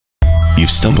You've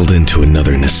stumbled into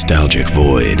another nostalgic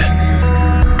void.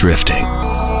 Drifting,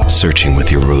 searching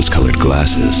with your rose-colored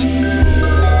glasses.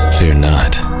 Fear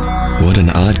not. What an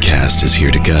Oddcast is here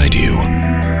to guide you.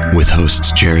 With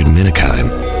hosts Jared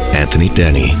Minikheim, Anthony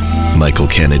Denny, Michael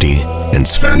Kennedy, and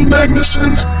Sven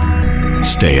Magnuson.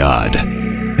 Stay odd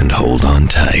and hold on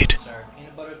tight. Sorry,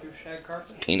 peanut butter through shag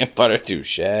carpet? Peanut butter through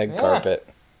shag carpet.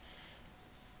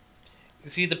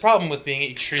 See, the problem with being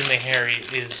extremely hairy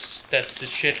is that the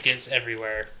shit gets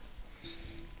everywhere.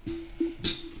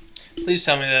 Please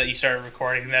tell me that you started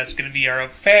recording. That's going to be our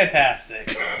fantastic.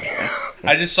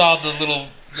 I just saw the little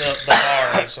the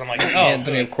bars. I'm like, oh,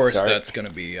 Anthony, of course, Sorry. that's going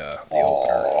to be the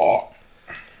opener.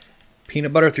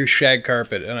 Peanut butter through shag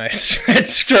carpet, and I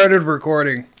started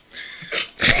recording.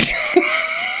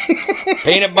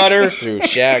 Peanut butter through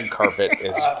shag carpet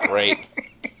is great.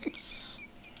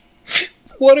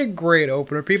 What a great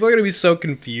opener. People are going to be so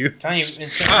confused.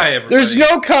 Hi, everybody. There's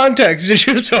no context. It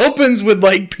just opens with,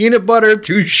 like, peanut butter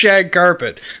through shag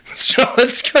carpet. So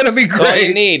it's going to be That's all you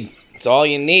great. need. It's all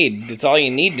you need. It's all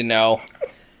you need to know.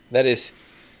 That is,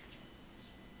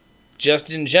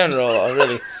 just in general, a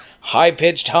really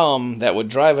high-pitched hum that would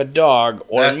drive a dog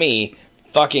or That's- me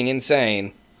fucking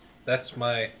insane. That's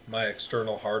my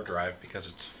external hard drive because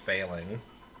it's failing.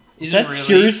 Is it really?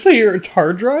 seriously your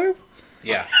hard drive?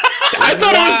 Yeah. I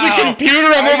thought it was the computer.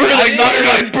 I'm over here like,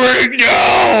 I break.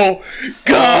 No!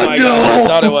 God, Oh my no! God, I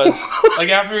thought it was. Like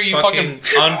after you Fucking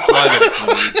fucking... unplug it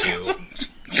if you need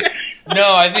to.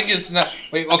 No, I think it's not...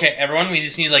 Wait, okay, everyone, we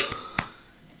just need like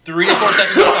 3 to 4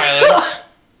 seconds of silence.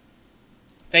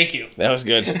 Thank you. That was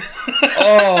good.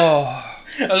 Oh,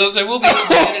 I was gonna say, we'll be able to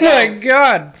oh edit my out.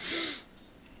 God.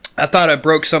 I thought I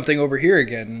broke something over here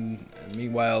again.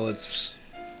 Meanwhile, it's...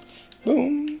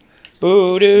 Boom.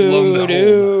 Lo and Boo-doo, behold.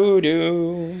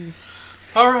 doo-doo.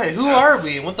 Alright, who are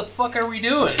we? What the fuck are we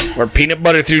doing? We're Peanut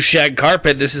Butter Through Shag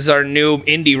Carpet. This is our new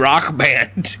indie rock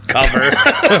band cover.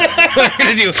 We're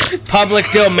going to do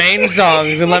public domain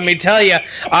songs, and let me tell you,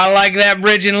 I like that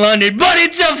bridge in London, but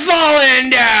it's a falling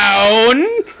down.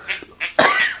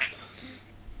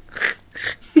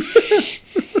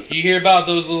 You hear about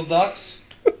those little ducks?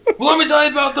 Well, let me tell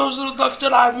you about those little ducks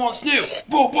that I once knew.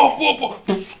 Boo, boo, boo,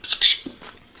 boo.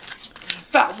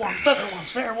 Fat ones, feather ones,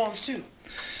 fair ones too.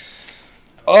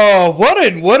 Oh, what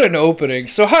an opening.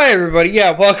 So, hi, everybody.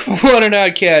 Yeah, welcome to What an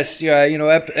Oddcast. Yeah,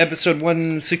 episode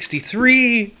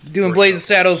 163, doing Blazing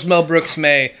Saddles, Mel Brooks,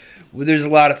 May. Well, there's a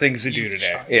lot of things to do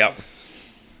today. Yep.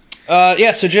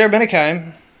 Yeah, so Jared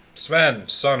Minikheim. Sven,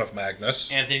 son of Magnus.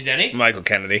 Anthony Denny? Michael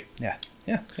Kennedy.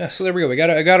 Yeah, so there we go. I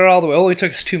got it all the way. It only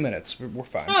took us 2 minutes. We're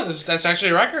fine. Oh, that's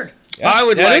actually a record. I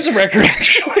would That like- is a record,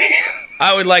 actually.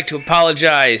 I would like to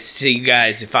apologize to you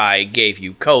guys if I gave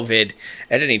you COVID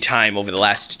at any time over the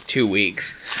last 2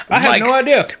 weeks. I have no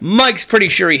idea. Mike's pretty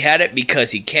sure he had it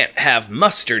because he can't have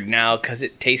mustard now because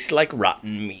it tastes like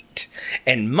rotten meat.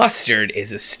 And mustard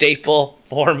is a staple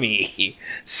for me.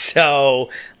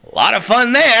 So, a lot of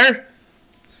fun there.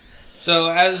 So,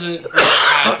 as it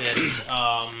happened,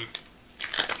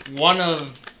 one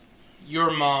of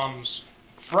your mom's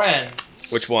friends...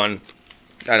 Which one?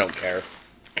 I don't care.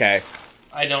 Okay.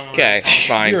 I don't know. Okay.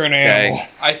 Fine. You're an okay. animal.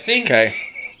 I think... Okay.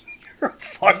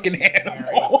 Fucking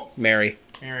animal. Mary.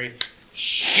 Mary.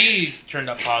 She turned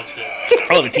up positive.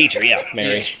 Oh, the teacher. Yeah.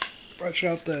 Mary. Brush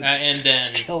out the And then...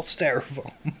 steel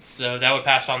styrofoam. So that would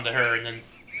pass on to her, and then...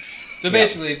 So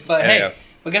basically, but Yeah, hey, yeah.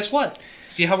 but guess what?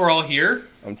 See how we're all here?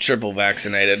 I'm triple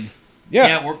vaccinated.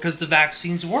 Yeah. Because the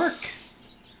vaccines work.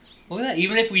 Look at that.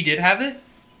 Even if we did have it,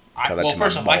 Tell that well, to my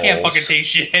first off, I can't balls. fucking taste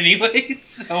shit anyway,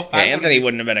 so... Yeah, I Anthony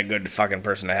wouldn't have been a good fucking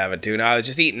person to have it too. No, I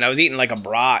was eating like a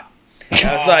brat.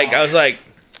 I was like,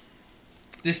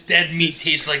 This dead meat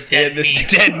tastes like yeah, dead this meat.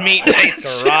 dead meat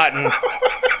tastes rotten.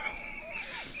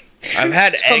 I've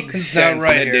had eggs Something's not since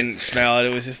right and it here. didn't smell it.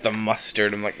 It was just the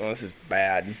mustard. I'm like, well, this is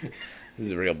bad. This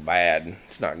is real bad.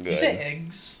 It's not You good. say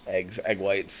eggs? Egg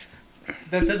whites.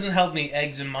 That doesn't help me.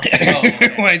 Eggs and mustard. Oh,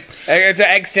 okay. Wait, It's an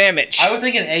egg sandwich. I would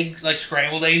think an egg, like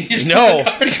scrambled eggs. No.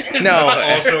 No.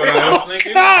 Also, what I was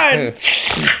thinking. God!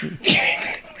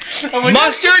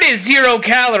 Mustard is 0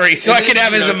 calories, so It I can is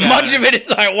have as 0 much of it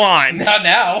as I want. Not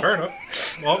now. Fair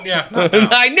enough. Well, yeah. Not now.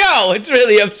 I know, it's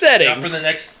really upsetting. Not for the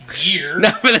next year.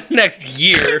 Not for the next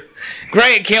year.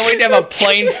 Great, can't wait to have a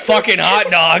plain fucking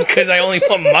hot dog because I only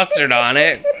put mustard on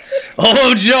it.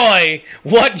 Oh, joy.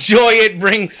 What joy it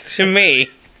brings to me.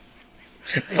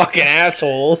 Fucking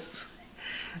assholes.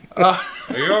 Are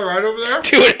you all right over there?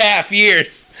 2.5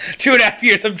 years. 2.5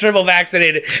 years I'm triple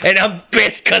vaccinated, and I'm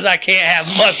pissed because I can't have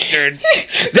mustard.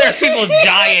 There are people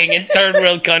dying in third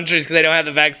world countries because they don't have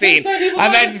the vaccine.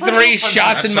 I've had 3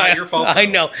 shots in That's my. not your fault, I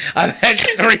though. know. I've had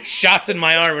 3 shots in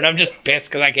my arm, and I'm just pissed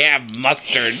because I can't have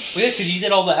mustard. Well, yeah, because you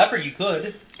did all the effort you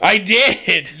could. I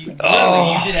did. You did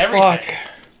everything.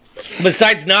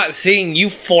 Besides not seeing you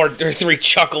 4 or 3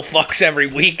 chuckle fucks every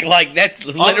week, like that's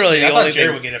literally Honestly, the I only thought Jared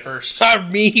thing. would get it first.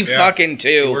 Me fucking He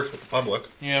too. works with the public.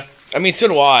 Yeah. I mean, so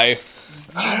do I.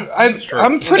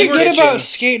 I'm pretty We're good itching. about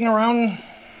skating around.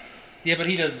 Yeah, but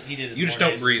he doesn't. He did. it You just more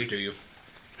don't days a breathe, week. do you?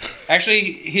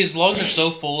 Actually, his lungs are so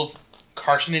full of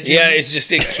carcinogens. Yeah, it's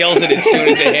just it kills it as soon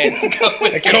as it hits.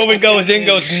 The COVID goes in,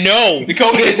 goes no. the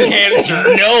COVID is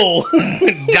cancer. No,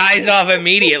 dies off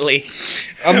immediately.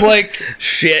 I'm like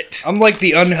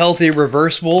the unhealthy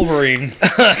reverse Wolverine.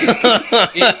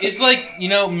 It's like, you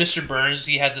know, Mr. Burns.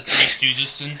 He has a Three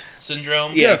Stooges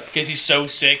syndrome. Yes. because he's so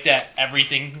sick that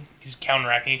everything he's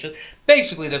counteracting each other.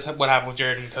 Basically, that's what happened with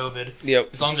Jared and COVID. Yep.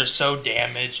 His lungs are so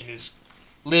damaged, and his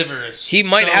liver is. He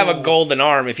might have a golden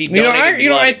arm if he You know, donated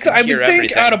blood, it could I would cure think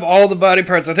everything. out of all the body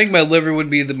parts, I think my liver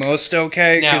would be the most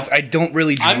okay because Now, I don't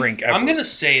really drink ever. I'm gonna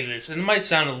say this, and it might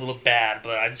sound a little bad,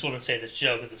 but I just want to say this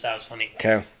joke because it sounds funny.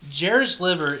 Okay. Jared's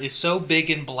liver is so big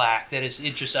and black that it's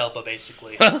Idris Elba,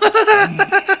 basically.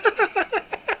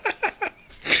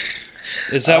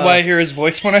 Is that why I hear his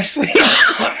voice when I sleep?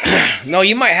 No,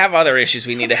 you might have other issues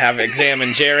we need to have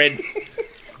examined, Jared.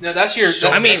 No, that's your.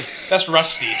 That's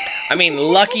Rusty. I mean,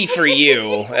 lucky for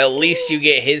you, at least you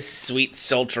get his sweet,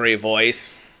 sultry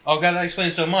voice. Oh God, that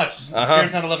explains so much.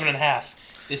 Jared's not 11 and a half.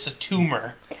 It's a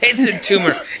tumor. It's a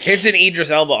tumor. It's an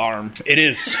Idris Elba arm. It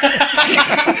is.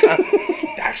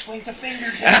 That explains the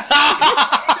fingertips.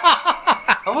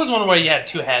 I always wondered why you had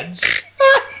 2 heads.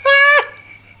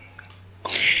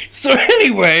 So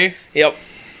anyway, Yep.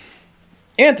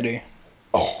 Anthony,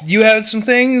 you have some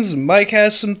things. Mike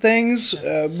has some things.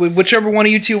 Whichever one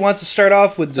of you two wants to start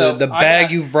off with So, the I bag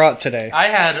got- you've brought today. I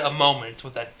had a moment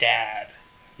with a dad.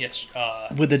 Yes.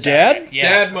 With a Saturday. dad? Yeah.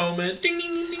 Dad moment. Ding,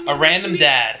 ding, ding, ding, A random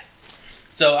dad.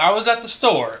 So I was at the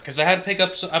store because I had to pick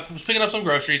up. I was picking up some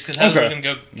groceries because Heather was gonna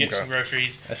go get some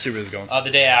groceries I see where it's going.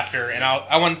 the day after, and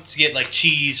I wanted to get like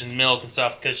cheese and milk and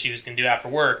stuff because she was gonna do after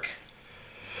work.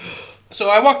 So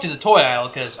I walked to the toy aisle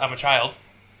because I'm a child.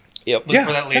 Yep. Looking Yeah.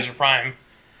 for that laser prime.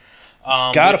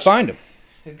 Gotta which find him.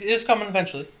 It's coming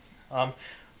eventually.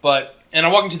 And I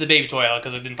walked into the baby toy aisle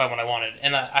because I didn't find what I wanted.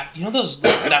 And I you know those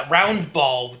that round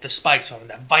ball with the spikes on it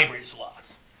that vibrates a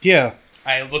lot. Yeah.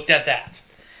 I looked at that.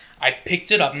 I picked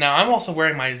it up. Now, I'm also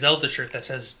wearing my Zelda shirt that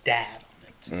says Dad on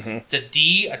it. Mm-hmm. It's a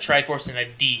D, a Triforce, and a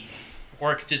D.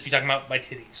 Or it could just be talking about my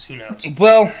titties. Who knows?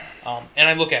 Well, And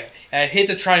I look at it. And I hit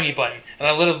the try me button. And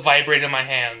I let it vibrate in my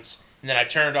hands. And then I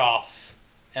turn it off.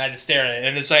 And I just stare at it.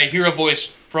 And I hear a voice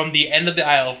from the end of the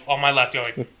aisle on my left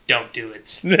going, "Don't do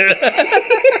it." And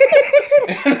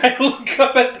I look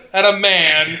up at a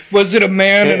man. was it a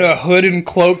man in a hood and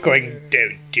cloak going,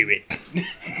 "Don't do it"?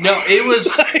 No, it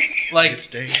was like... It's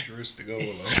dangerous to go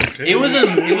alone. It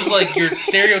was like your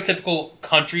stereotypical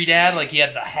country dad. Like he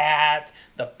had the hat,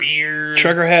 the beard.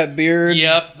 Trucker hat, beard.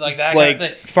 Yep, like that Like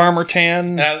kind of thing. farmer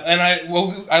tan. And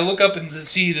I look up and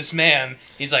see this man.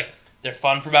 He's like, they're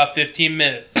fun for about 15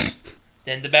 minutes.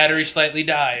 Then the battery slightly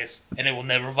dies, and it will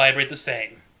never vibrate the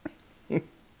same.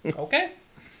 Okay.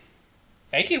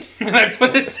 Thank you. And I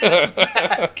put it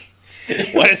back.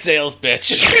 What a sales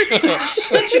bitch.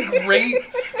 Such a great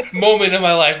moment in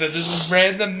my life that this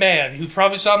random man who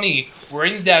probably saw me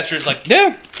wearing the dad shirt is like,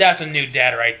 Yeah. that's a new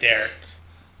dad right there.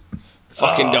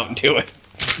 Fucking don't do it.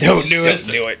 Don't do it.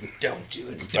 Don't do it. Don't do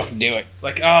it. Don't do it.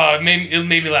 Like, oh, it made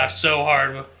me laugh so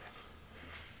hard.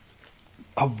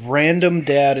 A random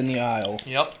dad in the aisle.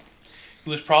 Yep.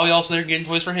 Who was probably also there getting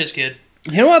toys for his kid.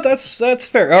 You know what? That's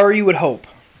fair. Or you would hope.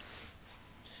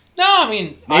 No, I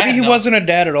mean, Maybe he wasn't a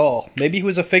dad at all. Maybe he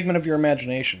was a figment of your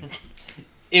imagination.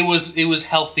 It was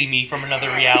healthy me from another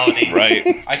reality.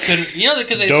 Right. I couldn't, you know,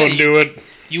 because they Don't say do it.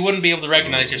 you wouldn't be able to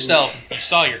recognize yourself if you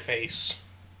saw your face.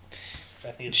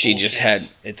 I think it's She just bullshit. had.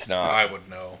 It's not. I would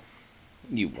know.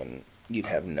 You wouldn't. You'd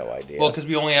have no idea. Well, because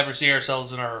we only ever see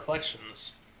ourselves in our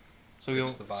reflections. So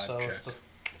It's the vibe check.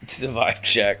 it's the vibe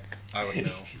check. I would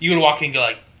know. You would walk in and go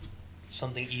like,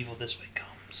 something evil this way comes.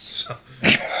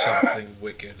 Something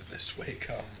wicked this way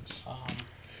comes.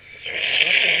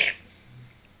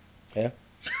 Yeah.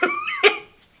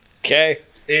 Okay.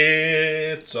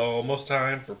 It's almost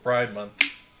time for Pride Month.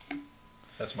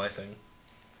 That's my thing.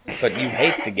 But you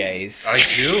hate the gays. I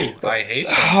do. I hate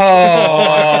them.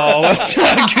 Oh, let's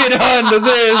not get on to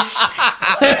this.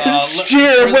 Let's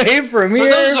steer away from For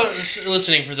here. those who are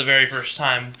listening for the very first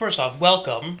time, first off,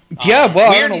 welcome. Yeah,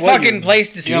 well, I don't Weird know what fucking you- place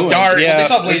to Yeah, start. yeah. They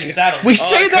saw Blazing Saddles. We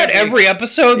say it that could be. every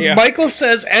episode. Yeah. Michael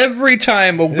says every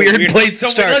time a weird weird- place to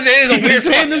so start. listen, it is a He's been weird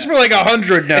saying fuck- this for like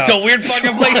 100 now. It's a weird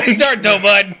fucking place to start, though,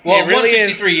 bud. Well, it really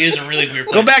is. 163 is a really weird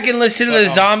place. Go back and listen to the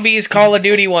Zombies Call of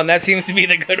Duty one. That seems to be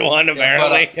the good one,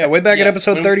 apparently. Yeah, way back at Yeah,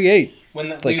 episode when- 38.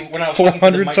 when I was 400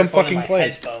 talking to the some microphone fucking in my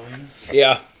plays. headphones,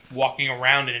 Yeah. walking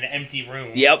around in an empty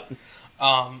room. Yep.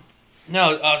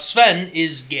 No, Sven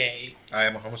is gay. I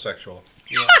am a homosexual.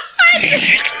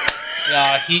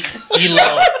 Yeah, he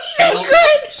loves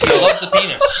the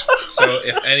penis. So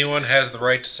if anyone has the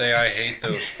right to say I hate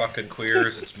those fucking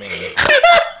queers, it's me.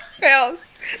 Well,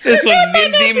 this one's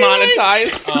getting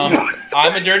demonetized.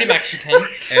 I'm a dirty Mexican.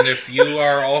 And if you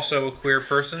are also a queer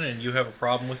person and you have a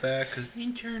problem with that, because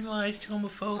internalized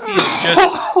homophobia,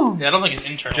 Yeah, I don't think it's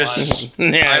internalized. just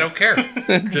Yeah. I don't care.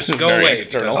 Just go Very away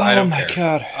external. because I Oh don't my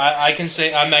care. god. I can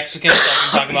say I'm Mexican, so I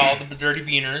can talk about all the dirty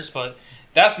beaners, but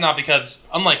that's not because,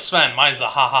 unlike Sven, mine's a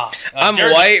haha. I'm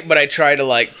Jared's- white, but I try to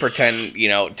like pretend,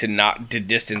 to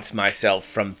distance myself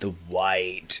from the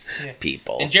white Yeah.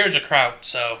 people. And Jared's a kraut,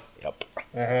 so. Yep.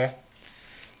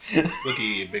 Look at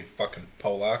you, big fucking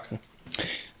Polak.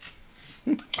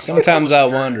 Sometimes I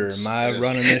wonder, am I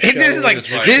running this show? This is like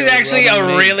It's right. this is actually a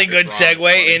Running me. really good It's wrong,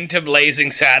 segue sorry. into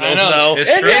Blazing Saddles, I know, though.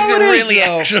 it's true. It's Yeah, it is, really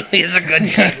though. actually is a good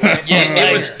segue.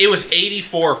 Yeah, It was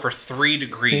 84 for 3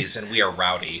 degrees and we are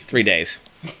rowdy. 3 days.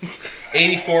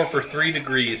 84 for 3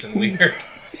 degrees and we are.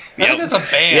 I think that's a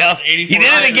band. Yep. 84 You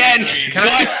did it again. degrees.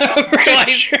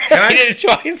 Twice. I- He did it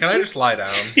twice. Can I just lie down?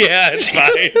 Yeah, it's fine.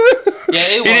 Yeah,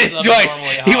 it He did was it twice.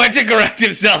 abnormally He hot. went to correct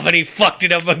himself and he fucked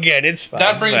it up again. It's fine.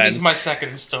 That it's brings me fine. to my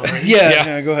second story.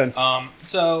 Yeah, go ahead.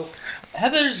 So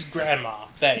Heather's grandma,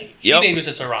 Betty, she Yep.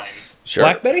 babysits Orion. Sure.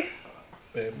 Black Betty?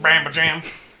 Bram jam.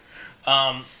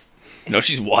 No,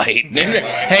 she's white.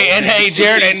 hey,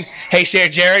 Jared, and hey,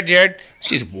 Jared,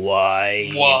 she's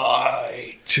white.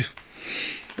 White.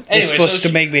 It's Anyway, supposed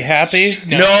to make me happy?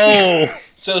 No,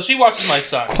 So she watches my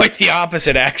son, quite the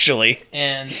opposite, actually.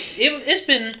 and it's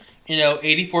been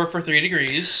 84 for 3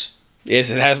 degrees, Yes,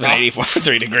 it has been Ah. 84 for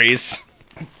 3 degrees.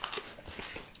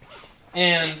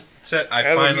 and That's it.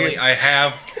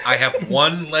 I have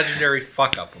one legendary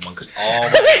fuck up amongst all my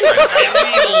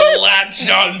friends. we latched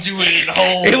onto it and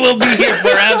hold. It will be here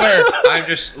forever. I'm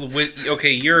just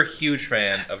okay. You're a huge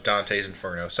fan of Dante's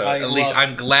Inferno, so I at least love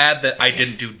I'm glad that I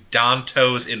didn't do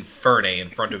Danto's Inferno in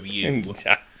front of you, or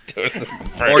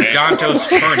Danto's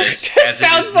Furnace. It as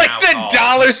sounds it is like now the called.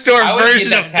 dollar store I would get version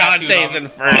that of tattooed Dante's on-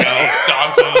 Inferno.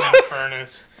 Dante's Inferno.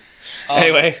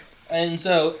 Anyway, And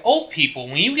so, old people,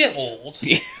 when you get old,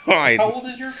 how old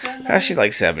is your grandma? she's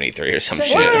like 73 or some shit.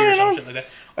 73 or some shit like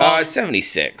that.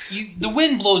 76. The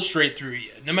wind blows straight through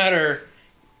you, no matter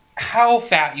how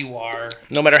fat you are.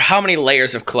 No matter how many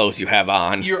layers of clothes you have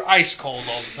on, You're ice cold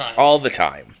all the time. all the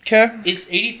time. Okay. It's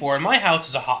 84, and my house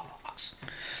is a hot box.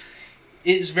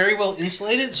 It's very well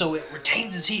insulated, so it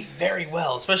retains its heat very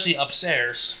well, especially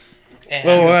upstairs. And,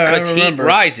 I Because heat remember.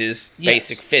 rises, Yes.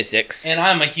 basic physics. and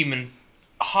I'm a human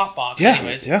hot box, Yeah,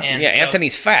 anyways. yeah. And Yeah, so-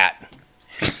 Anthony's fat.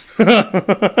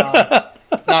 Not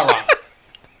wrong.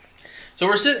 So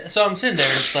I'm sitting there,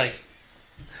 and it's like,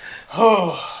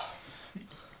 oh,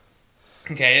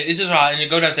 okay, it's just hot. And you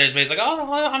go downstairs, but he's like, oh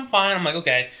no, I'm fine. I'm like,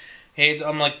 okay. Hey,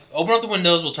 I'm like, open up the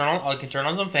windows. I can turn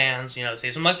on some fans.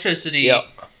 Save some electricity. Yep.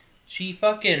 She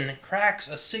fucking cracks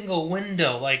a single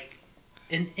window like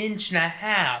an inch and a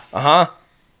half. Uh-huh.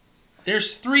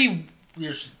 There's 2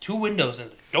 windows in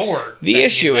the door. The that can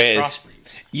issue let is- cross breeze.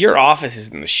 Your office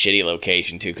is in a shitty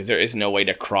location, too, because there is no way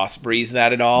to cross breeze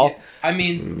that at all. I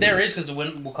mean, there is because the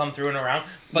wind will come through and around,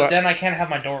 but But- then I can't have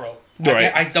my door open.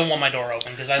 Right. I don't want my door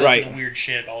open because I listen Right. to weird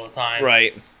shit all the time.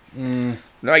 Right.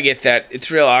 No, I get that.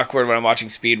 It's real awkward when I'm watching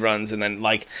speed runs, and then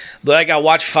like I'll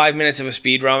watch 5 minutes of a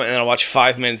speed run, and then I'll watch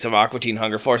 5 minutes of Aqua Teen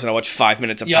Hunger Force, and I'll watch 5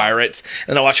 minutes of Yep. Pirates,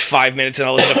 and I'll watch 5 minutes, and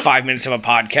I'll listen to 5 minutes of a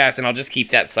podcast, and I'll just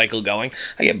keep that cycle going.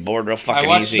 I get bored real fucking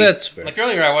watched easy. That's fair. Like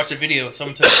earlier, I watched a video of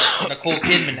someone took a Nicole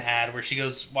Kidman ad where she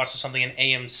watches something in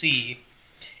AMC,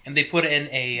 and they put in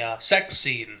a sex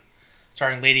scene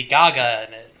starring Lady Gaga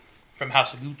in it from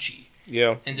House of Gucci.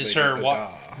 Yeah. And just Lady her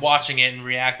Gaga. watching it and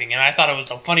reacting, and I thought it was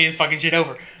the funniest fucking shit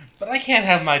ever. But I can't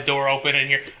have my door open in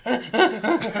here.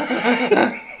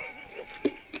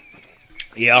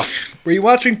 Yeah. Were you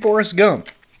watching Forrest Gump?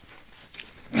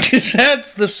 'Cause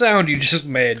that's the sound you just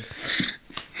made.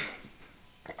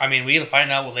 I mean, we gotta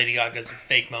find out what Lady Gaga's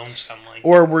fake moans sound like.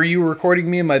 Or were you recording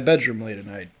me in my bedroom late at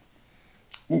night?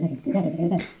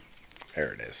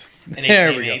 There it is. And There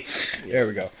we go. 888. There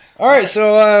we go. All right,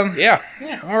 so Yeah.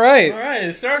 all right. All right,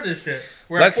 let's start this shit.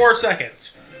 We're Let's- at 4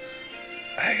 seconds.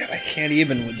 I can't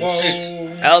even with this.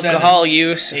 Alcohol 7,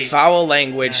 use, 8, foul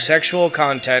language, 9. sexual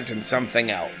content, and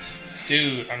something else.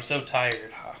 Dude, I'm so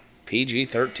tired.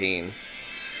 PG-13.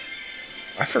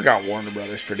 I forgot Warner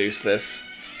Brothers produced this.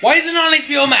 Why is it on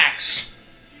HBO Max?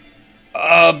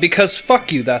 Because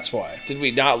fuck you. That's why. Did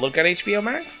we not look at HBO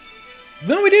Max?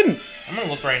 No, we didn't. I'm gonna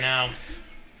look right now.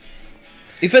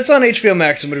 If it's on HBO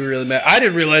Max, I'm gonna be really mad. I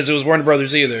didn't realize it was Warner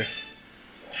Brothers either.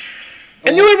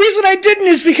 And the only reason I didn't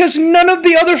is because none of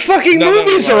the other fucking None of them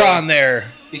movies are. are on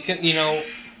there. Because,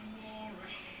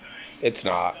 It's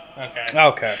not. okay.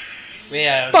 Okay.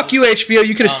 Yeah. Fuck you, HBO.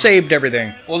 You could have saved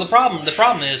everything. Well, the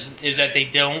problem is that they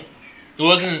don't. It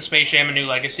wasn't in Space Jam: A New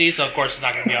Legacy, so of course it's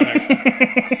not gonna be on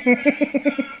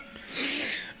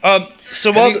there.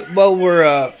 So while we're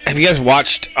Have you guys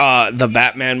watched the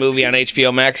Batman movie on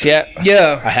HBO Max yet?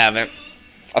 yeah. I haven't.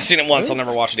 I've seen it once. I'll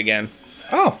never watch it again.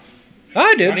 Oh,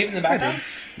 I did. Not even the background.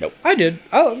 I did.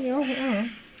 Oh, I don't know.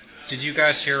 Did you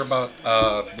guys hear about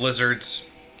Blizzard's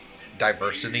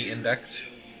diversity index?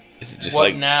 Is it just What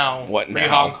like now? what Free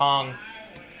now? Hong Kong.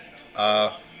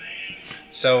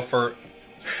 So for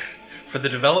the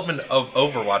development of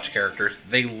Overwatch characters,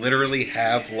 they literally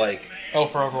have Oh,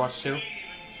 for Overwatch 2.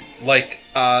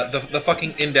 the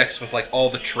fucking index with like all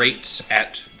the traits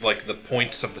at like the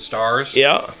points of the stars.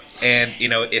 Yeah. And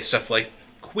it's stuff like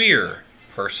queer,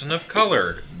 person of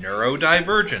color,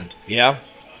 neurodivergent, Yeah.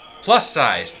 plus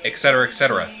sized, etc.,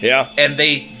 etc. Yeah. And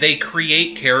they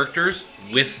create characters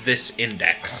with this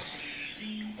index.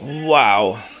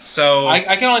 Wow. So I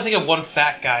can only think of one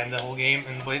fat guy in the whole game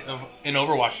in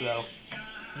Overwatch, though.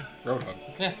 Roadhog.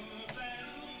 Yeah.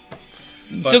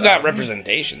 Still got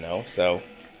representation though, so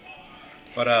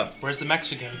But Where's the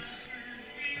Mexican?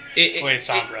 It-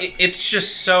 Sombra. it's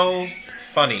just so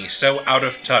funny, so out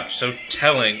of touch, so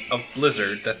telling of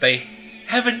Blizzard that they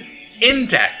have an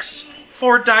index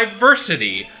for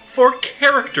diversity, for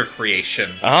character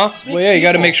creation. well, Well, yeah, you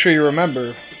got to make sure you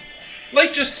remember.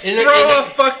 Like, just In the- throw in the- a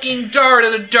fucking dart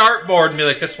at a dartboard and be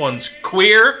like, this one's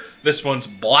queer, this one's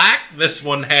black, this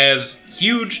one has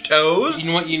huge toes. You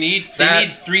know what you need? That- They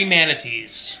need 3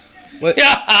 manatees. What?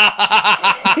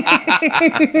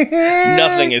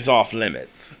 nothing is off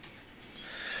limits.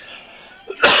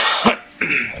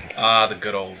 Ah, the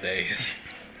good old days.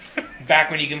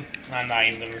 Back when you can... I'm not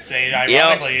even going to say it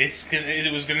ironically.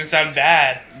 It was going to sound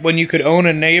bad. When you could own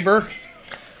a neighbor?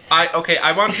 I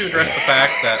want to address the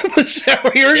fact that Is that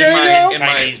what you're in going to my, do? in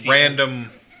Chinese my people. random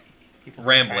People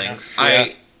ramblings, from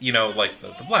China. like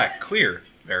the black, queer,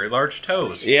 very large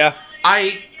toes. Yeah.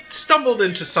 I stumbled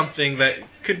into something that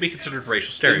could be considered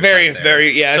racial stereotype. Very, there.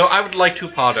 very, yes. So I would like to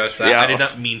apologize for that. Yeah. I did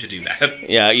not mean to do that.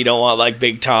 Yeah, you don't want like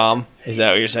Big Tom. Is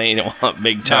that what you're saying? You don't want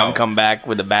Big Tom No. come back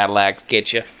with the battle axe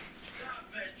get you?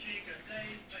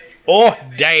 Oh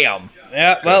damn!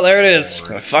 Yeah, well, there it is.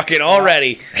 Fucking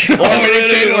already.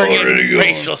 We're getting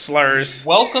racial slurs.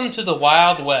 Welcome to the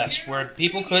Wild West, where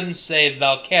people couldn't say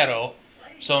Valquero,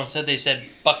 so instead they said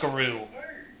Buckaroo.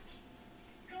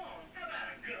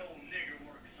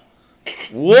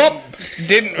 Whoop!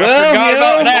 Didn't Well,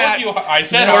 forgot you know, about that. I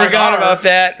said hard Forgot R. about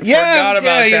that. Yeah, Forgot about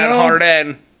yeah, you that know. hard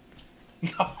N.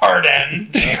 Hard N.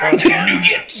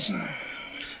 Nougats.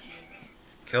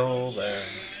 Kill them.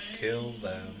 Kill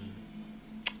them.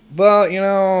 Well, you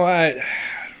know, I...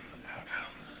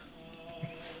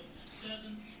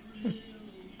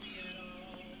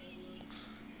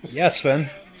 Yes, Sven.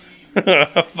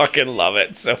 I fucking love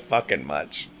it so fucking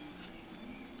much.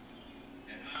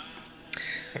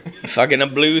 Fucking a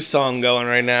blues song going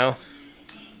right now.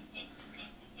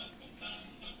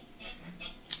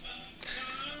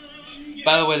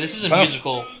 By the way, this is a Oh.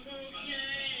 musical.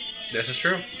 This is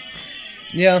true.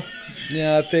 Yeah.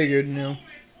 Yeah, I figured, you know.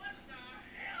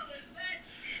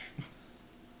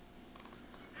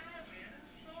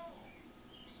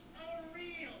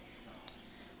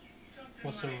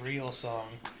 What's a real song?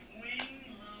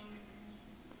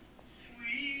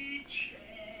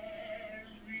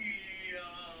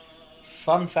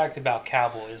 Fun fact about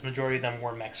cowboys: majority of them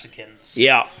were Mexicans.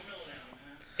 Yeah.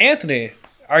 Anthony,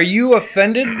 are you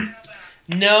offended?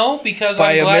 No, because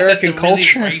By I'm glad American that the really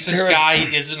culture? racist There was- guy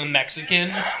isn't a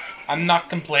Mexican. I'm not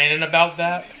complaining about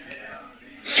that.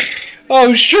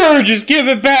 Oh, sure, just give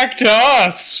it back to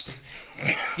us.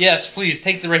 Yes, please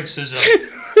take the racism.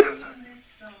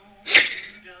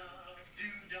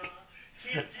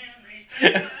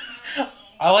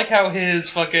 I like how his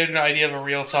fucking idea of a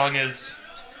real song is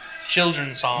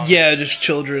children's songs. Yeah, just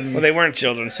children. Well, they weren't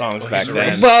children's songs back he's a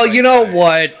then. racist. Well, you know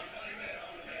what?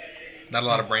 Not a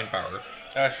lot of brain power.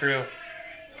 That's true.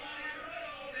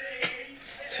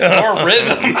 More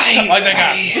rhythm. Like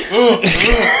that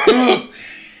guy.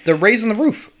 They're raising the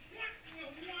roof.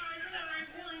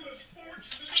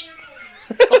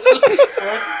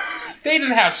 They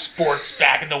didn't have sports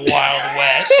back in the Wild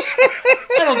West.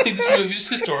 I don't think this movie is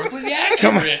historically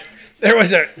accurate. There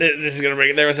was a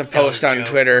post on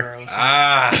Twitter.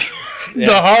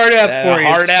 The hard F for you,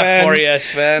 Hard Sven. F for you,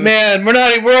 Sven. Man,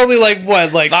 we're only like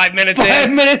 5 minutes in. 5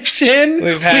 minutes in.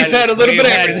 We've had a little bit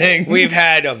of everything. We've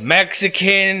had a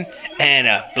Mexican and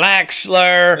a black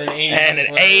slur and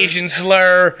an Asian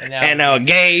slur and a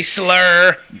gay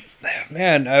slur.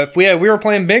 Man, if we were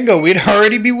playing bingo, we'd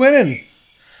already be winning.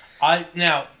 Now,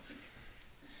 Sir,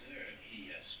 he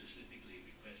has specifically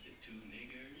requested 2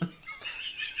 niggers. But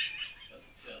to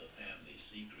tell the family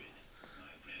secret, my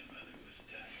grandmother was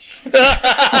Dutch.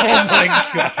 Oh my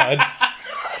god.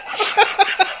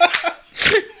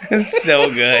 It's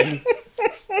so good.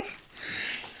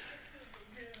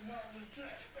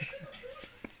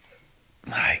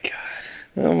 My god.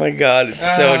 Oh my god,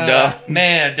 it's so dumb.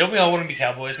 Man, don't we all want to be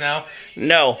cowboys now?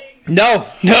 No. No,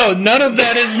 none of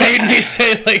that has made me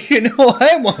say, like,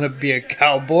 I want to be a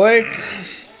cowboy.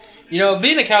 You know,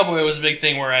 being a cowboy was a big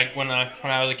thing when I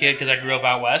was a kid because I grew up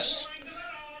out west.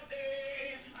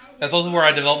 That's also where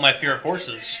I developed my fear of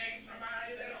horses.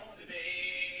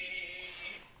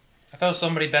 I thought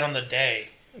somebody bet on the day.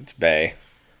 It's Bay.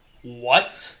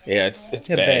 What? Yeah, it's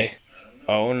Yeah, Bay. Bay.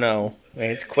 Oh no.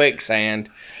 It's quicksand.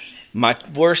 My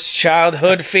worst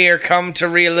childhood fear come to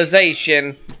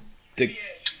realization.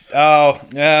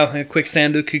 Yeah,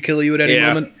 quicksand could kill you at any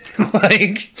Yeah. moment.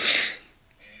 Like,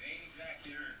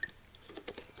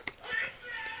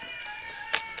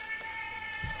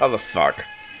 How the fuck?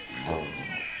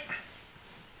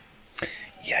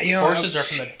 yeah, Horses are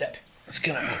from the dead. It's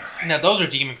gonna. Now, those are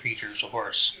demon creatures, a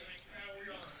horse.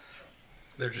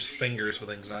 They're just fingers with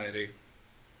anxiety.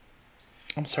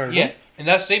 I'm sorry. Yeah, and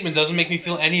that statement doesn't make me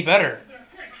feel any better.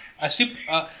 A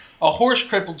horse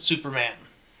crippled Superman.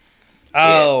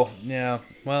 Oh, yeah.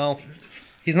 Well,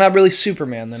 he's not really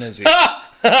Superman, then, is he?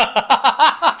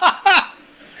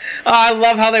 I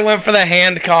love how they went for the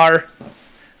hand car.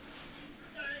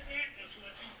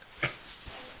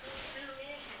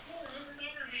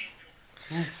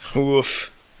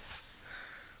 Oof.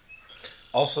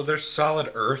 Also, there's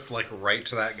solid earth, like, right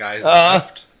to that guy's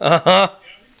left.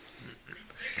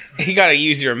 You gotta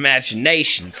use your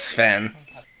imagination, Sven.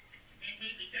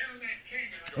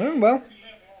 Oh, well.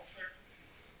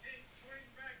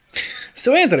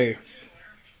 So, Anthony.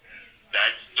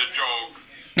 That's the joke.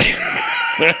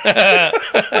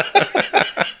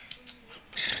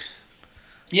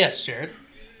 Yes, Jared.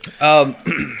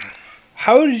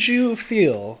 How did you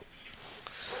feel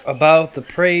about the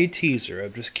Prey teaser?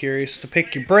 I'm just curious to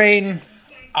pick your brain.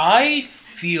 I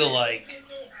feel like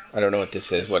I don't know what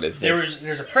this is. What is this?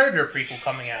 there's a Predator prequel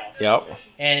coming out. Yep.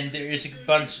 And there is a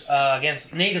bunch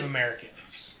against Native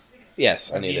Americans.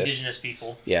 Yes, I The knew this. indigenous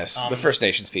people. Yes, the First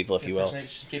Nations people, if you will. First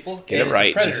Nations people. Get And it it's a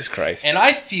right, Predator. Jesus Christ. And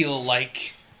I feel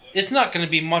like it's not going to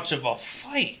be much of a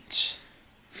fight.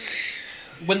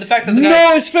 When the fact that the guy...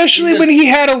 No, especially when he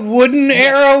had a wooden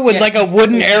arrow with yeah. like a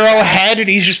wooden arrow head, and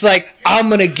he's just like,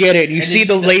 "I'm gonna get it." And you and see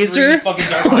then the just laser. three fucking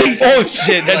dark Oh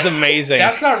shit, that's amazing.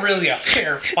 That's not really a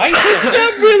fair fight.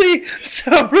 It's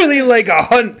not really like a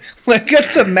hunt. Like,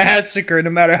 it's a massacre,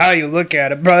 no matter how you look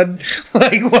at it, bud.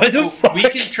 Like, what the fuck? We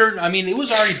can turn... I mean, it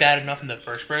was already bad enough in the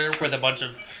first Predator with a bunch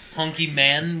of hunky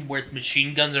men with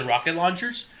machine guns and rocket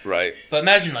launchers. Right. But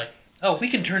imagine, like, oh, we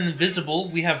can turn invisible.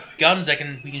 We have guns we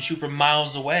can shoot from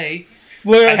miles away.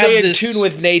 Where I are have they in this- tune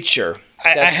with nature?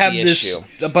 I That's have the this issue.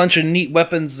 a bunch of neat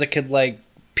weapons that could like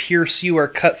pierce you or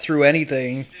cut through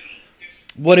anything.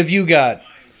 What have you got?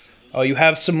 Oh, you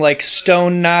have some like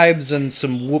stone knives and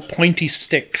some pointy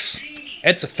sticks.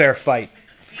 It's a fair fight.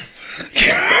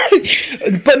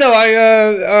 But no,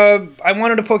 I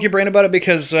wanted to poke your brain about it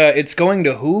because it's going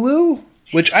to Hulu,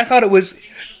 which I thought it was.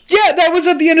 Yeah, that was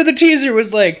at the end of the teaser. It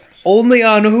was like only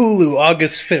on Hulu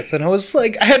August 5th, and I was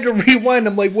like, I had to rewind.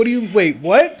 I'm like, wait,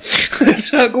 what?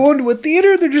 It's not going to a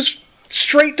theater. They're just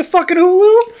straight to fucking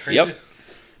Hulu. Yep.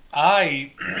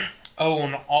 I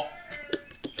own all...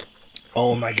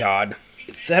 Oh my god.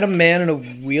 Is that a man in a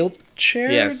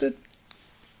wheelchair? Yes.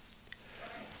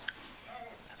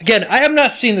 Again, I have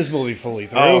not seen this movie fully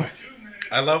through. Oh.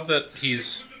 I love that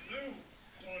he's...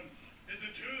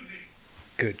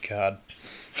 Good God.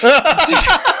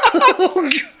 Oh,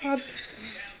 God.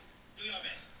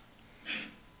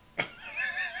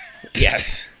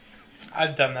 Yes.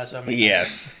 I've done that so many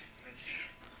Yes.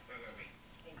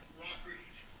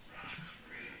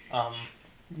 times.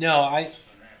 No,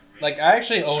 Like, I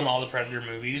actually own all the Predator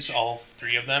movies, all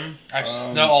 3 of them.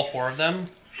 No, all 4 of them.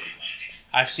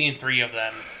 I've seen 3 of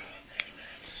them.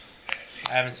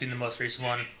 I haven't seen the most recent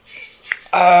one.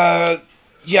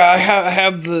 Yeah, I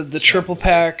have the triple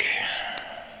pack.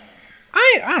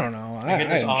 I don't know. I get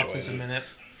this enjoyed autism it. in it.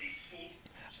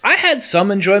 I had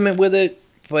some enjoyment with it,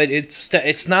 but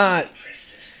it's not.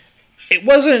 It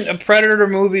wasn't a Predator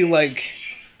movie like.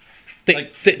 They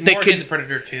Like, they more could into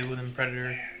Predator 2 than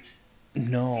Predator.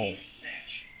 no.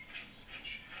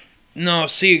 No,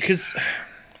 see, because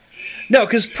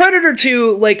Predator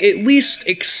 2 like at least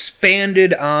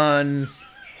expanded on.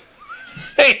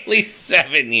 At least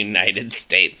 7 United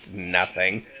States,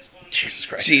 nothing. Jesus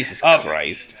Christ. Jesus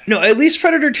Christ. No, at least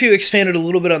Predator 2 expanded a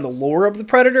little bit on the lore of the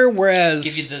Predator,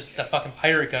 whereas Give you the fucking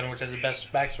pirate gun, which has the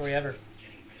best backstory ever.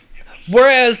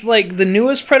 like the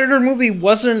newest Predator movie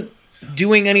wasn't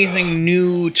doing anything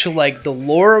new to like the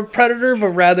lore of Predator, but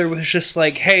rather was just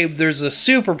like, hey, there's a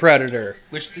super Predator,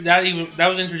 Which that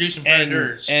was introduced in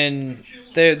Predators. and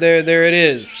there it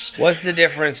is. What's the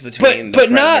difference between But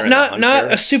the not Predator and the not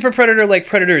Hunter? a super Predator like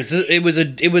Predators. It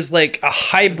was like a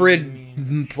hybrid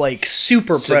like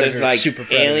super So Predator, there's like super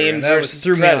Predator. Alien and that versus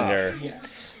threw me off. Predator,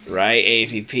 Yes. right?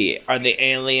 AVP. Are the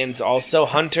aliens also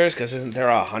hunters? Because isn't there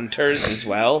a hunters as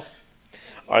well?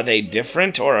 Are they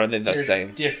different or are they the They're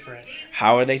same? different.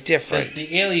 How are they Because different?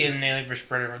 the Alien vs.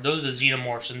 Predator, those are the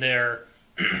xenomorphs, and they're...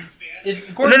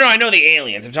 Oh, no, I know the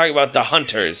aliens. I'm talking about the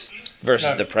hunters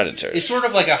versus No, the predators. It's sort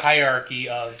of like a hierarchy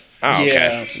of... Oh, okay.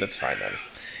 Yeah. That's fine then.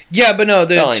 Yeah, but no,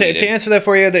 all I to needed. answer that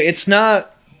for you, it's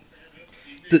not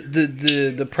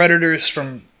the predators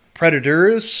from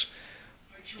Predators.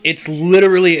 It's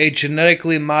literally a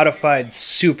genetically modified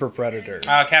super predator.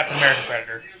 Captain America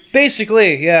Predator.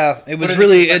 Basically, yeah. It was What is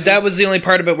really it? that was the only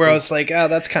part of it where I was like, oh,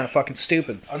 that's kind of fucking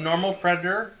stupid. A normal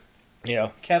Predator,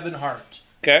 Yeah. Kevin Hart.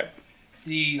 Okay.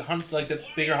 The the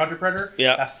bigger hunter Predator,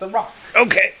 Yeah. that's The Rock.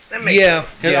 Okay. That makes Yeah,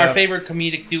 They're yeah. our favorite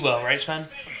comedic duo, right, Sven?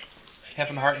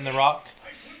 Kevin Hart and The Rock.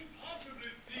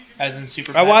 As in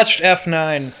Super. I watched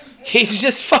F9. He's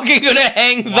just fucking gonna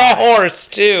hang the horse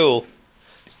too.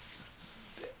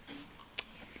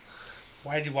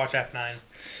 Why did you watch F9?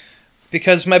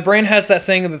 Because my brain has that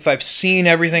thing of if I've seen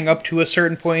everything up to a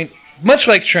certain point, much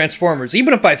like Transformers,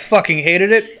 even if I fucking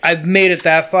hated it, I've made it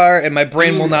that far, and my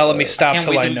brain will not let me stop Can't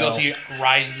till wait I till we go know. see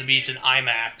Rise of the Beast in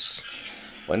IMAX.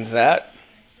 When's that?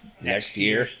 Next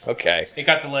year. Okay. It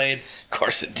got delayed. Of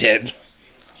course it did.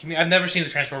 I mean, I've never seen the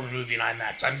Transformers movie in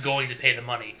IMAX. I'm going to pay the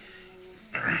money.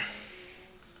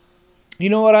 You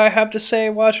know what I have to say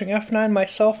watching F9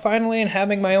 myself finally and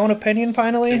having my own opinion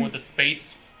finally? And with the faith.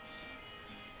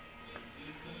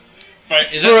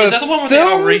 Right, is For that a the one where they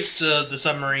films- outraced the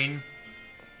submarine?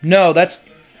 No, that's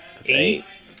That's 8.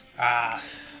 Ah,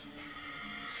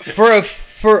 for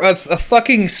a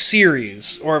fucking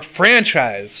series or a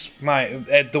franchise,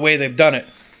 the way they've done it,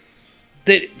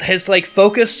 that has like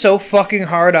focused so fucking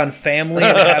hard on family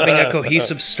and having a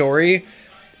cohesive story.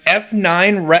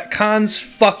 F9 retcons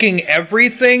fucking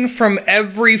everything from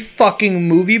every fucking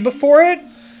movie before it,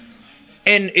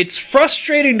 and it's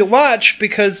frustrating to watch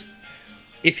because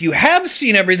if you have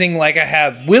seen everything like I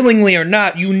have, willingly or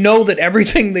not, you know that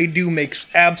everything they do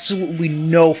makes absolutely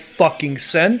no fucking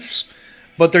sense.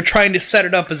 But they're trying to set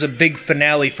it up as a big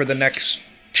finale for the next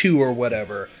 2 or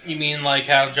whatever. you mean like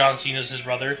how John Cena's his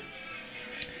brother?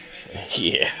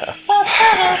 Yeah.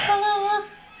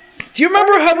 Do you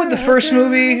remember how with the first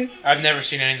movie, I've never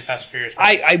seen any of the Fast and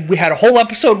Furious. we had a whole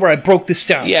episode where I broke this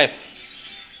down. Yes.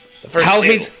 The first How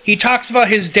 2. he talks about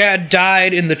his dad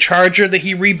died in the Charger that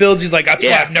he rebuilds. He's like, that's why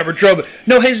Yeah. I've never drove it.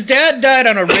 No, his dad died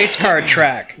on a race car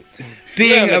track,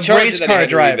 being the a Charger race that he car had to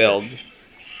driver. rebuild.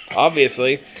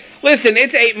 Obviously. Listen,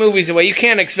 it's 8 movies away. You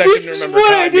can't expect him This to is remember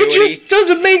what it continuity. just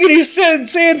doesn't make any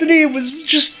sense, Anthony. It was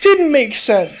just didn't make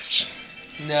sense.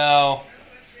 No.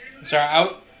 Sorry,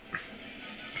 I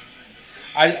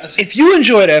If you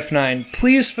enjoyed F9,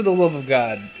 please, for the love of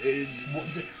God,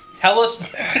 tell us.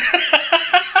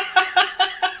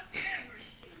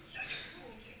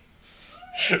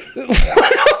 what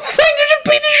the fuck did you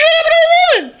beat the shit out of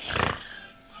a woman?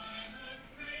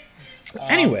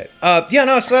 Anyway,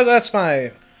 so that's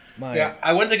my. Yeah,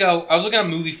 I went to go. I was looking at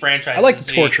movie franchises. I like to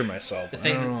see torture myself. The I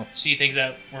thing, don't know. see things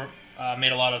that were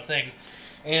made a lot of things,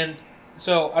 and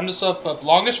so I'm just up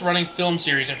longest running film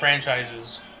series and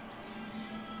franchises,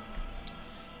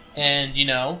 and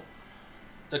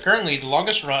currently the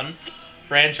longest run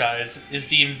franchise is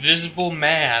The Invisible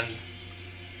Man,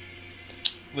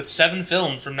 with 7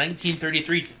 films from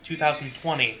 1933 to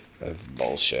 2020. That's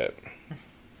bullshit.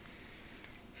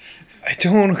 I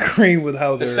don't agree with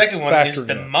how The they're second one is factoring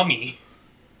The it. Mummy.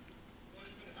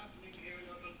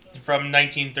 from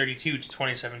 1932 to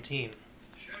 2017.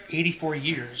 84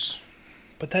 years.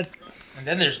 But that And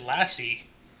then there's Lassie.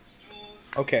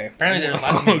 okay. Apparently there's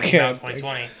Lassie movie Okay. came out in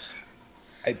 2020.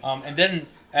 And then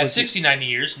at 69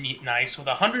 years, nice, with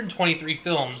 123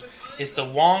 films, is the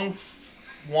Wong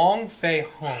Fei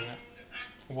Hung.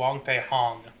 Wong Fei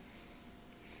Hong.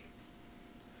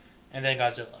 And then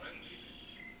Godzilla.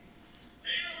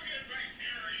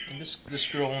 And just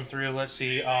scrolling through, let's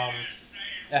see,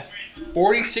 at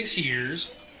 46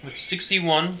 years, with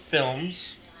 61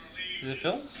 films. Is it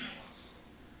films?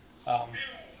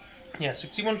 Yeah,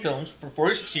 61 films for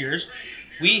 46 years.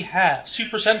 We have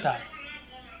Super Sentai.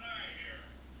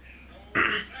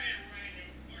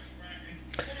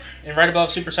 And right above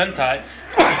Super Sentai,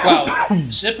 wow,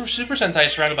 Super Sentai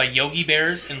is surrounded by Yogi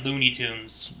Bears and Looney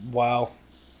Tunes. Wow.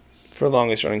 For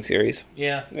longest running series.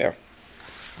 Yeah, Yeah.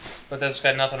 but that's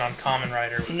got nothing on Kamen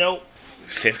Rider. Nope.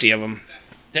 50 of them.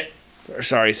 That- Or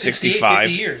sorry, 68, 65.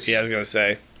 50 years. Yeah, I was going to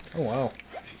say. Oh wow.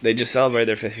 They just celebrated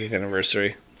their 50th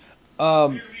anniversary.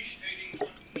 I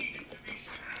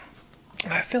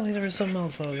feel like there was something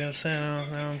else I was gonna say.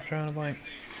 Now I'm trying to blank.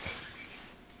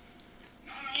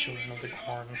 Children of the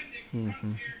Corn.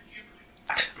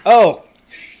 Oh,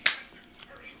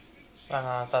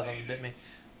 I thought that would bit me.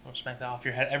 I'll smack that off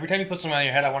your head. Every time you put something on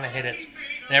your head, I want to hit it.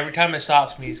 And every time it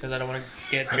stops me, it's because I don't want to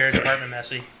get Jared's apartment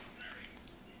messy.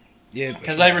 yeah.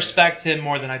 Because I respect him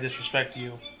more than I disrespect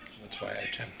you. That's why I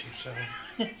attempt to so.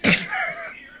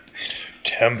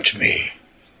 Tempt me.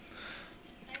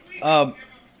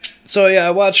 So yeah,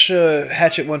 I watched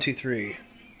Hatchet 1-2-3.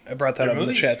 I brought that They're up in the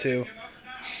movies? chat too.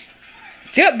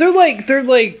 Yeah,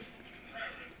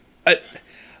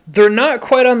 they're not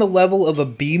quite on the level of a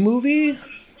B movie,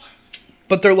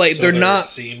 but they're So they're not. a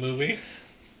C movie.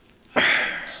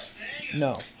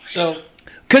 No. So,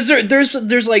 Because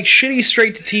there's like shitty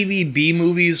straight to TV B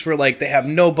movies where like they have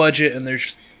no budget and they're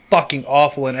just fucking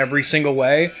awful in every single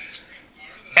way.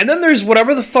 And then there's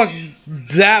whatever the fuck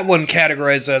that one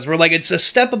categorized as, where like it's a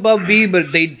step above B, but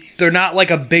they're not like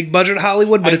a big budget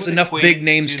Hollywood, but I it's would enough equate big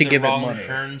names to the give it Wrong money.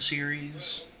 Turn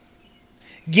series.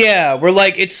 Yeah, where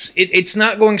like it's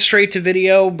not going straight to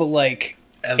video, but like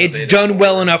it's Elevated done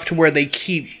well horror. enough to where they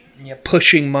keep Yep.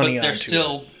 pushing money But they're onto it.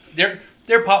 still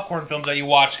they're popcorn films that you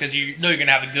watch because you know you're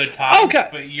gonna have a good time. Oh, God.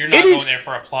 But you're not It going is- there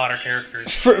for a plot or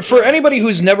characters. For anybody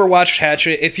who's never watched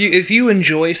Hatchet, if you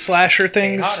enjoy slasher Ain't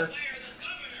things, hotter.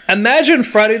 imagine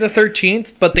Friday the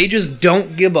 13th, but they just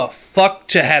don't give a fuck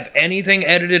to have anything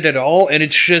edited at all, and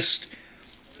it's just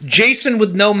Jason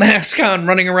with no mask on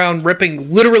running around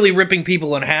literally ripping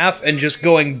people in half and just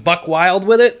going buck wild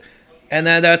with it. And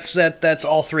that's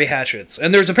all three Hatchets.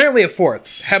 And there's apparently a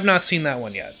fourth. Have not seen that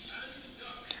one yet.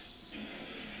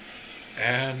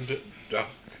 And Duck.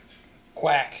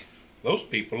 Quack. Those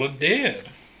people are dead.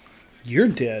 You're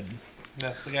dead.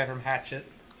 That's the guy from Hatchet.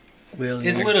 Really?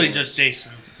 It's literally just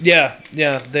Jason. Yeah.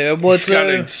 It's got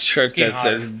a shirt Kane that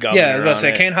says Hodder. governor Yeah, I was gonna say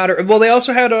on it. Kane Hodder. Well, they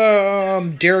also had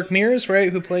Derek Mears,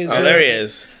 right? Who plays? Oh, there he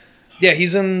is. Yeah,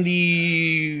 he's in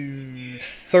the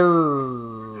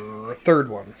third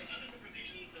one.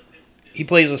 He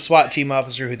plays a SWAT team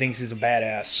officer who thinks he's a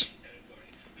badass,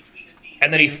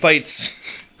 and then he fights.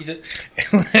 He's a,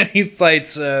 And then he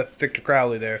fights Victor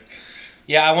Crowley there.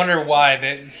 yeah, I wonder why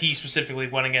that he specifically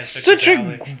went against Such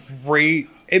Victor a Crowley. great.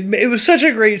 It was such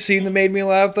a great scene that made me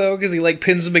laugh though, because he like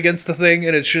pins him against the thing,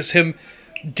 and it's just him.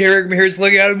 Derek Mears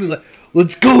looking at him, he's like,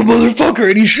 "Let's go, motherfucker!"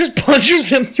 And he just punches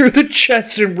him through the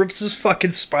chest and rips his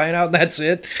fucking spine out, and that's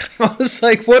it. I was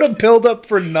like, what a build up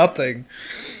for nothing.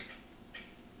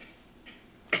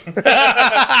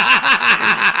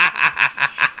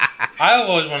 I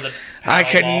always wanted to. I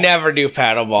could paddleball. never do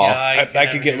paddleball. Yeah, I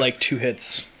could get like 2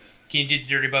 hits. Can you do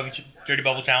the Dirty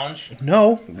Bubble Challenge?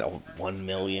 No. No, 1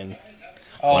 million.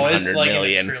 Oh, 100 it's like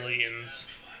million. in the trillions.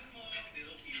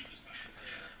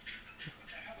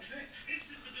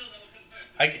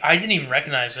 I didn't even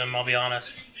recognize him, I'll be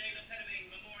honest.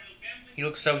 He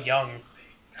looks so young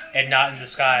and not in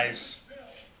disguise.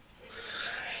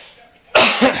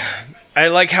 I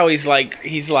like how he's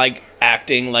like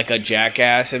acting like a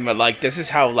jackass, and but like this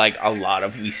is how like a lot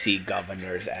of we see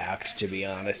governors act. To be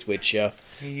honest with you,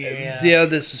 Yeah. Yeah,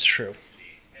 this is true.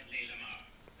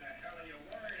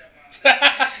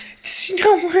 Is he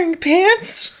not wearing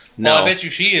pants? no. Well, I bet you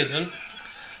she isn't.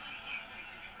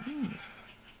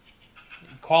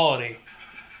 Equality.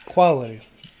 Quality.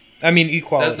 I mean,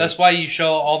 equality. That's why you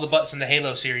show all the butts in the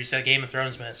Halo series that Game of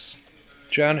Thrones miss.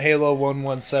 John Halo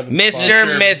 117.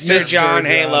 Mr. Mr. John John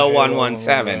Halo Halo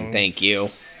 117. Thank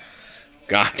you.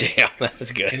 God damn,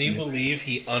 that's good. Can you believe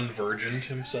he unvirgined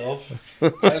himself? I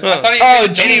thought he Oh,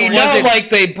 said gee, it you know, wasn't- like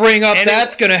they bring up and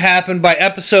that's gonna happen by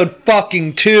episode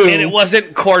fucking 2. And it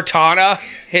wasn't Cortana,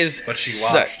 his... But she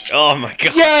son- watched. Oh my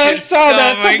god. Yeah, I saw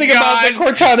that. Oh my Something about that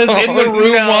God. Cortana's in the Oh,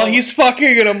 room no. while he's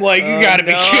fucking, and I'm like, you gotta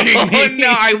be No. kidding me.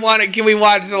 No, I want it. Can we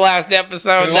watch the last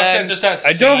episode We watched then? that- just that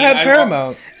I don't scene. have I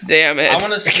Paramount. Damn it. I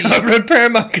want to see. I read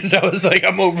Paramount because I was like,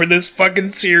 I'm over this fucking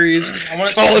series. I want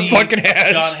to That's all it see fucking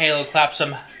has. John Halo clap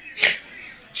some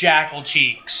jackal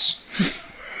cheeks.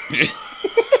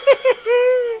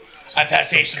 I've had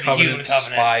taste of the human Covenant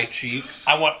covenant. spy cheeks.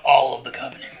 I want all of the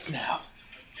covenants now.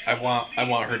 I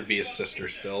want her to be his sister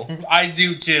still. I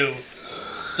do too,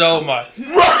 so much. And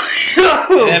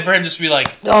then for him just to be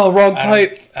like, Oh, wrong I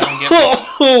pipe. don't get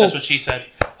it. That's what she said.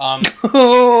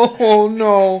 Oh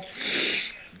no.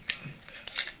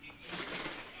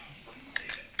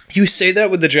 You say that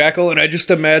with the jackal, and I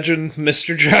just imagine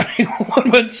Mr. Johnny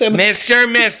 117.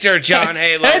 Mr. John I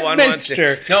Halo said 116.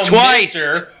 Mr. No, Twice.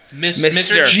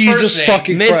 Mr. Jesus first name.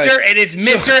 fucking Mr. Christ. It is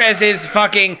Mr. as his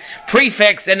fucking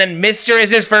prefix, and then Mr.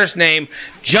 is his first name.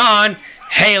 John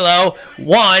Halo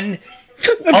 1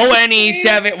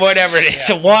 ONE7, whatever it is.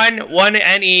 1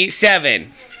 NE7.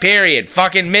 Period.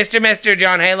 Fucking Mr.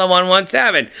 John Halo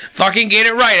 117. Fucking get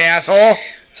it right, asshole.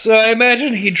 So I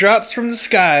imagine he drops from the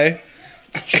sky.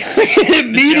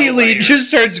 Immediately just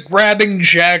starts grabbing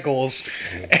jackals,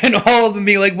 and all of them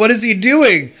be like, "What is he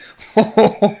doing?"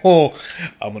 I'm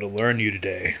gonna learn you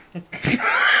today.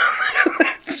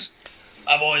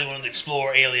 I've always wanted to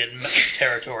explore alien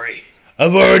territory.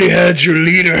 I've already had your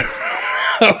leader.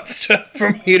 It's time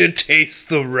for me to taste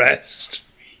the rest.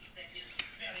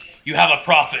 You have a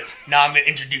prophet. Now I'm going to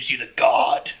introduce you to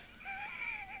God.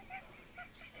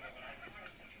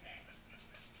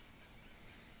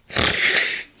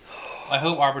 I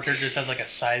hope Arbiter just has like a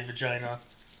side vagina.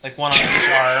 Like one on each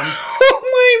arm.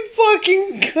 Oh my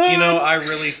fucking god! You know, I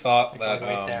really thought that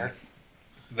Right there.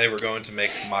 they were going to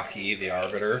make Maki the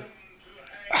Arbiter.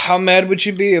 How mad would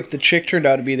you be if the chick turned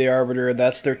out to be the Arbiter and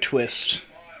that's their twist?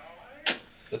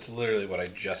 That's literally what I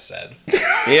just said.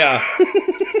 Yeah.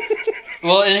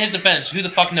 Well, in his defense, who the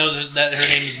fuck knows that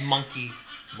her name is Monkey?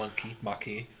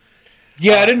 Maki.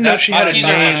 Yeah, I didn't know That- she had a Maki's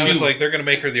name. her I was shoe. like, they're gonna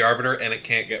make her the Arbiter, and it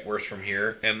can't get worse from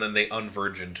here. And then they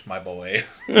unvirgined my boy.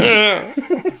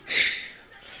 Doesn't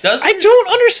I don't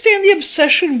understand the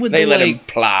obsession with They the, let like, him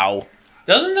plow.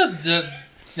 doesn't the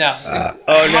now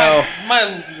Oh no.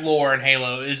 my lore in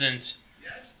Halo isn't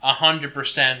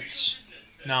 100%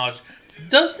 knowledge.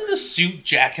 Doesn't the suit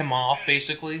jack him off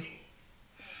basically?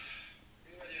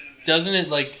 Doesn't it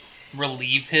like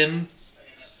relieve him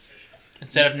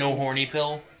instead of no horny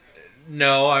pill?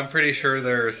 No, I'm pretty sure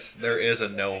there is a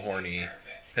no horny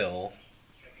pill.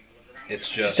 It's It's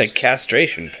just a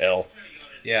castration pill.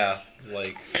 yeah,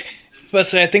 like But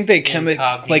so I think they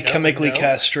Incognito, chemically no?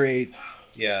 castrate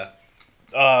yeah.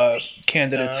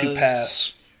 candidates who Does-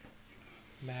 pass.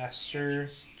 Master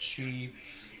Chief.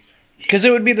 Because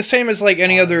it would be the same as like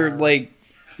any other like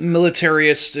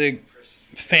militaristic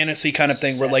fantasy kind of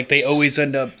thing, where like they always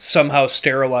end up somehow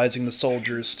sterilizing the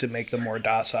soldiers to make them more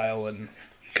docile and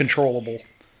controllable.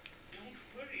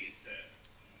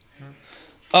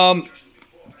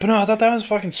 But no, I thought that was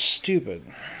fucking stupid.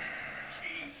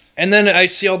 And then I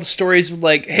see all the stories with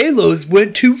like Halo's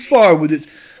went too far with its.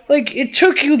 Like, it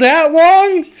took you that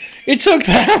long? It took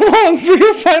that long for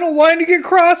your final line to get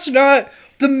crossed, not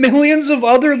the millions of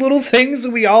other little things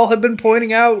that we all have been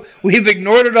pointing out. We've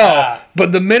ignored it all. Ah.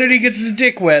 But the minute he gets his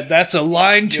dick wet, that's a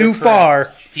line too You're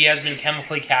far. He has been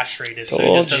chemically castrated, so he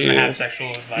Told just doesn't you. have sexual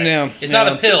advice. Yeah, It's not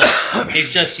yeah. a pill. It's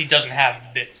just he doesn't have the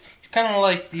bits. It's kind of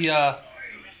like the,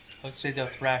 let's say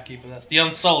Dothraki, but that's the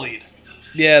Unsullied.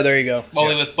 Yeah, there you go.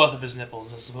 Only with both of his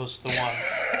nipples as opposed to the one.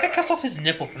 That guy cuts off his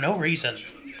nipple for no reason.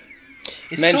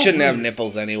 It's Men so shouldn't have rude.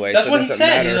 nipples anyway, That's so what it he doesn't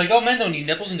said. matter. He's like, oh, men don't need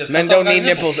nipples. And just Men cuts off don't need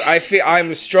guys' nipples.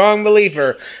 I'm a strong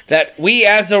believer that we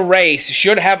as a race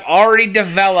should have already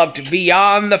developed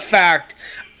beyond the fact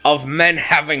of men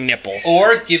having nipples.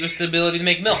 Or give us the ability to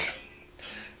make milk.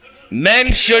 Men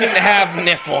shouldn't have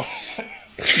nipples.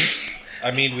 I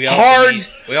mean, we also Hard- need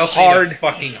need hard. a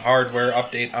fucking hardware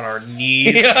update on our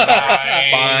knees, Yeah.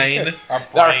 our spine, Our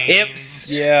Our brains.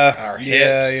 hips, Yeah. Our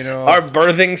Yeah, hips. you know. our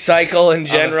birthing cycle in on the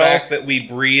general. fact that we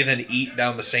breathe and eat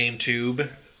down the same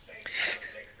tube.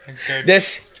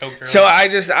 This Choker. So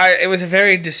it was a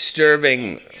very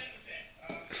disturbing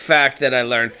fact that I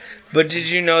learned. But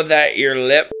did you know that your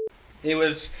lip It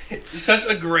was such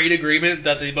a great agreement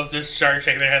that they both just started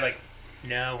shaking their head like,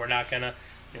 no, we're not gonna.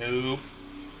 Nope.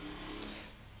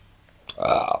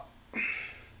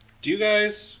 Do you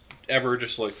guys ever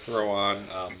just like throw on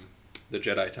the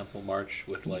Jedi Temple March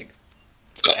with like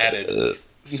added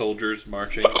soldiers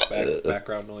marching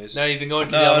background noise? No, you've been going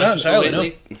to No, the not elementary school entirely,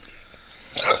 lately?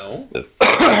 No.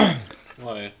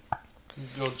 Why?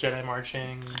 Go Jedi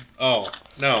marching. Oh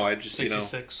no, I just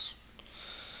 66.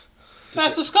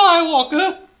 That's a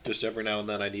Skywalker. just every now and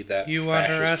then I need that. You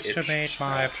fascist itch underestimate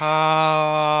my scratch.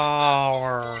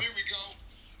 power. Here we go.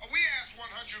 We asked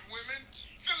 100 women,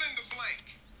 fill in the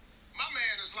blank. My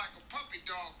man is like a puppy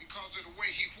dog because of the way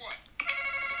he what?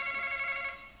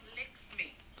 Licks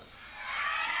me.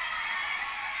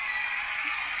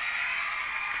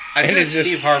 I feel And like it's just-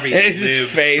 Steve Harvey and it's lives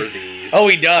his face. for these. Oh,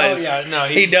 he does. Oh yeah, no,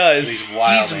 He does. These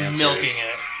wild He's answers. milking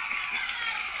it.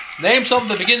 Name something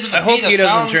that begins with a I P hope that's he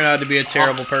doesn't found- turn out to be a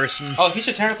terrible person. Oh, he's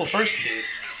a terrible person, dude.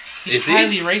 He's Is he?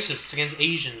 highly racist against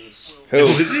Asians. Who?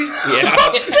 Is he?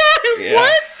 Yeah.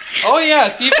 What? Oh yeah,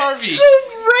 Steve Harvey. So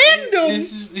random.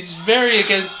 He's very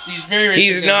against. He's very racist. He's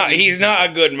against not. Asian He's not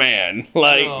a good man.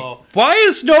 Like, No. Why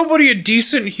is nobody a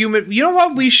decent human? You know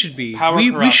what we should be? Power We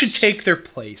corrupts. should take their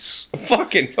place.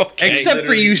 fucking okay. Except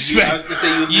for you, I Sven. was gonna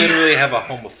say you literally have a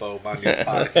homophobe on your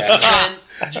podcast.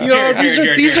 Then, You know, Jared, these Jared,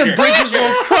 are these Jared, are Jared, bridges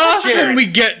Jared, we'll cross Jared. when we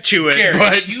get to it. Jared,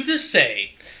 But did you just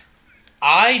say,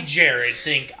 I, Jared,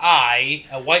 think I,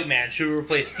 a white man, should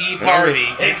replace Steve Harvey,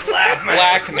 a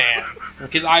black man,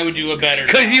 because I would do a better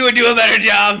job. Because you would do a better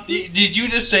job. Did you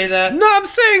just say that? no, I'm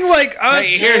saying like us.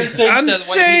 Hey, here's- I'm that white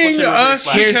saying people should us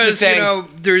replace Here's the because thing. you know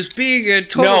there's being a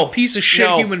total No, piece of shit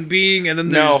no. human being, and then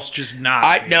No. there's just not.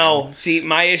 I being. no. See,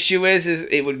 my issue is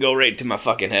it would go right to my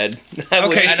fucking head. I would-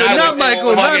 Okay, and so I not would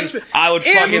Michael, not fucking- Sp- I would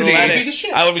Anthony. fucking Become let a it. piece of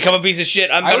shit. I would become a piece of shit.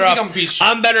 I'm I would better become off. a piece of shit.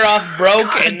 I'm better off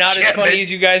broke and not as damn funny it.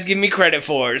 as you guys give me credit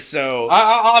for. So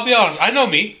I'll be honest. I know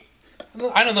me.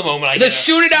 I know the moment I the get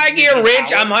sooner I get the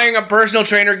rich, power. I'm hiring a personal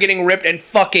trainer, getting ripped, and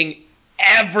fucking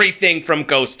everything from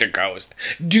coast to coast.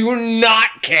 Do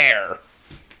not care.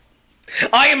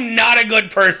 I am not a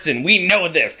good person. We know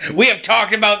this. We have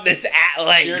talked about this at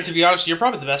length. Jared, to be honest, you're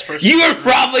probably the best person. You are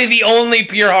probably the only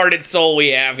pure-hearted soul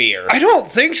we have here. I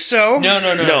don't think so. No,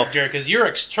 No. Jared, because you're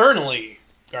externally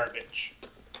garbage.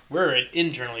 We're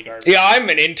internally garbage. Yeah, I'm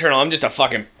an internal. I'm just a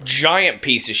fucking giant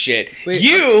piece of shit. Wait,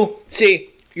 See,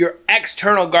 you're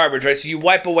external garbage, right? So you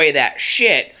wipe away that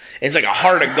shit, it's like a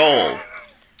heart of gold.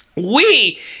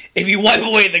 We, if you wipe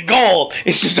away the gold,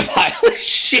 it's just a pile of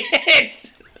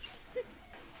shit.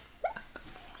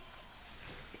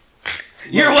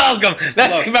 You're welcome.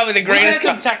 That's Look, probably the We had greatest.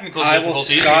 some technical I will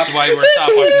difficulties, stop- which is why we're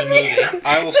stopped watching the movie.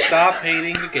 I will stop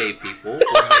hating the gay people when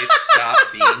they stop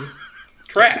being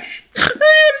trash. I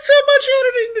have so much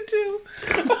editing to do.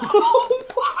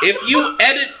 If you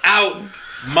edit out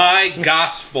my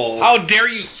gospel, How dare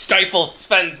you stifle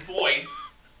Sven's voice?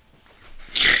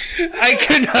 I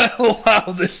cannot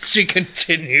allow this to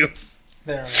continue.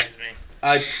 That reminds me.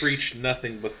 I preach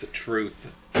nothing but the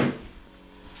truth.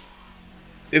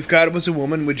 If God was a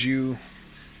woman, would you?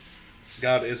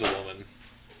 God is a woman.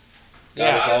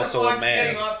 God is also a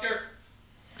man.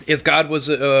 If God was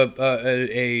a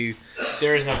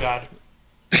There is no God.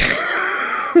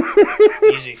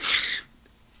 Easy.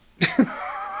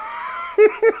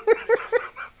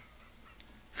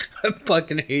 I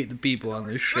fucking hate the people on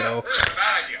this show.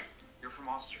 You're from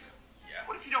Austria. Yeah.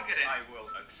 What if you don't get it? I will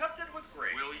accept it with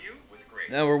grace. Will you? With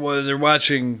grace. Now they're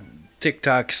watching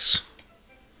TikToks,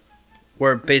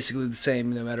 where basically the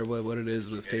same no matter what it is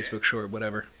with Facebook Short,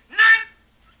 whatever. I'm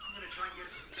gonna try and get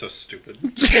it. So stupid.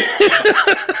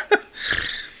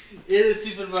 It is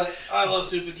stupid, but I love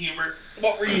stupid humor.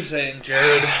 What were you saying,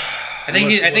 Jared? I think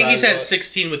What he I said love.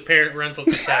 16 with parental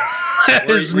consent. That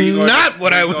is not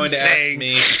what I was saying.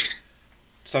 Me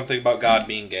something about God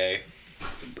being gay.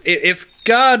 If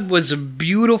God was a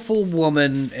beautiful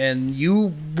woman and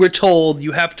you were told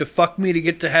you have to fuck me to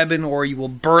get to heaven or you will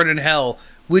burn in hell,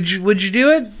 would you do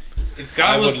it? If I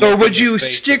God would was look Or in would the you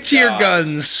face stick of to your God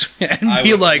guns and I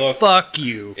be would like, look- fuck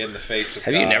you? in the face of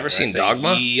Have God. you never and I seen say,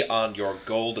 Dogma? Ye on your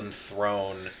golden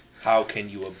throne, how can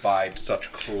you abide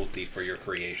such cruelty for your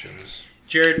creations?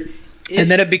 Jared, And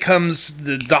then it becomes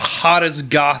the hottest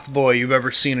goth boy you've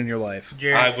ever seen in your life.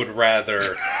 Jared, I would rather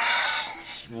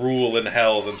rule in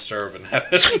hell than serve in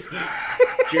heaven.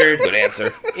 Jared, Good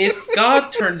answer. if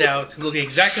God turned out to look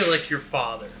exactly like your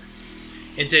father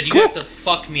and said, you have to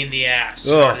fuck me in the ass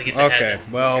in order to get to okay.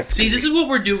 heaven. Well, See, this is what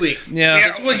we're doing. yeah.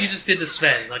 This is what you just did to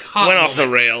Sven. Like, hot Went off the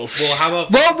moment. rails. Well, how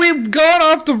about... Well, we've gone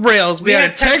off the rails. We We had a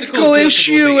had technical technical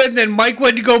issue, difficulties. and then Mike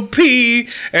went to go pee,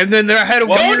 and then there had a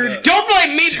weird. Don't blame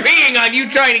me peeing on you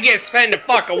trying to get Sven to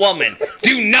fuck a woman.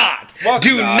 Do not.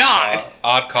 Do not.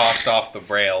 Odd cost off the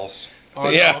rails.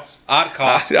 Yeah. Odd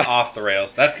cost off the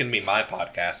rails. That's gonna be my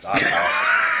podcast. Odd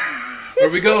cost. Where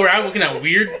we go around looking at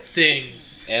weird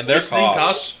things And their This thing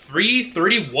costs. costs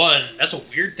 $3.31. That's a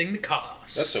weird thing to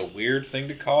cost. That's a weird thing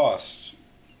to cost.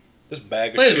 This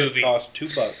bag Play of the shit movie. costs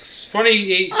 $2.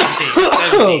 28,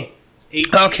 17,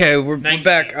 18. Okay, we're 19,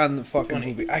 back on the fucking 20.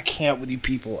 movie. I can't with you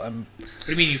people. What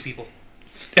do you mean, you people?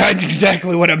 That's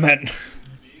exactly what I meant.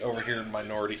 Over here in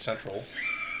Minority Central.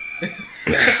 All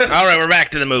right, we're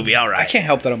back to the movie. All I right. can't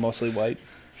help that I'm mostly white.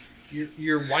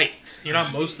 You're white. You're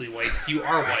not mostly white. You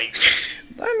are white.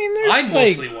 I mean, there's I'm like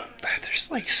mostly white. there's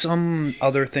like some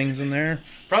other things in there.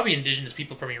 Probably indigenous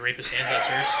people from your rapist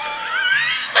ancestors.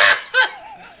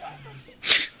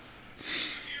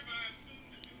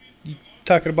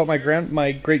 Talking about my great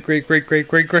great great great great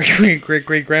great great great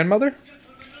great grandmother.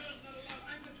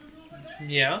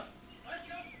 Yeah.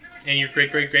 And your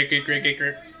great great great great great great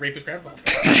great rapist grandfather.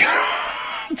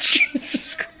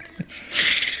 Jesus Christ.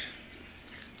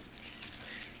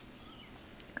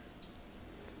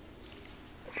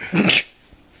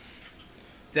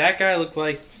 That guy looked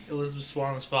like Elizabeth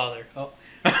Swan's father. Oh.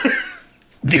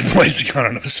 The boy's gun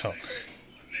on himself.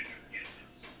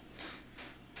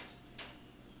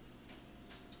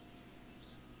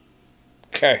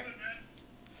 Okay.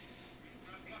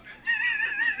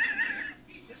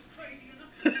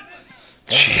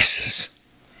 Jesus.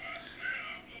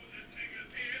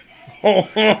 Oh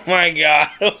my god.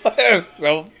 That's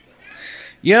so.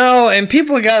 You know, and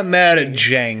people got mad at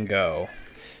Django.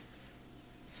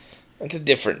 It's a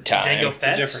different time. Django It's a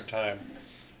Fett? different time.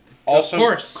 Also,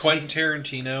 course. Quentin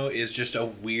Tarantino is just a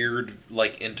weird,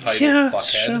 like, entitled Yeah,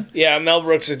 fuckhead. sure. Yeah, Mel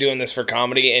Brooks was doing this for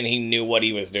comedy, and he knew what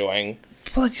he was doing.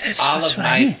 Well, that's what I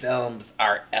my mean. films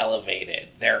are elevated.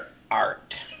 They're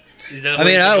art. I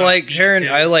mean, I like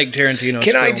Tarantino's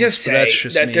Can I films, just but say that's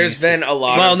just that me. there's been a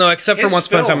lot Well, of no, except for His Once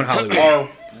Upon a Time in films Hollywood. are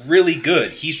really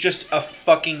good. He's just a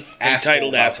fucking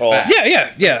Entitled asshole. asshole.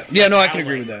 Yeah. No, I can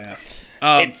agree with that.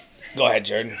 Yeah. it's, go ahead,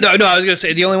 Jordan. No, I was gonna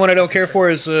say the only one I don't care for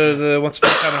is the Once Upon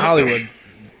a Time in Hollywood,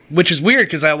 which is weird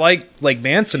because I like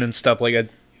Manson and stuff like it,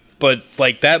 but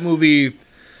like that movie,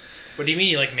 What do you mean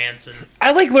you like Manson?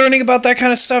 I like learning about that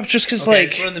kind of stuff just because Okay, I like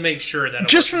just wanted to make sure that it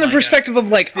just from the wasn't like perspective of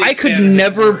like I could fan of his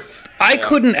never, work. I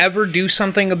couldn't ever do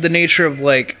something of the nature of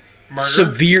like Murder?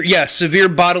 severe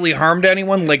bodily harm to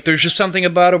anyone. Like there's just something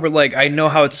about it where like I know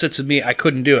how it sits with me. I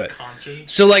couldn't do it.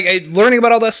 conscience. So like learning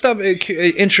about all that stuff,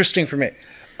 interesting for me.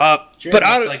 But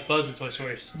Jared like Buzz in Toy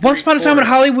Story. Once Upon a Time in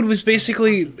Hollywood was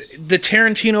basically the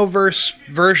Tarantino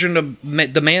version of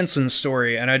the Manson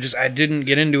story, and I didn't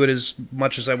get into it as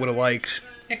much as I would have liked.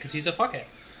 Yeah, because he's a fuckhead.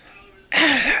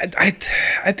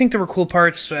 I think there were cool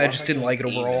parts, but I just didn't like it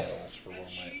overall. Emails for one of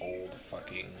my old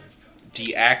fucking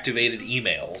deactivated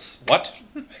emails. What?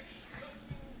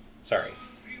 Sorry.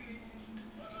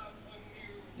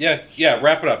 Yeah,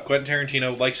 wrap it up. Quentin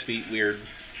Tarantino likes feet, weird.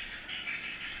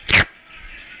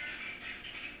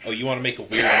 Oh, you want to make a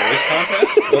weird noise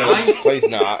contest? Please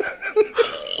not.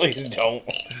 Please don't.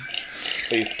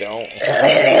 Please don't.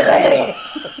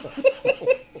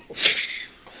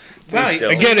 Wow,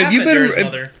 don't. Again, have you been-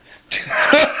 Mother,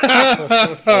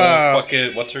 Oh,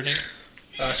 fucking, what's her name?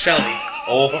 Shelly.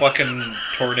 Old fucking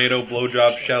tornado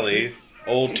blowjob Shelly.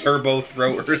 Old turbo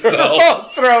throat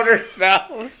herself. Thrown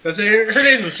herself. That's her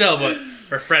name's Michelle, but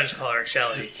her friends call her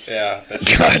Shelly. Yeah. that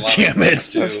she's God got a lot of damn it. friends,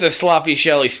 too. That's the Sloppy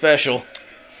Shelly special.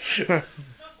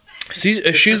 She's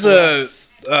a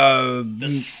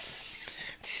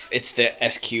It's the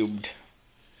S cubed.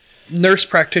 nurse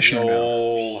practitioner now.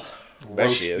 Old Bet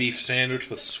roast she is. beef sandwich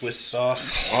with Swiss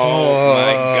sauce. Oh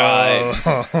my god.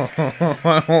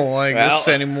 I don't like this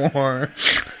Well. anymore.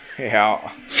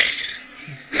 Yeah.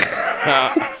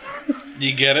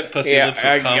 You get it? Pussy Yeah, lips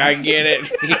with cum? I get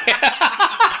it.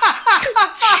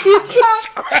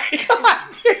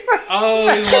 Oh,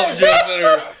 I love jokes that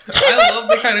are. I love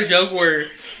the kind of joke where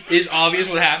it's obvious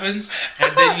what happens,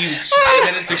 and then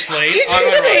then it's explained. Did you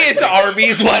say it's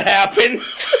Arby's what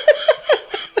happens?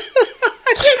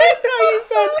 You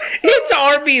said it's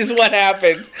Arby's what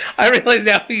happens. I realized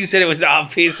now you said it was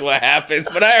obvious what happens,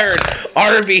 but I heard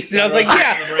Arby's and I was like,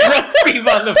 yeah, roast beef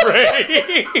on the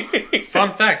brain.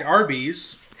 Fun fact: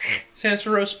 Arby's stands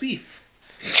for roast beef.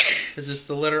 Because it's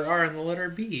the letter R and the letter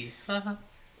B. Uh-huh.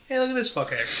 Hey, look at this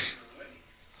fuckhead.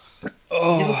 He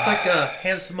looks like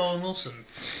handsome Owen Wilson.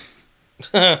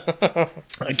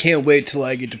 I can't wait till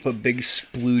I get to put big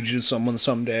splooge in someone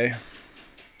someday.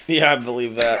 Yeah, I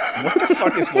believe that. What the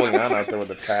fuck is going on out there with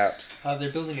the taps? They're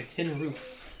building a tin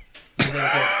roof. And they're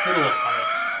going to fiddle upon it.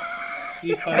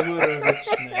 If I were a rich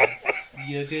man.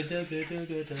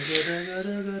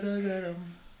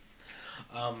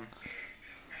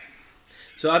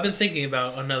 So I've been thinking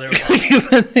about another one. You've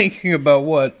been thinking about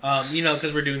what?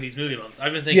 Because we're doing these movie months.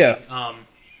 I've been thinking, Yeah.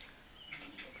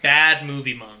 bad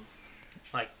movie month.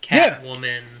 Like Yeah.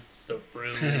 Catwoman, The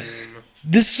Room.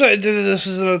 This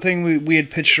is another thing we had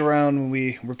pitched around when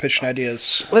we were pitching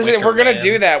ideas. Listen, if Wicker we're gonna Man.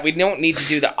 do that, we don't need to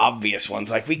do the obvious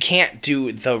ones. Like, we can't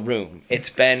do The Room. It's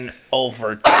been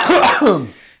over. I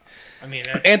mean,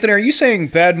 Anthony, are you saying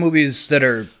bad movies that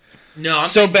are no, I'm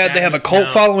so saying bad they have a movies- cult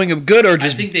no. following of good, or I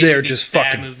just think they they're could be just bad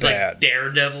fucking movies, bad? like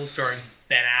Daredevil starring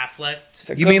Ben Affleck. It's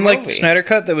a You good mean like the movie. Snyder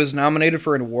Cut that was nominated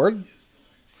for an award?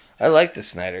 I like the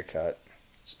Snyder Cut.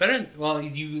 It's better. Well,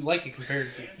 you like it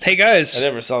compared to. Hey I guys,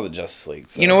 never saw the Justice League.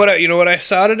 So. you know what I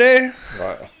saw today?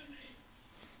 What?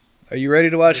 Are you ready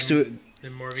to watch The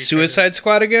more Suicide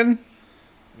Squad again?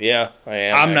 Yeah, I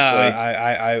am. I'm not.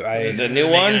 actually. The new Are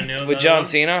they one gonna know with that John one?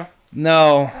 Cena.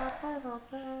 No.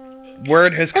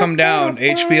 Word has come down.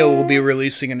 HBO will be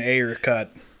releasing an Ayer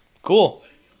cut. Cool.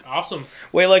 Awesome.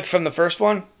 Wait, like from the first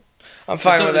one? I'm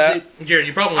fine So with is that. it- Jared,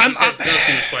 you probably said no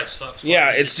Suicide Squad.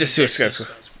 Yeah, it's just Suicide Squad.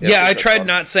 Yeah, I Suicide tried Squad.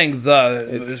 not saying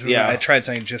the. yeah. I tried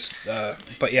saying just.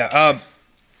 But yeah.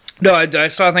 No, I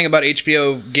saw a thing about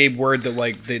HBO gave word that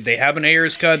like they have an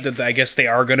Ayers cut that I guess they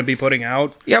are going to be putting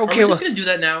out. Yeah, Are we okay. just Well, gonna do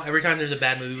that now? Every time there's a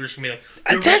bad movie, we're just gonna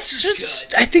be like, That's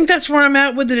just. I think that's where I'm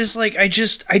at with it. Is like I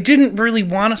didn't really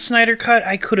want a Snyder cut.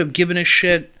 I could have given a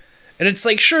shit, and it's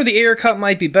like sure the Ayer cut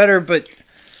might be better, but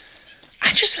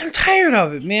I'm tired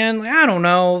of it, man. Like, I don't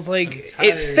know. Like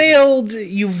it failed.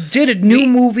 You did a new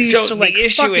movie, so like the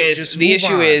issue fuck it, is just the move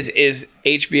issue on. is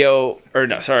HBO or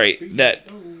no, sorry, that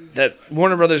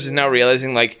Warner Brothers is now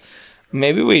realizing like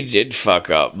maybe we did fuck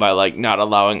up by like not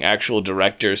allowing actual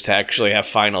directors to actually have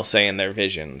final say in their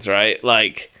visions, right?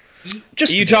 Like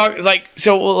just you talk like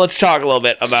so. Well, let's talk a little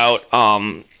bit about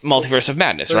Multiverse of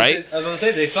Madness, right? I was gonna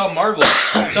say they saw Marvel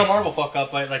fuck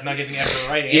up by like not giving Edgar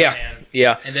Wright Ant-Man,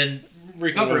 Yeah. and then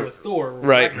recover it with Thor,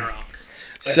 Right. Ragnarok.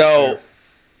 So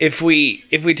if we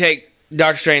take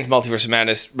Doctor Strange Multiverse of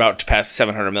Madness about to pass the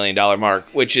 $700 million mark,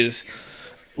 which is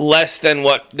less than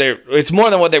it's more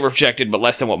than what they were projected, but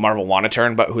less than what Marvel want to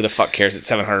turn, but who the fuck cares at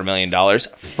 $700 million?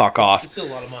 Fuck off. It's still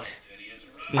a lot of money.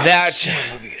 That,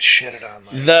 movie get shitted on.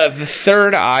 Like. the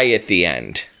third eye at the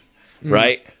end,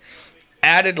 right?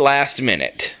 Added last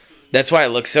minute. That's why it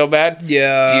looks so bad.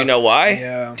 Yeah. Do you know why?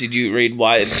 yeah. Did you read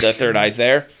why the third eye's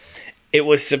there? It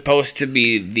was supposed to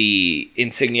be the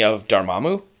insignia of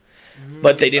Dormammu,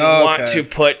 but they didn't want to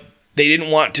they didn't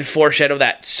want to foreshadow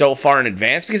that so far in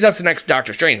advance because that's the next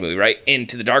Doctor Strange movie, right?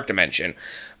 Into the Dark Dimension.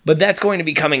 But that's going to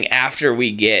be coming after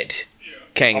we get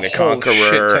Kang the whole shit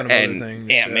Conqueror ton of other and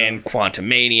things, Ant-Man,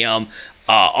 Quantumanium,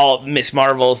 all Miss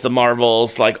Marvels, the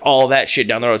Marvels, like all that shit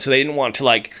down the road. So they didn't want to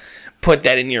like put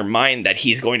that in your mind that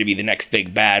he's going to be the next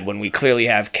big bad when we clearly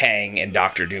have Kang and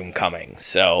Doctor Doom coming.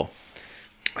 So,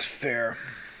 Fair.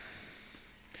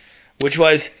 which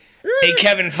was a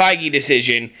Kevin Feige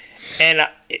decision, and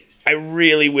I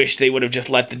really wish they would have just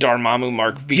let the Dormammu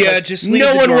mark because Yeah, just leave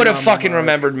no the one would have Dormammu fucking mark.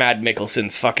 remembered Mad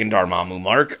Mikkelsen's fucking Dormammu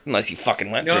mark unless he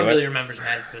fucking went No one through really it. remembers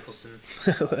Matt Mikkelsen.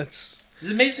 That's. It's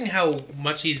amazing how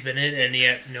much he's been in, and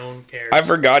yet no one cares. I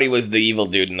forgot he was the evil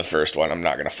dude in the first one. I'm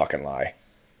not gonna fucking lie.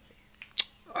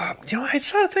 You know, I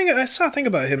saw a thing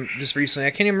about him just recently.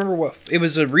 I can't even remember what. It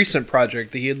was a recent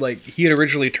project that he had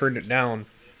originally turned it down.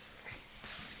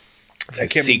 I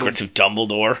can't Secrets of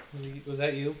Dumbledore. Was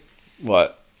that you?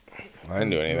 What? I didn't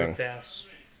do anything. Bass.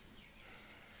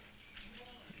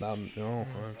 No,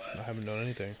 I haven't done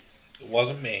anything. It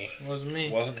wasn't me. It wasn't me.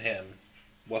 It wasn't him.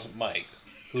 It wasn't Mike.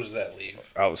 Who does that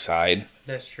leave? Outside.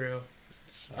 That's true.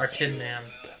 Our Tin Man.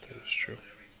 That is true.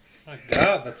 My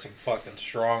God, that's some fucking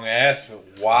strong ass. If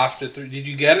it wafted through. Did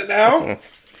you get it now?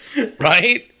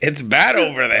 Right? It's bad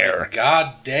over there.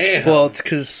 God damn. Well, it's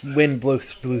because wind blew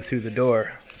through the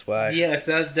door. That's why. Yes,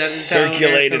 that is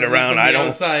Circulated how it around, comes in from I the don't-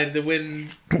 outside. The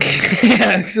wind.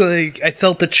 Yeah, it's like I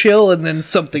felt the chill and then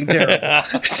something terrible.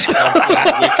 This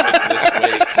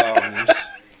way comes.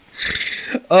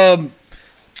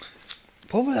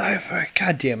 What was I?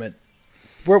 God damn it!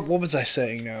 What was I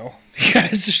saying now? You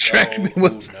guys distracted me Oh,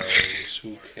 with. who knows? Who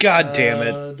cares? God damn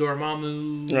it!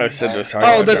 Dormammu. I said this.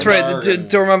 Oh, that's right. Martin.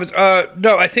 Dormammu's.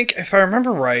 No, I think if I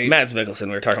remember right, Mads Mikkelsen.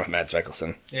 We were talking about Mads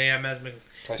Mikkelsen. Yeah, Mads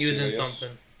Mikkelsen. He was in Serious?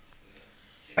 something.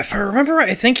 if I remember right,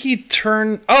 I think he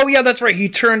turned. Oh yeah, that's right. He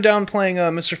turned down playing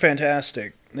Mr.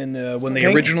 Fantastic in the when they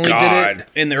Thank originally did God. it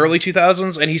in the early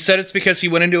 2000s, and he said it's because he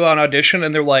went into an audition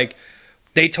and they're like.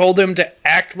 They told him to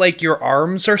act like your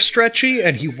arms are stretchy,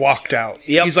 and he walked out.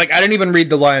 Yep. He's like, I didn't even read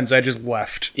the lines. I just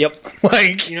left. Yep.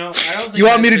 Like, You know, I don't think you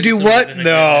want me Mads to do Mikkelsen what? would've been a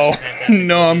No, good Fantastic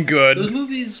no, I'm movie. good. Those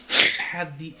movies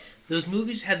had those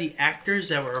movies had the actors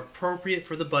that were appropriate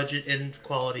for the budget and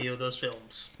quality of those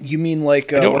films. You mean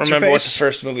like I don't what's her remember what the face?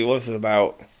 first movie was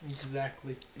about.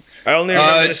 Exactly. I only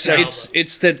remember the It's, second.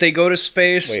 it's that they go to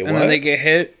space Wait, and what? then they get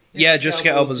hit. Yeah,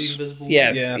 Jessica Alba's.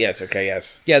 Yes, Yeah. yes, okay,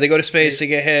 yes. Yeah, they go to space, they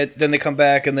get hit, then they come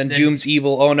back, and then Then- Doom's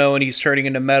evil. Oh no, and he's turning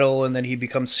into metal, and then he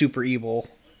becomes super evil.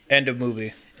 End of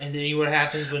movie. And then you know what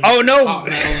happens when Oh, no! hot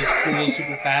metal is cooled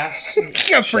super fast?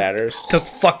 Yeah, for Shatters. the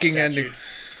fucking ending.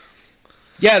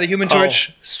 Yeah, the Human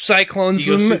Torch cyclones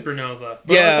He goes him. supernova.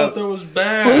 But Yeah. I thought that was I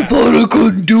bad. thought I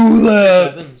couldn't do that.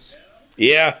 Evans.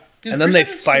 Yeah. Dude, And then Chris they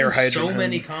Evans is fire in hydrant so him.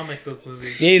 many comic book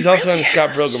movies. Yeah, he's also in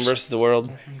Scott Pilgrim vs. the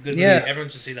World. Good Yes. movie. Everyone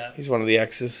should see that. He's one of the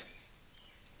X's.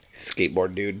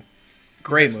 Skateboard dude.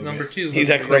 Great movie. Number 2.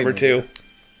 He's X Great number 2.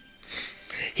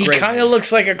 He Great kind of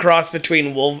looks like a cross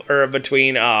between Sabretooth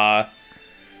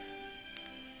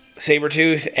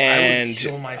and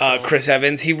kill myself. Chris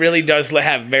Evans. He really does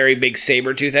have very big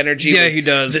Sabretooth energy. Yeah, with he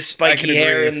does. The I spiky can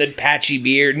hair agree. and the patchy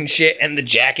beard and shit and the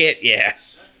jacket. Yeah.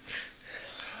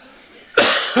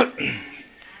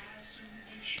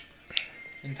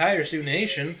 Entire Sioux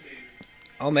Nation.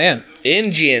 Oh man.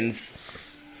 Indians.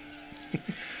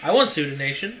 I want Sioux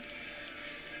Nation.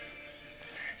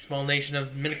 Small nation of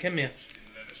Minikimia.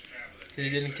 They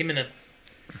didn't Kimina.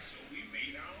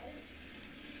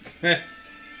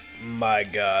 My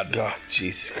God. God,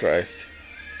 Jesus Christ.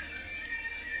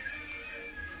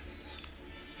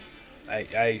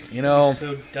 You know.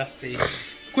 So dusty.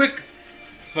 Quick!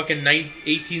 Fucking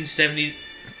 1870.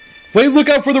 Wait! Look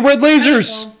out for the red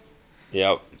lasers.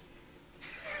 Yep.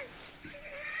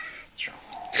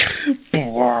 Dude,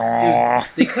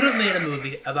 they could have made a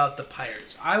movie about the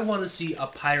pirates. I want to see a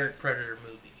pirate predator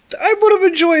movie. I would have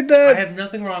enjoyed I that. have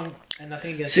nothing wrong and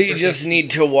nothing against. So the you person. just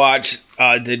need to watch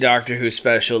the Doctor Who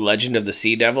special, Legend of the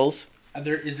Sea Devils.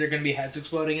 Is there going to be heads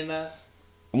exploding in that?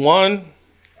 One.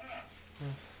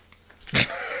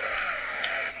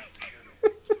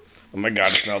 Oh my God,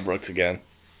 it's Mel Brooks again.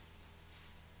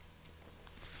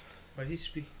 Why do you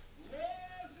speak?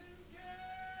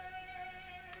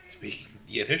 Speaking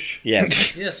Yiddish.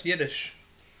 Yes. Yes, Yiddish.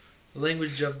 The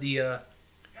language of the.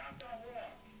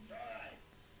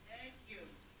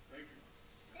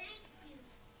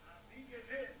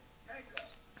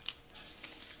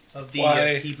 Of the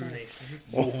Why? Hebrew nation.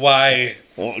 Why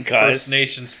Well, First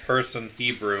Nations person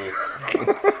Hebrew?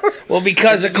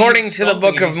 because according to the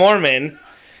Book of Mormon,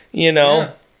 you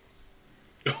know,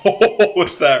 Oh,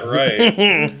 is that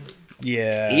right?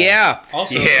 Yeah. yeah,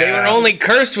 Also, they were only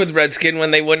cursed with redskin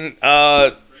when they wouldn't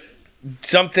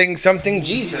something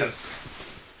Jesus.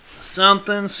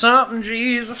 Something,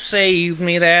 Jesus saved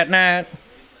me that night.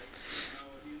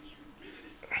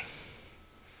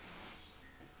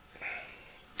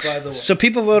 by the way. So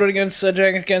people voted against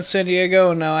San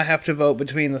Diego, and now I have to vote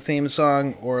between the theme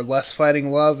song or Less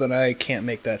Fighting Love, and I can't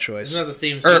make that choice. It's not the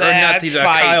theme Or song. not That's these,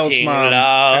 Kyle's fighting mom.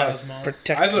 love. Kyle's mom.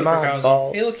 Protect I voted for my Kyle's mom.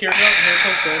 balls. Hey, look, here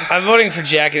comes I'm voting for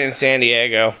Jacket in San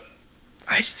Diego.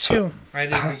 I did too. I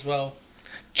did as well.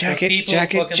 Jacket, People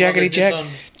jacket, fucking jackety love it. jack. This song-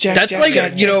 Jack, That's jack, like,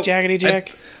 jack, you know, jackety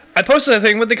jack. I posted that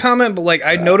thing with the comment, but like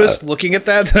I noticed looking at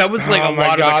that was like Oh a my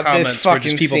lot God, of the this comments were just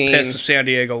fucking people scene. pissed that San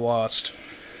Diego lost.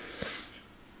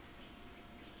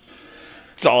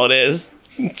 That's all it is.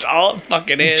 That's all it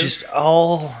fucking is. Just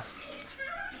all.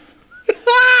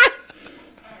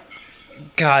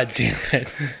 God damn it!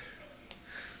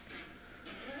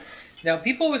 Now,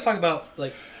 people always talk about,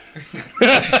 like...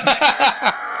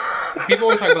 people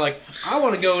always talk about, like, I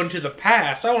want to go into the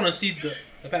past. I want to see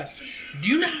the past. Do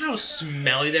you know how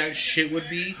smelly that shit would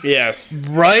be? Yes.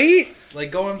 Right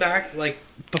Like, going back, like...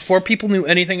 before people knew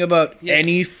anything about Yeah.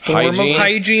 any form Hygiene. of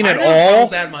hygiene I at know how all.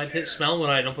 bad my pit smell when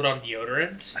I don't put on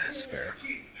deodorant. That's fair.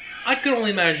 I could only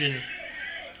imagine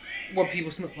what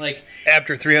people smell like.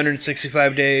 After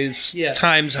 365 days, Yeah.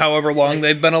 times however long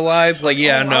they've been alive, like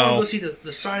yeah, I want to no. go see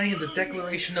the signing of the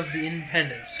Declaration of the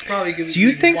Independence. Probably. Do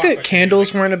you think that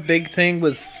candles weren't a big thing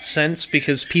with scents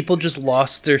because people just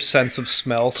lost their sense of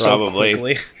smell Probably. so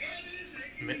quickly?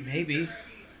 Maybe.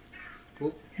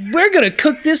 We're gonna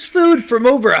cook this food from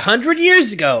over 100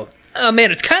 years ago. Oh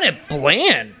man, it's kind of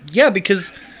bland. Yeah,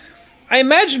 because I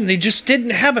imagine they just didn't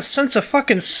have a sense of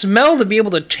fucking smell to be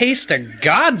able to taste a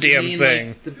goddamn You mean, thing.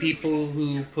 like, the people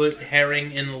who put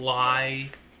herring in lye.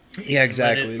 Yeah,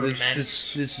 exactly. Let it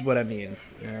This is what I mean.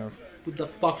 Yeah. What the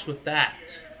fuck's with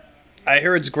that? I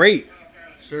hear it's great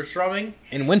Surstrumming?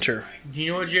 in winter. Do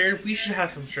you know what, Jared? We should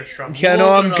have some surstrumming. Yeah, We'll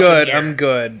no, open I'm it up good.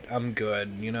 in here. I'm good.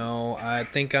 You know, I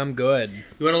think I'm good.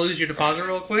 You want to lose your deposit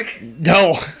real quick?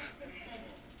 No.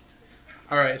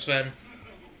 Alright, Sven.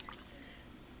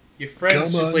 Your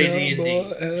friends should play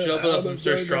D&D. Show up with us and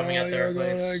start strumming at their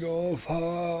place.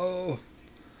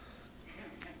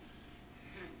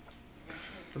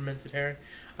 Fermented herring.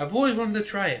 I've always wanted to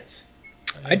try it.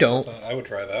 I don't. I would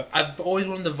try that. I've always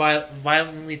wanted to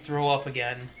violently throw up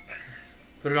again.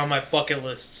 Put it on my bucket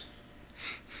list.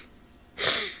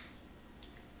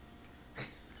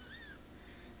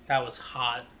 That was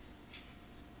hot.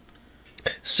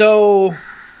 So,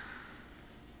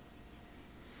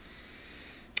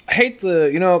 I hate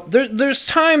there's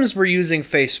times we're using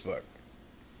Facebook.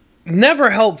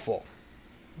 Never helpful.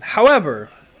 However,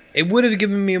 it would have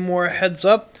given me more heads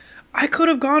up. I could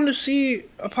have gone to see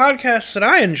a podcast that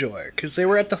I enjoy because they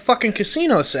were at the fucking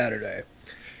casino Saturday.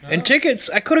 And tickets,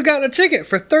 I could have gotten a ticket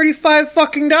for $35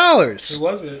 fucking dollars. Who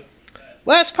was it?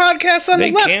 Last podcast on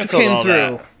They the left canceled came all through.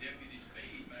 that.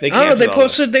 They I don't know. canceled They all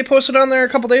posted. They posted on there a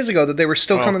couple days ago that they were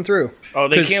still Oh. coming through. that. Oh,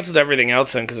 they 'Cause- canceled everything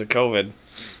else then because of COVID.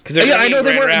 Because Yeah, I know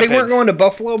they weren't going to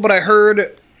Buffalo, but I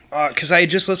heard because I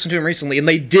just listened to him recently, and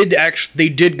they did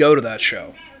go to that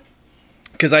show.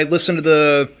 Because I listened to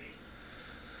the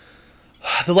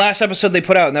last episode they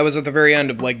put out, and that was at the very end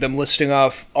of like them listing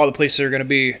off all the places they're going to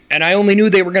be, and I only knew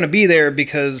they were going to be there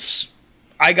because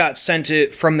I got sent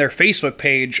it from their Facebook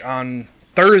page on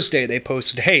Thursday. They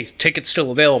posted, "Hey, tickets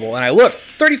still available," and I looked,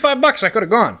 $35. I could have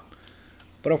gone,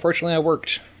 but unfortunately, I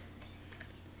worked.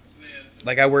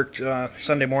 Like, I worked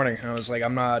Sunday morning, and I was like,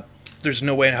 there's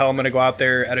no way in hell I'm going to go out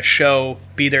there at a show,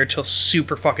 be there till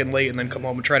super fucking late, and then come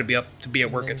home and try to be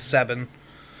at work at 7.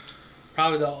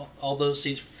 Probably all those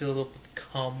seats filled up with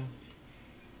cum.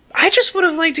 I just would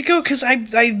have liked to go, because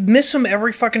I miss them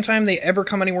every fucking time they ever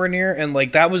come anywhere near, and,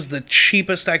 like, that was the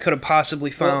cheapest I could have possibly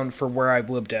found for where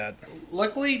I've lived at.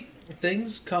 Luckily,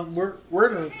 things come. We're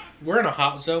in a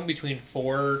hot zone between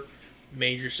 4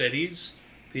 major cities,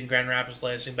 between Grand Rapids,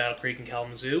 Lansing, Battle Creek, and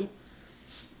Kalamazoo.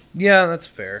 Yeah, that's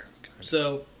fair.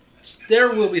 So there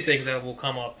will be things that will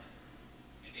come up.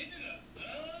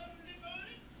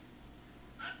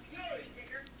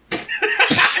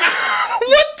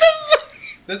 What the fuck?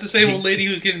 That's the same old lady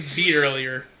who was getting beat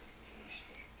earlier.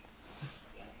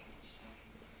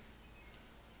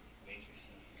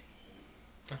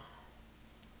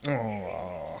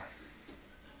 Oh.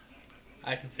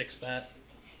 I can fix that.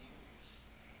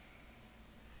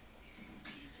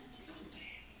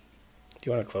 Do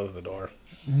you want to close the door?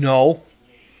 No.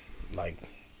 Like,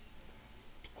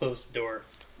 Close the door.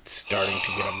 it's starting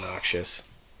to get obnoxious.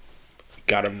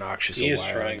 Got obnoxious He a is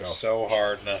while trying ago. so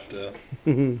hard not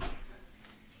to.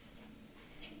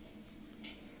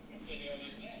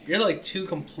 You're like two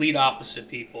complete opposite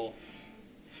people.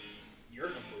 You're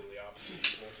completely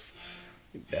opposite.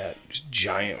 That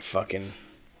giant fucking...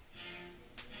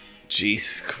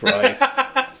 Jesus Christ.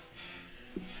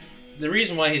 The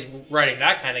reason why he's riding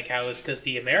that kind of cow is because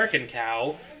the American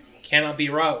cow cannot be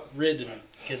ridden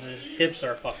because his hips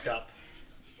are fucked up.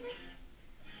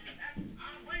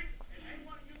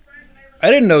 I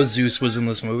didn't know Zeus was in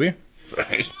this movie.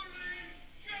 Right.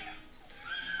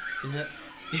 Isn't it?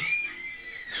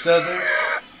 So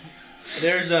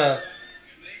there's a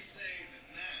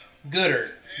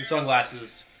Gooder, the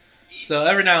sunglasses. So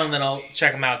every now and then I'll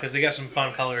check them out because they got some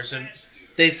fun colors and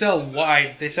they sell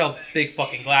big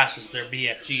fucking glasses. They're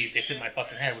BFGs. They fit my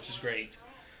fucking head, which is great.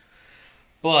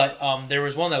 But there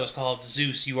was one that was called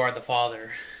Zeus, You Are the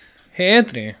Father. Hey,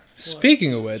 Anthony,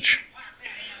 speaking of which,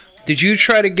 did you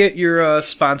try to get your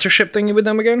sponsorship thingy with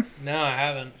them again? No, I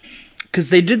haven't.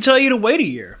 Because they did tell you to wait a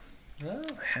year. No,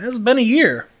 It has been a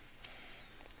year.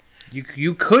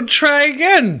 You could try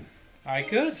again. I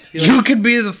could. You could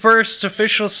be the first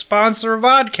official sponsor of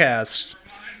Oddcast.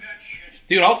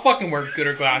 Dude, I'll fucking wear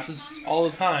Gooder glasses all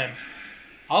the time.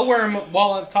 I'll wear them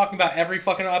while I'm talking about every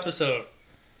fucking episode.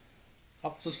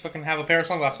 I'll just fucking have a pair of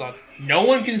sunglasses on. No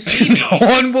one can see me, No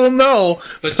one will know.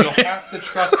 but you'll have to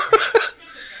trust me.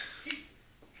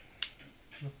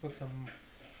 Look, fuck some...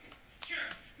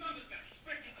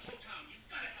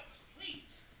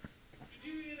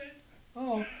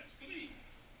 Oh.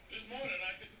 This morning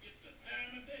I couldn't get the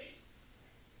time of day.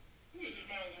 Who is this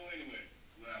Mongo anyway?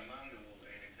 Well, Mongo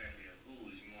ain't exactly a who,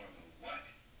 he's more of a what.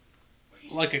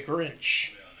 Like a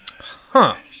Grinch.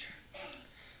 Huh.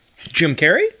 Jim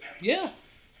Carrey? Yeah.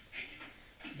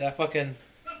 That fucking...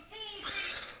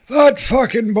 That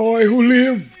fucking boy who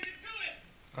lived.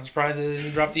 I'm surprised they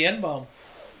didn't drop the N-bomb.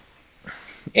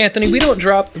 Anthony, we don't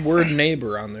drop the word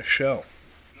neighbor on this show.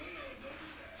 If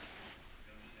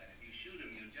you shoot him,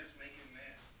 you just make him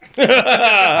mad.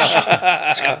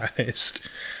 Jesus Christ.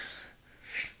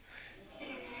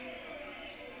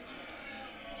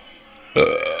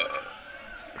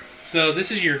 So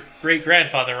this is your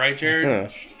great-grandfather, right,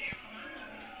 Jared?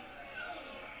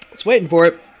 was waiting for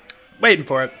it. Waiting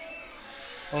for it.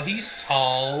 Well, he's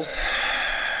tall.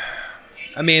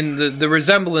 I mean, the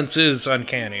resemblance is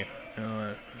uncanny.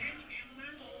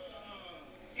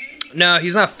 No,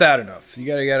 he's not fat enough. You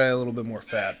gotta get a little bit more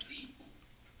fat.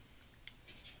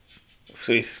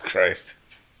 Jesus Christ.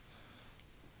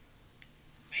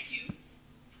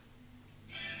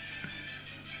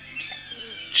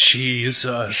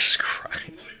 Jesus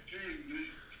Christ.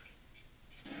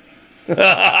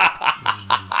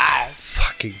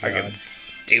 Fucking God.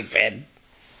 Stupid.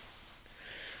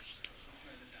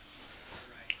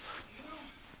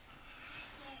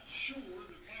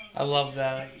 I love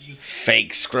that. Just,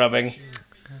 Fake scrubbing.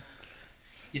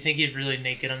 you think he's really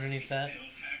naked underneath that?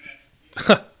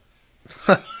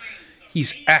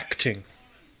 He's acting.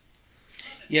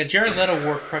 Yeah, Jared Leto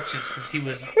wore crutches because he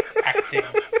was acting.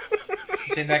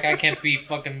 You think that guy can't be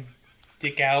fucking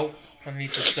dick out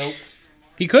underneath the soap?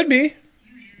 He could be.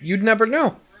 You'd never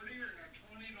know.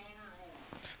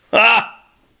 Ah!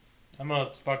 I'm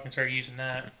gonna fucking start using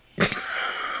that.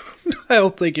 I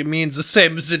don't think it means the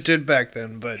same as it did back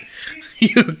then, but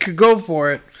you could go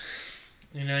for it.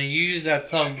 You know, you use that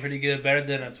tongue pretty good, better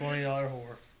than a $20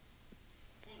 whore.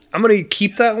 I'm gonna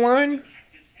keep that line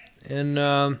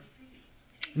and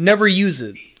never use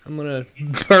it. I'm gonna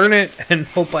burn it and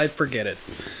hope I forget it.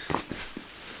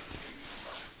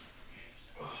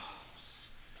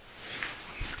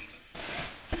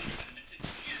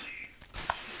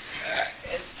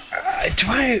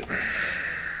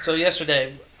 So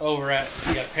yesterday, over at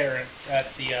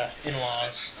the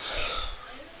in-laws,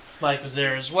 Mike was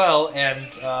there as well, and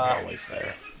Always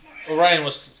there. Orion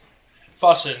was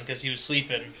fussing because he was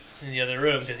sleeping in the other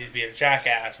room because he's being a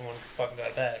jackass and wouldn't fucking go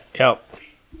to bed. Yep.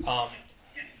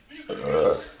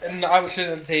 And I was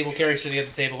sitting at the table, Carrie was sitting at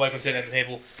the table, Mike was sitting at the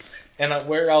table, and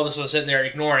we're all just sitting there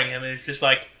ignoring him, and it's just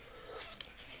like,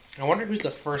 I wonder who's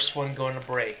the first one going to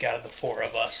break out of the four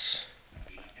of us.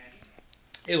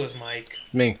 It was Mike.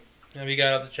 Me. And we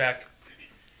got out the check.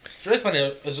 It's really funny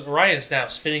because Orion's now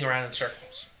spinning around in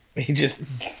circles. He just...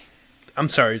 I'm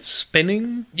sorry, it's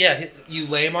spinning? Yeah, you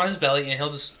lay him on his belly and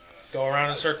he'll just go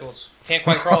around in circles. Can't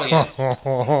quite crawl yet.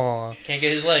 Can't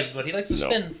get his legs, but he likes to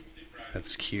spin.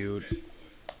 That's cute.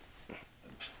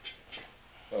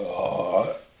 Do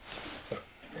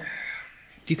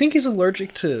you think he's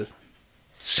allergic to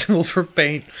silver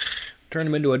paint? Turn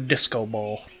him into a disco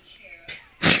ball.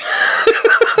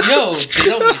 You know, they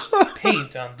don't use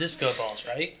paint on disco balls,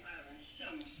 right?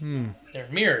 They're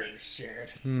mirrors, Jared.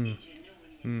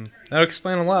 That'll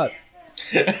explain a lot.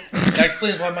 That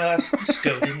explains why my last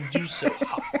disco didn't do so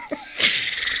hot.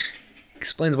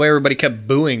 Explains why everybody kept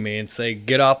booing me and say,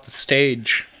 "Get off the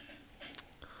stage."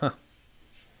 Huh.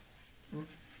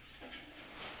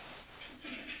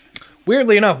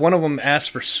 Weirdly enough, one of them asked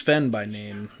for Sven by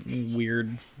name.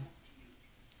 Weird.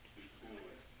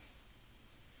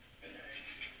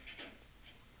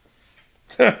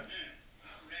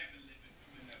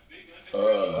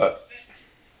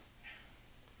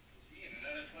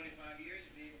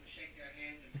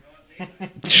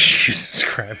 Jesus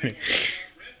Christ.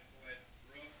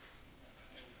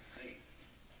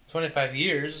 25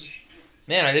 years?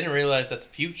 Man, I didn't realize that the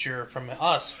future from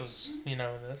us was,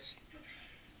 this.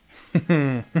 I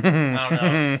don't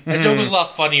know. That joke was a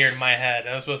lot funnier in my head.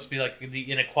 I was supposed to be like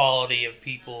the inequality of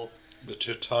people. The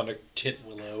Teutonic Tit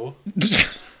Willow.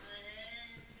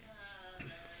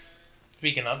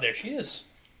 Speaking of, there she is.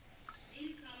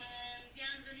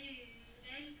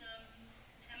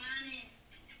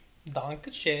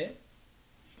 Dankeschön.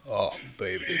 Oh,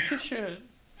 baby. Dankeschön.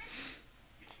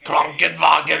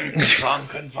 Krankenwagen!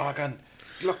 Krankenwagen!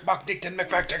 Look back, Dick, den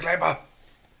McVector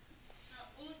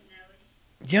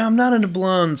Yeah, I'm not into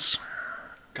blondes.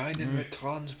 Keinen mit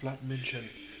Transplant München.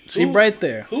 See, right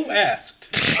there. Who asked?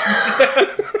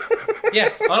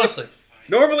 Yeah, honestly.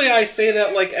 Normally I say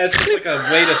that like as just like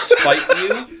a way to spite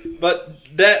you, but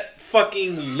that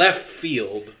fucking left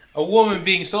field. A woman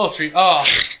being sultry. Oh,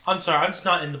 I'm sorry. I'm just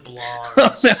not into I'm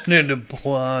blondes. not into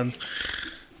blondes.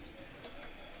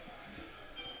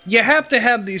 You have to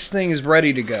have these things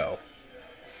ready to go.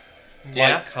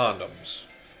 Yeah. Like condoms.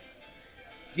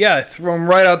 Yeah, throw them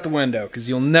right out the window, because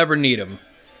you'll never need them.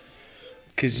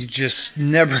 Because you just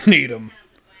never need them.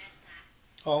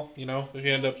 Oh, if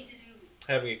you end up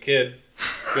having a kid,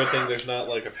 good thing there's not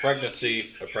like a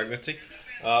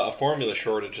formula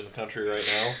shortage in the country right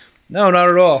now. No, not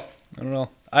at all. I don't know.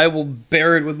 I will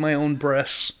bear it with my own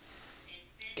breasts.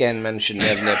 Again, men shouldn't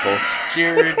have nipples.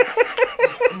 Jared,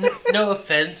 no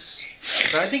offense,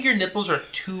 but I think your nipples are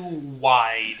too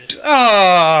wide.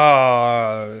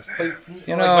 Oh, By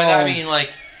that I mean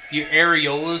like your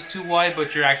areola is too wide,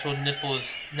 but your actual nipple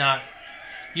is not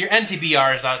Your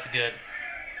NTBR is not good.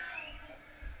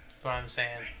 That's what I'm saying.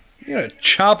 You're gonna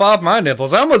chop off my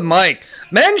nipples. I'm with Mike.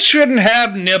 Men shouldn't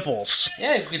have nipples.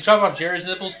 Yeah, you can chop off Jerry's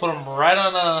nipples, put them right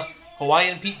on a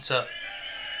Hawaiian pizza.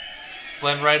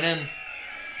 Blend right in.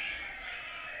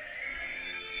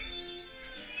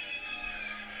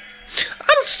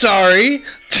 I'm sorry.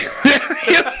 Did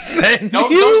I offend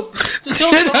Don't- you?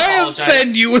 don't Did I apologize.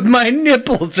 offend you with my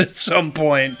nipples at some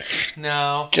point?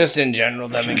 No. Just in general,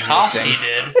 them Koski existing.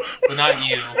 did, but not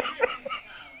you.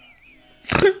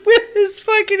 With his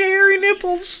fucking hairy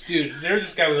nipples. Dude, there's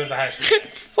this guy we went to high school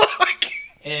with, Fuck.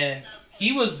 and he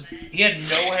had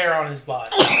no hair on his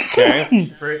body.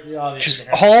 Okay. Just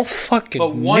all fucking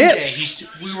But one day, nips.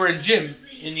 we were in gym,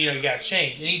 and he got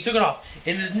changed, and he took it off,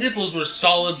 and his nipples were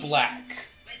solid black.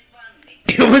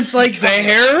 It was like the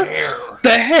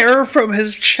hair from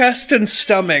his chest and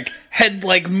stomach had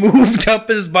like moved up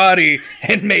his body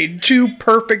and made two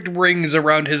perfect rings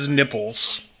around his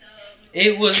nipples.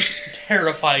 It was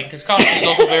terrifying, because Koski is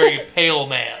also a very pale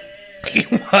man. He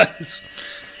was.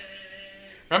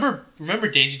 Remember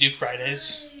Daisy Duke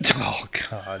Fridays? Oh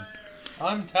god.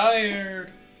 I'm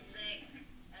tired.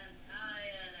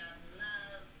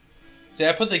 See,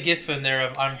 I put the gif in there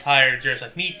of I'm tired. Jerry's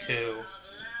like, me too.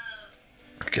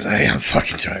 Because I am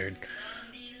fucking tired.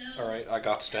 Alright, I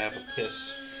got to have a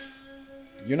piss.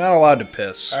 You're not allowed to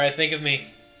piss. Alright, think of me.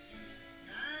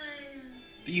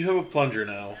 You have a plunger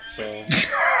now, so. It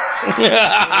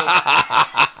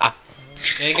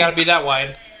ain't gotta be that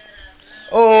wide.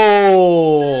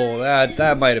 Oh,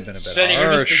 that might have been a bit Sven, you're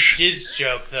missed the harsh. jizz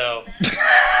joke, though.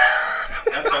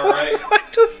 That's alright.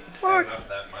 What the fuck? Enough of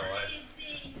that in my life.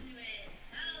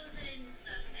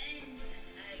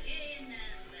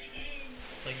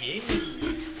 Like, yeah.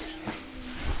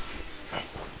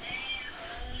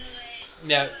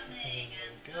 Now,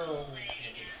 go.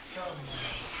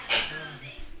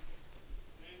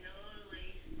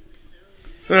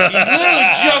 You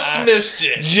literally just missed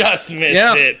it. Just missed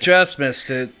Yeah, it. just missed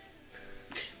it.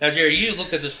 Now, Jerry, you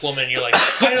looked at this woman and you're like,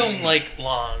 I don't like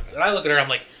blondes. And I look at her, I'm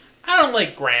like, I don't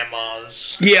like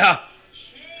grandmas. Yeah.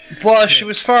 Well, she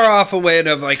was far off away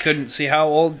enough I couldn't see how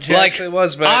old she Like, actually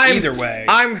was, but either way.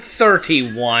 I'm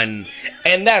 31,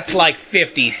 and that's like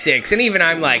 56, and even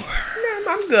I'm like, "No,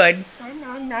 I'm good.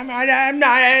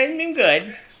 I'm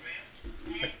good.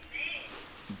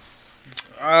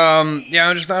 Yeah,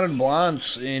 I'm just not into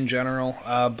blondes in general.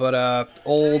 But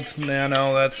old, man,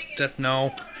 no, that's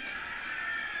no.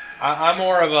 I'm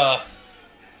more of a.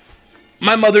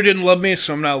 My mother didn't love me,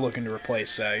 so I'm not looking to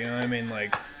replace that. You know what I mean?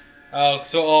 Like, Oh,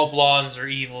 so all blondes are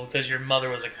evil because your mother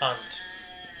was a cunt.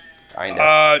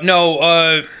 Kinda.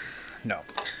 no.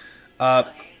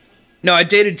 No, I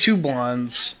dated two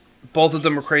blondes. Both of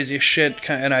them were crazy as shit,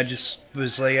 and I just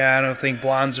was like, I don't think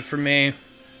blondes are for me.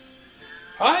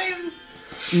 I'm.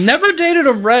 Never dated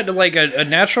a red, like a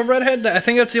natural redhead. I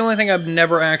think that's the only thing I've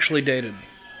never actually dated.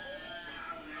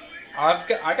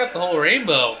 I got the whole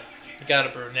rainbow. I got a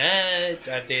brunette.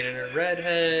 I've dated a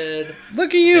redhead. Look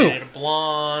at you. Dated a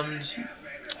blonde.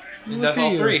 And Look that's at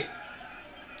all you. three.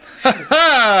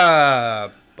 Ha!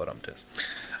 But I'm just.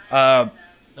 No, I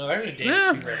already dated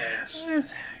Yeah. two redheads.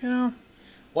 You know,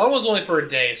 One was only for a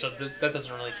day, so that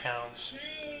doesn't really count.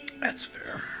 that's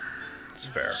fair. That's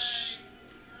fair.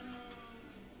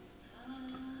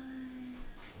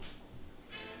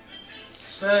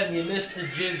 Son, you missed the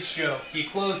jizz joke. You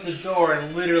closed the door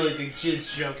and literally the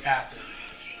jizz joke happened.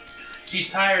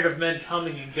 She's tired of men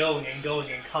coming and going and going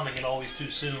and coming and always too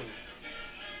soon.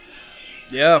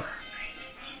 Yeah.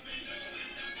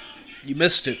 You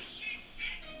missed it.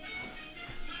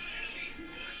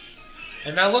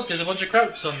 And now look, there's a bunch of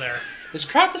krauts on there. Is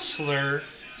kraut a slur?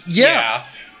 Yeah.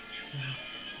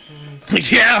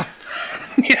 Yeah.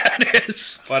 Yeah, it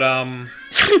is. But,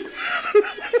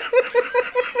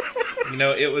 you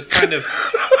know, it was kind of.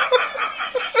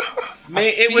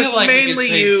 It was feel like we could mainly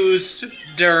say- used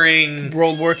during.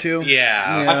 World War II.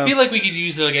 Yeah. Yeah. I feel like we could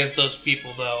use it against those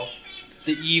people, though.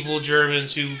 The evil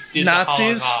Germans who did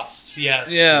Nazis? the Holocaust.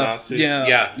 Yes. Yeah. Nazis. Yeah.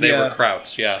 Yeah, they Yeah. were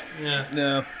krauts, yeah. Yeah.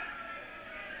 No.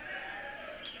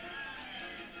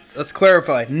 Let's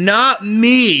clarify. Not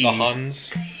me. The Huns,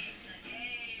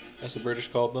 as the British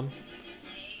called them.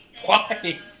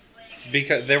 Why?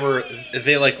 Because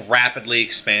they like rapidly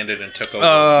expanded and took over Oh,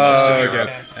 most of okay.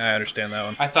 Europe. I understand that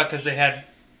one. I thought because they had.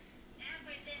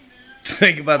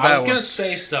 Think about I that was gonna one.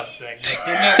 say something.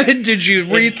 Like, Did you in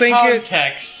rethink it?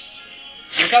 context,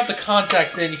 without the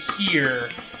context in here,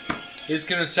 is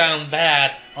gonna sound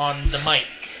bad on the mic.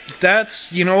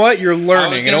 That's, you know what? You're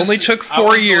learning. It gonna only s- took I 4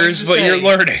 was going years, to but say- you're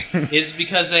learning. Is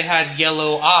because they had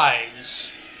yellow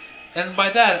eyes. And by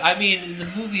that, I mean in the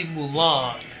movie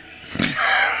Mulan.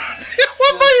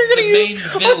 What about you're gonna The use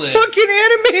main villain. a fucking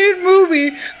animated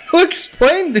movie to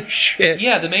explain this shit?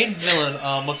 Yeah, the main villain,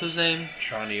 what's his name?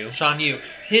 Sean Yu. Shan Yu.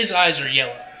 His eyes are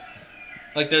yellow.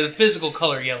 Like, they're the physical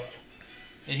color yellow.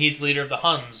 And he's the leader of the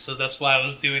Huns, so that's why I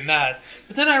was doing that.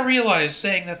 But then I realized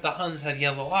saying that the Huns had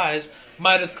yellow eyes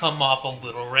might have come off a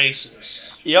little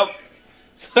racist. Yep.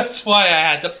 So that's why I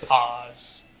had to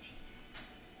pause.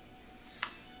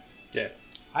 Yeah.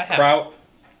 I have Kraut,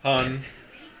 Hun,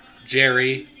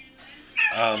 Jerry.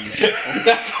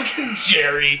 that fucking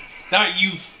Jerry. Not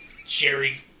you,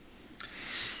 Jerry.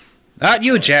 Not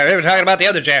you, Jerry. We're talking about the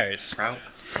other Jerrys. Kraut,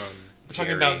 Hun, We're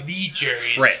talking about the Jerry.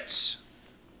 Fritz.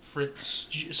 Fritz.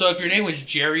 So if your name was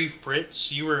Jerry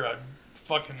Fritz, you were a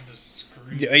fucking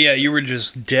screwed. Yeah, you were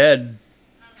just dead.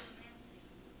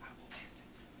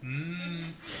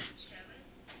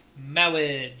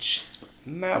 Marriage.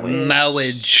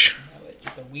 Marriage.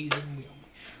 The reason we...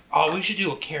 Oh, we should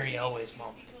do a Carrie Elways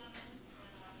month.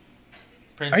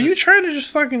 Are you trying to just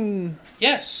fucking...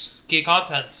 Yes. Gay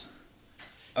content.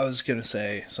 I was gonna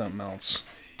say something else.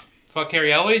 Fuck Carrie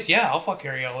Elways? Yeah, I'll fuck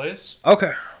Carrie Elways.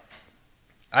 Okay.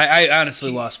 I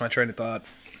honestly lost my train of thought.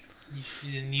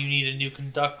 You need a new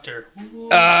conductor.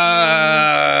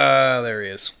 There he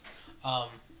is.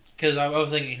 Because I was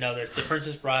thinking, there's The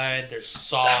Princess Bride, there's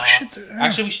Saw. Oh, shit,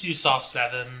 Actually, we should do Saw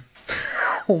 7.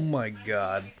 Oh my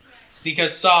god.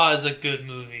 Because Saw is a good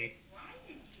movie.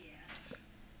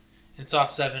 And Saw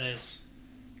 7 is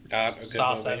A good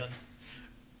Saw movie.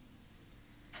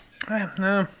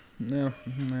 7. No.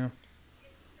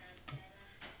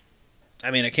 I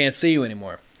mean, I can't see you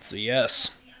anymore. So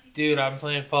yes. Dude, I'm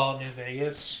playing Fallout New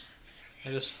Vegas. I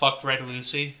just fucked Red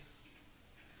Lucy.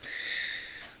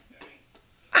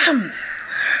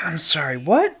 I'm sorry,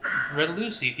 what? Red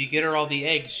Lucy, if you get her all the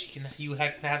eggs, you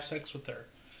can have sex with her.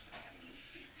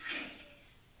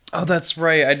 Oh, that's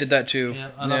right. I did that too.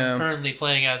 Yeah, and I'm currently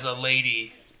playing as a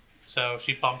lady, so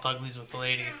she bumped uglies with the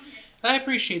lady. And I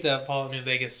appreciate that Fallout New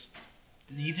Vegas.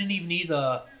 You didn't even need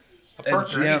a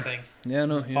perk or yeah. anything. Yeah,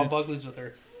 no. Just bump uglies with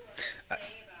her.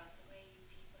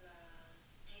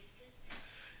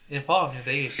 In Fallout New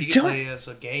Vegas, you can Don't- play as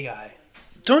a gay guy.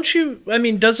 Don't you? I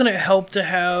mean, doesn't it help to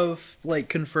have like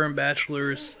confirmed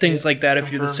bachelors, things Yeah, like that, if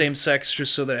you're the confirmed. same sex,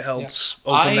 just so that it helps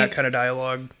Yeah. open that kind of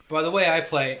dialogue? By the way I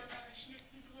play,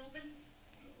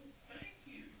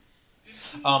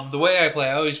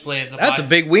 I always play as That's a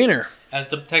big wiener. as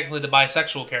technically the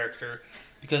bisexual character,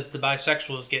 because the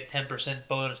bisexuals get 10%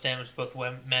 bonus damage to both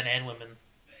men and women.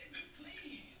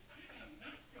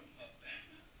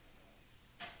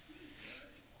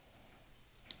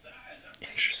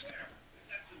 Interesting.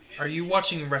 Are you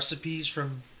watching recipes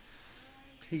from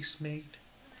Tastemade?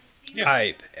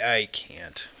 I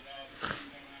can't.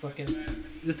 Fucking.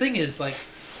 The thing is, like,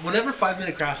 whenever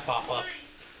 5-minute crafts pop up,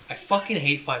 I fucking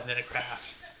hate 5-minute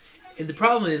crafts. And the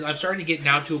problem is, I'm starting to get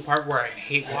now to a part where I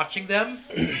hate watching them,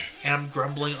 and I'm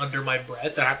grumbling under my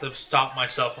breath. I have to stop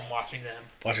myself from watching them.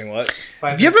 Watching what?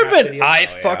 Have you ever been eye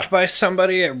Oh, fucked by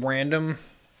somebody at random?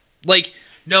 Like,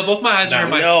 No, both my eyes are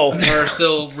are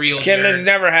still real. Ken, Jared. that's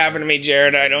never happened to me,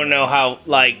 Jared. I don't know how,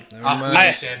 like... I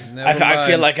understand. I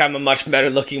feel like I'm a much better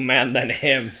looking man than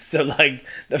him. So, like,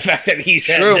 the fact that he's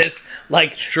had True. this,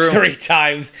 like, 3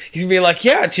 times, he's be like,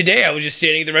 yeah, today I was just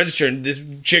standing at the register and this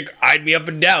chick eyed me up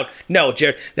and down. No,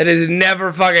 Jared, that has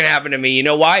never fucking happened to me. You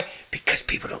know why? Because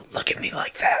people don't look at me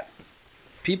like that.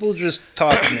 people just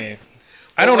talk to me.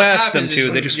 I don't what ask them happens to.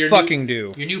 is They just your fucking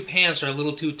do. Your new pants are a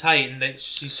little too tight, and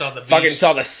she saw the beast. Fucking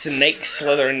saw the snake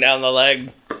slithering down the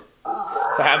leg. So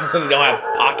what happens when you don't have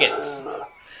pockets?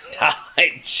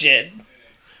 Tight shit.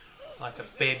 like a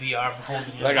baby arm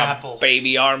holding an Like apple. a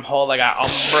baby armhole, like an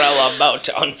umbrella about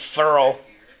to unfurl.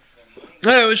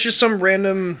 No, it was just some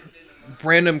random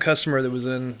customer that was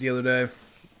in the other day.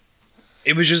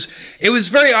 It was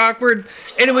very awkward,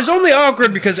 and it was only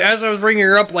awkward because as I was bringing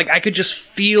her up, like I could just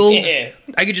feel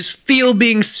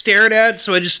being stared at,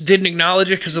 so I just didn't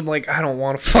acknowledge it because I'm like, I don't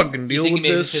want to fucking You deal think with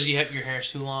maybe this. because your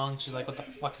hair's too long? She's like, what the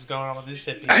fuck is going on with this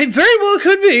hippie? I very well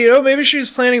could be, maybe she was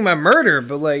planning my murder,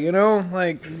 but like, No,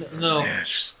 yeah,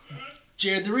 just,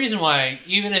 Jared, the reason why,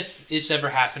 even if it's ever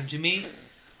happened to me,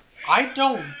 I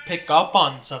don't pick up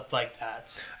on stuff like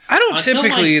that. I don't Until my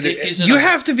typically. dick is in You a-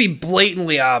 have to be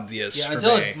blatantly obvious. Yeah, for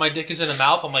until me. my dick is in the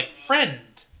mouth, I'm like, friend.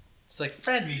 It's like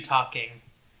friend talking.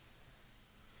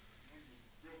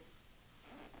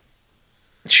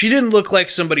 She didn't look like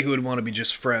somebody who would want to be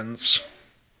just friends.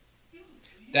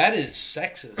 That is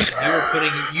sexist.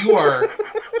 You are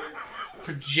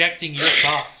projecting your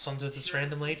thoughts onto this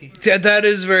random lady. Yeah, that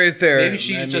is very fair. Maybe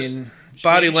she I just- mean,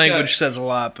 body maybe she language got- says a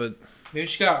lot, but Maybe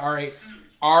she got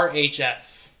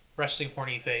RHF, resting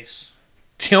horny face.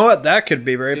 You know what? That could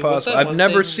be very Dude, what's possible. that I've one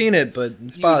never thing- seen it, but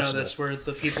it's You possible. know this, where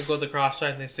the people go the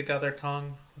cross-eyed and they stick out their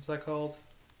tongue. What's that called?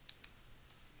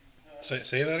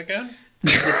 Say that again? The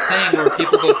thing where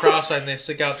people go cross-eyed and they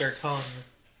stick out their tongue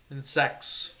in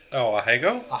sex. Oh, a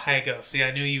Hago? A hago. See,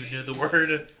 I knew you knew the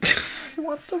word.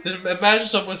 What the? Just imagine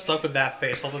someone stuck with that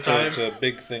face all the So time. it's a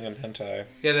big thing in hentai.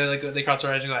 Yeah, they cross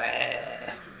their eyes and go,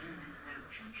 eh.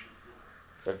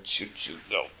 Choo-choo,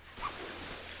 go.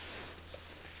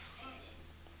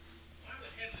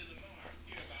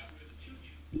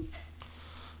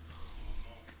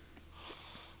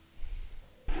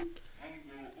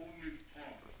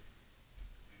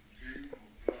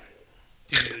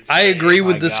 Dude, I agree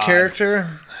with my this God.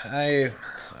 character.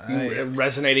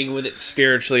 Resonating with it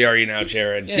spiritually, are you now,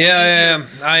 Jared? Yeah. Yeah, I am.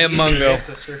 I am Mungo.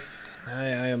 Sister. I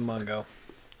am Mungo.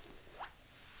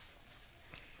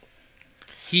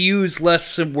 He used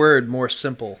less word, more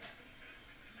simple.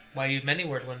 Why use many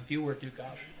word when few word do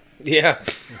God? Yeah.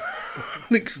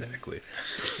 Exactly.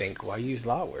 Think, why use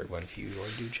lot word when few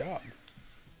word do job?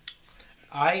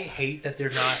 I hate that they're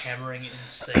not hammering it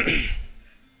insane.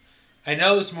 I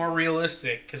know it's more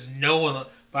realistic because no one,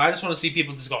 but I just want to see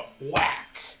people just go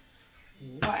whack,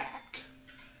 whack,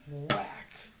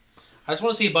 whack. I just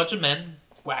want to see a bunch of men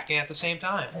whacking at the same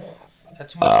time.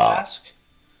 That's too much to ask.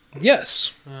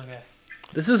 Yes. Okay.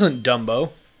 This isn't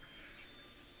Dumbo.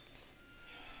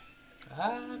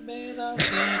 I may not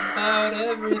think about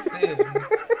everything.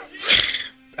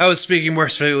 I was speaking more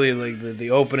specifically like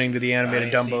the opening to the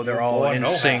animated Dumbo. They're all in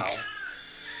sync.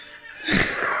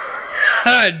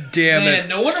 God damn Man, it.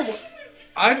 no wonder.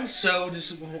 I'm so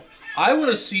just. I would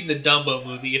have seen the Dumbo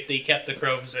movie if they kept the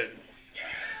crows in.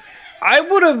 I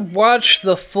would have watched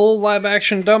the full live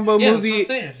action Dumbo Yeah, movie that's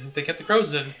what I'm saying. If they kept the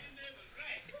crows in.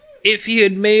 if he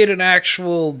had made an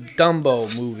actual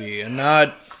Dumbo movie and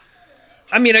not.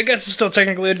 I mean, I guess it's still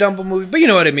technically a Dumbo movie, but you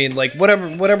know what I mean. Like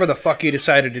whatever the fuck he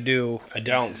decided to do. I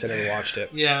don't, because I never watched it.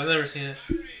 Yeah, I've never seen it.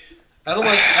 I don't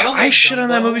like. I shit on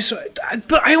that Dumbo. movie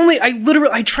but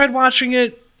I tried watching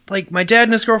it. Like my dad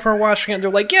and his girlfriend were watching it. And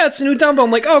they're like, "Yeah, it's a new Dumbo."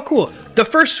 I'm like, "Oh, cool." The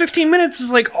first 15 minutes is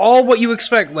like all what you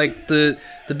expect, like the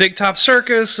big top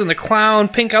circus and the clown,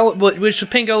 pink elephant. Which the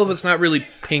pink elephant's not really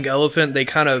pink elephant. They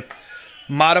kind of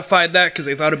modified that because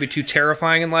they thought it'd be too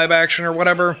terrifying in live action or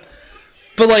whatever.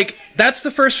 But like that's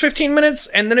the first 15 minutes,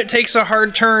 and then it takes a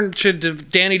hard turn to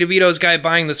Danny DeVito's guy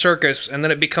buying the circus, and then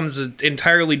it becomes an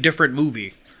entirely different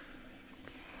movie.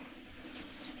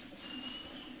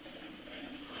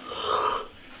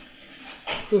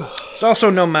 It's also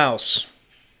no mouse.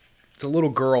 It's a little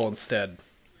girl instead.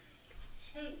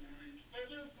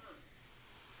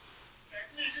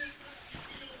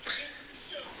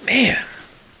 Man.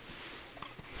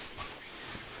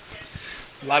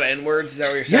 A lot of N-words, is that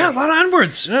what you're saying? Yeah, a lot of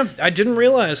N-words. Yeah, I didn't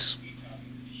realize.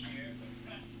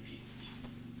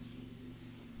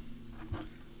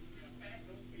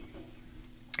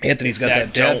 Anthony's got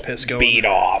that dad don't piss going. beat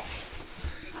off.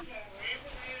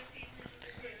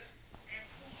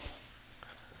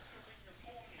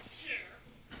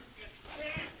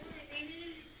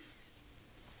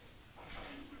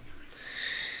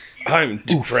 I'm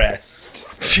depressed.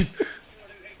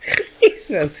 He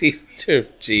says he's too.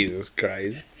 Jesus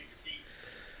Christ.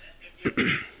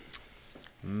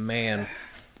 Man.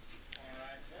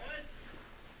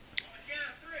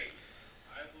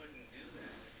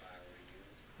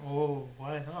 Oh,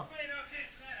 why not?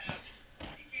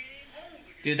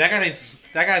 Dude, that guy's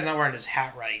not wearing his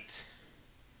hat right.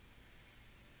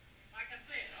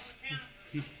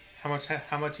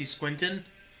 How much he's squinting?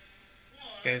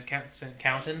 Guy's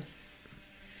counting.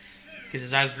 Because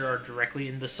his eyes are directly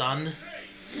in the sun.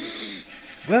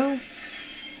 Well,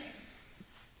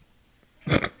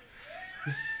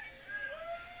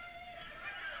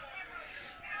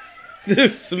 The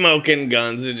smoking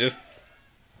guns are just.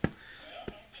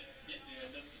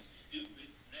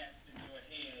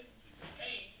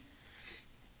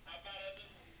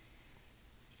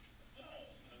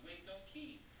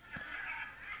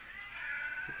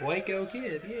 Waco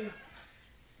kid, yeah.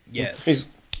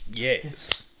 yes.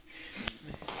 Yes.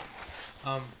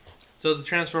 So the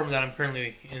transformer that I'm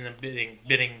currently in the bidding.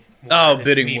 Oh, is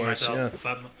bidding me, wars, myself,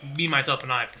 me, myself,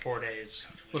 and I for 4 days.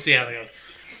 We'll see how that goes.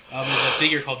 There's a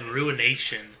figure called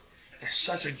Ruination. It's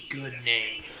such a good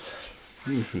name.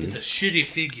 It's a shitty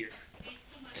figure,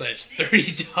 but it's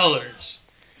 $30,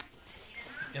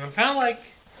 and I'm kind of like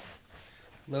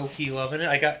low key loving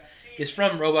it. It's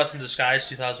from Robots in Disguise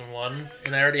 2001,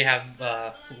 and I already have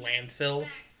Landfill.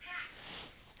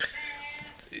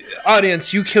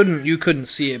 Audience, you couldn't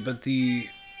see it, but the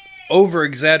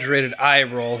over-exaggerated eye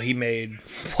roll he made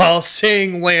while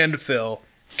saying landfill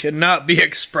cannot be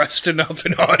expressed enough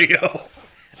in audio.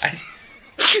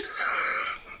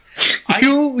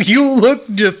 You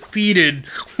looked defeated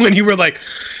when you were like,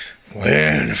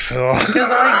 landfill.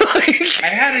 I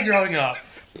had it growing up,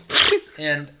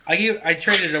 and I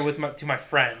traded it to my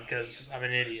friend because I'm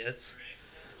an idiot.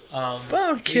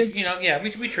 Well, kids.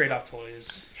 We trade off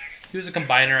toys. He was a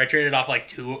combiner. I traded off like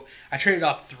 2. I traded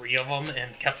off 3 of them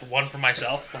and kept 1 for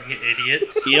myself, like an idiot.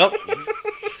 Yep.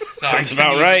 So Sounds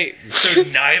about right. So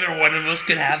neither one of us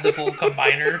could have the full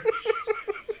combiner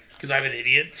because I'm an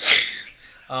idiot.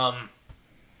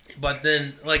 But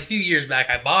then, like a few years back,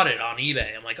 I bought it on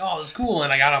eBay. I'm like, oh, this is cool.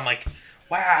 And I got it, I'm like,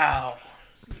 wow.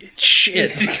 Shit.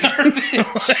 It's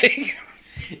garbage.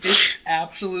 It's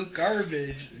absolute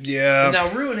garbage. Yeah. And now,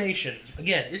 Ruination,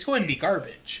 again, it's going to be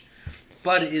garbage.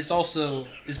 But it's also,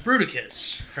 it's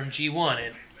Bruticus from G1,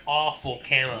 an awful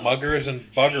camo. Muggers and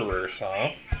buggerers,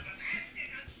 huh?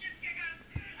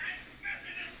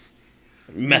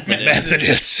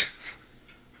 Methodist.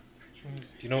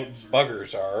 Do you know what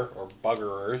buggers are, or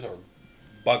buggerers, or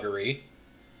buggery?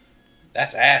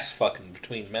 That's ass fucking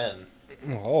between men.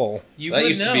 Oh. You That would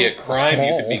used know. to be a crime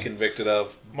you could be Oh. convicted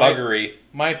of. Might- Buggery.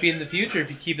 Might be in the future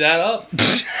if you keep that up.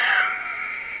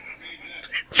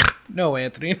 No,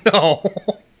 Anthony, no.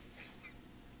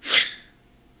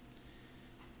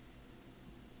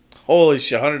 Holy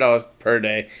shit, $100 per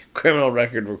day. Criminal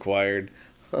record required.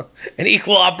 An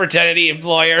equal opportunity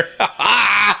employer.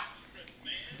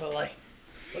 But, like,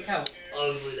 look how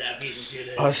ugly that piece of shit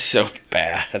is. Oh, so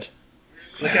bad.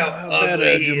 Look how Bad ugly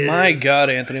idea. he My is. God,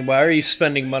 Anthony, why are you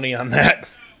spending money on that?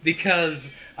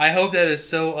 Because I hope that is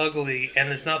so ugly, and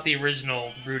it's not the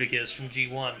original Bruticus from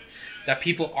G1, that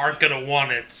people aren't going to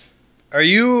want it. Are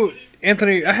you,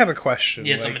 Anthony? I have a question.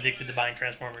 Yes, like- I'm addicted to buying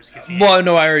Transformers. It gives me, Well,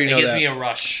 no, I already it know gives that. me a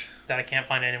rush that I can't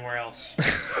find anywhere else.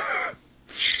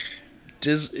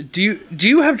 Do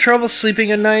you have trouble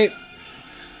sleeping at night?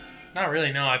 Not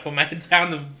really, no. I put my head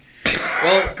down the...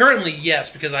 Well, currently, yes,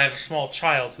 because I have a small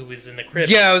child who is in the crib.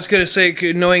 Yeah, I was gonna say,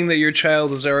 knowing that your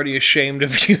child is already ashamed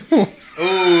of you.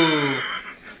 Ooh.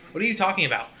 What are you talking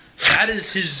about? That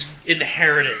is his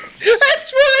inheritance.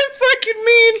 That's what I fucking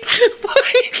mean.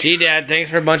 Like, Gee, Dad,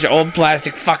 thanks for a bunch of old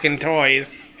plastic fucking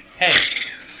toys. Hey.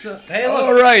 Hey, look.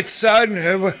 all right, son,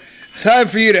 it's time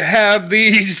for you to have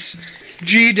these.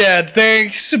 Gee, Dad,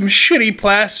 thanks. Some shitty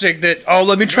plastic that. Oh,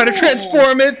 let me try to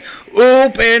transform it.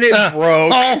 Oop, and it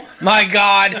broke. Oh, my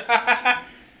God.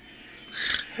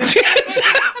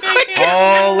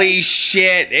 Holy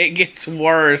shit, it gets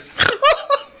worse.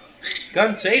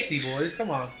 Gun safety, boys. Come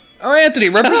on. Oh, Anthony,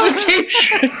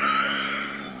 representation.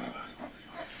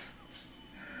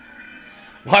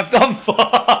 What the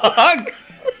fuck?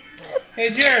 Hey,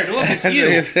 Jared, look, it's you.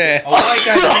 A white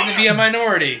guy trying to be a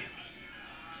minority.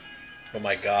 Oh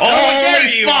my god. there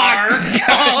you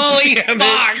Holy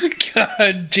fuck!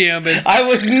 God damn it. I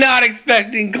was not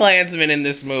expecting Klansmen in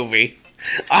this movie.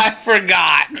 I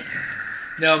forgot.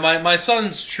 No, my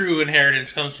son's true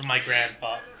inheritance comes from my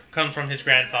grandfather. Comes from his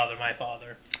grandfather, my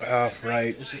father. Oh,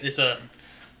 right. It's a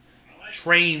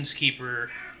trains keeper.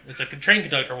 It's a train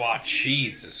conductor watch.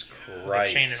 Jesus With a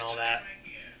Christ. chain and all that.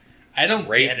 I don't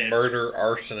Rape, get it. murder,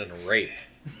 arson, and rape.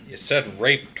 You said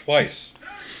rape twice.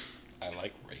 I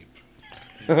like rape.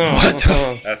 What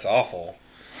the? That's awful.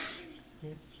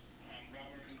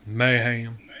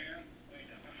 Mayhem.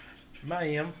 I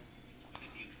am.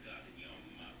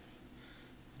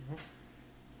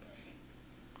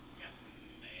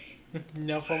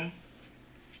 Nothing.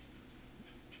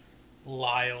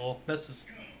 Lyle. That's just...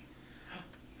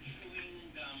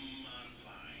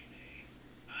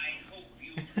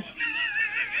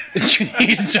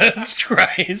 Jesus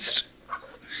Christ.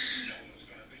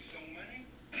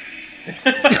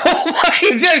 Oh my,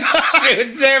 He just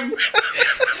shoots him.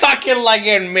 Fucking like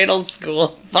in middle school.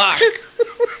 Fuck.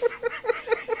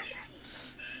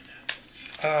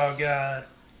 Oh, God.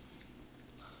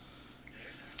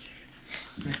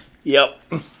 Yep.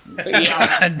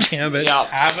 God damn it. Yep.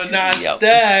 Have a nice Yep.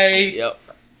 day. Yep.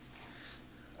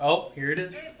 Oh, here it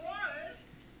is. Hey, boys!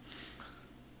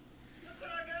 Look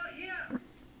what I got here!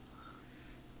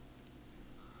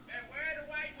 Hey, where are the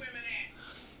white women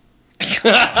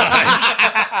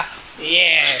at?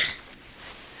 Yeah.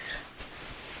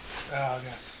 Oh, God.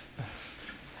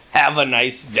 Have a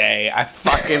nice day. I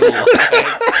fucking love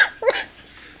it.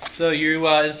 So you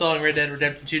installing Red Dead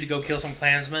Redemption 2 to go kill some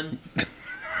Klansmen?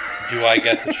 Do I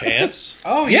get the chance?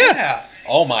 Oh, Yeah. yeah.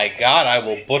 Oh my god, I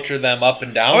will butcher them up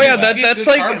and down. Oh, yeah, to that- it. Get that's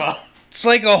good like- karma. It's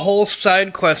like a whole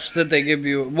side quest that they give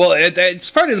you. Well, it's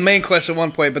part of the main quest at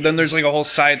one point, but then there's like a whole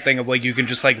side thing of like you can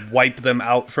just like wipe them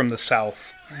out from the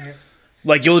south.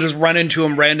 Like you'll just run into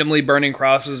them randomly burning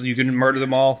crosses and you can murder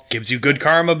them all. Gives you good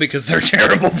karma because they're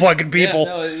terrible fucking people.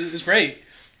 Yeah, no, it was great.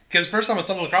 Because first time I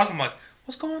stumbled across them, I'm like,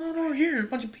 what's going on over here? There's a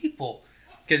bunch of people.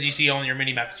 Because you see on your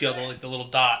mini map, you see all the little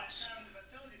dots.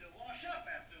 I told you to wash up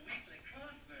after weekly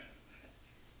crossburn.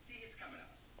 See, it's coming up.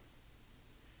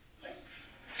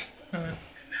 And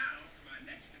now for my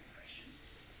next impression,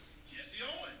 Jesse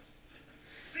Owens.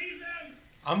 See them?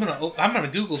 I'm gonna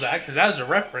Google that because that is a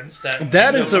reference that.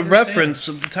 That is a you'll understand. reference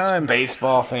of the time.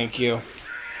 Baseball, thank you.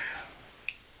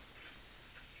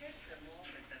 Hit them all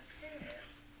with the pass.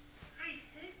 I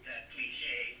hate that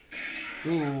cliche.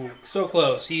 Ooh, so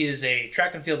close. He is a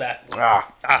track and field athlete.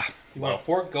 He won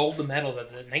 4 gold medals at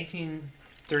the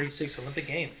 1936 Olympic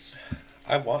Games.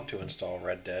 I want to install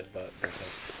Red Dead, but there's no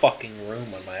fucking room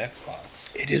on my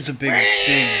Xbox. It is a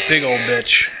big old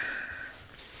bitch.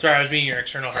 Sorry, I was being your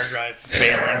external hard drive.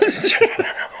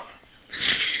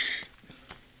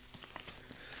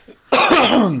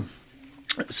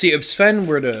 See, if Sven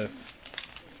were to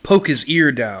poke his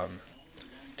ear down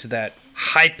to that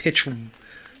high-pitched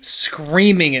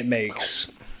screaming it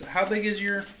makes. How big is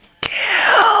your?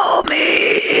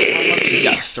 He's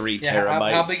got 3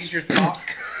 terabytes. How big is your talk?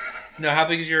 No, how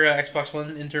big is your Xbox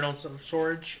One internal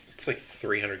storage? It's like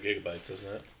 300 gigabytes, isn't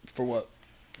it? For what?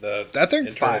 The That thing?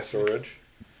 internal 5. storage.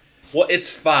 Well, it's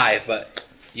 5, but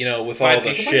you know, with 5 all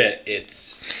the gigabytes?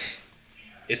 shit,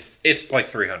 it's like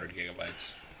 300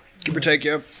 gigabytes. Give or take,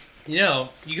 yeah. You know,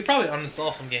 you could probably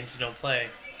uninstall some games you don't play.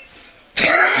 You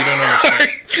don't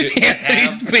understand.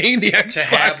 Anthony's being the Xbox To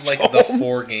have like the home.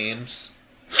 4 games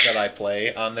that I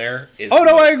play on there is Oh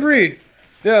no, I most- agree.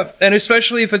 Yeah, and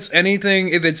especially if it's any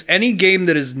game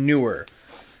that is newer,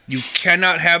 you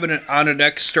cannot have it on an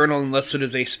external unless it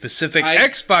is a specific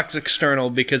Xbox external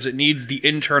because it needs the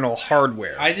internal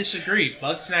hardware. I disagree.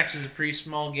 Bugsnax is a pretty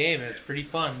small game and it's pretty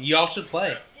fun. You all should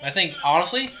play.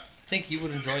 Honestly, I think you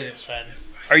would enjoy it, Sven.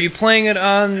 Are you playing it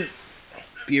on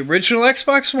the original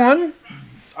Xbox One?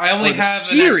 I only Or the have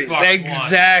series? an Xbox One.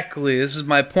 Exactly. This is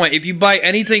my point. If you buy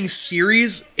anything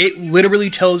series, it literally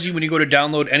tells you when you go to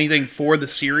download anything for the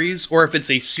series, or if it's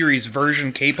a series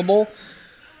version capable.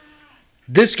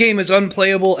 This game is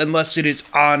unplayable unless it is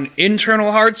on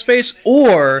internal hard space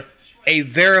or a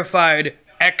verified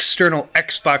external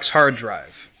Xbox hard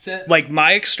drive. Like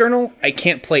my external, I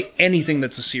can't play anything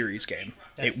that's a series game.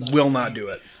 It will not do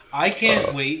it. I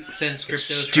can't wait since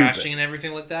crypto's stupid. crashing and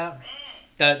everything like that.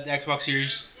 That the Xbox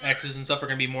Series X's and stuff are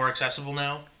going to be more accessible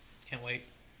now. Can't wait.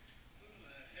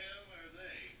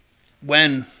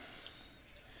 When?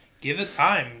 Give it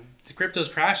time. The crypto's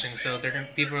crashing, so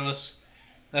people are less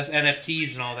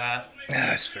NFTs and all that.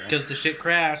 That's fair. Because the shit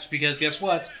crashed. Because guess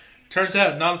what? Turns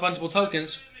out non-fungible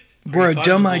tokens. We're a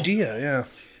dumb fungible. idea, yeah.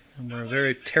 And we're a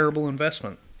very terrible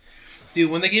investment. Dude,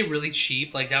 when they get really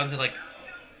cheap, like down to like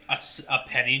a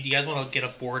penny, do you guys want to get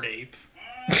a Bored Ape?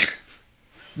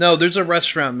 No, there's a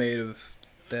restaurant made of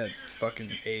that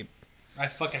fucking ape. I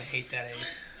fucking hate that ape.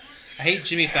 I hate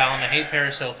Jimmy Fallon. I hate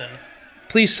Paris Hilton.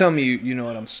 Please tell me you know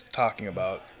what I'm talking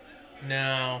about.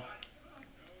 No.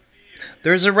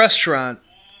 There's a restaurant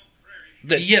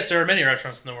that Yes, there are many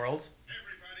restaurants in the world.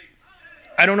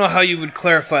 I don't know how you would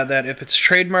clarify that if it's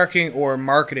trademarking or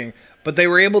marketing, but they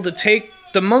were able to take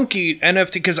the monkey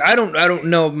NFT because I don't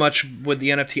know much with the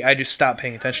NFT. I just stopped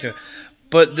paying attention to it.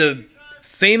 But the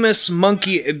famous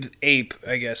monkey ape,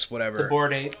 I guess, whatever. The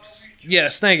Bored Apes.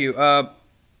 Yes, thank you.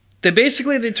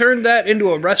 They turned that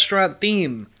into a restaurant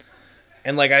theme.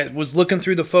 And like I was looking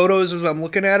through the photos as I'm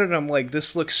looking at it, and I'm like,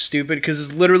 this looks stupid because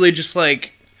it's literally just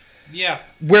like Yeah.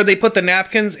 where they put the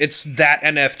napkins, it's that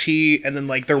NFT, and then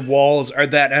like their walls are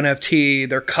that NFT,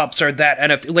 their cups are that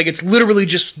NFT. Like it's literally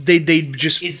just they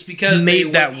just It's because made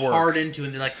they that went work. hard into it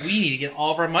and they're like, we need to get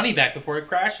all of our money back before it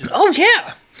crashes. Oh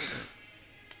yeah.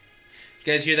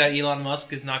 You guys hear that Elon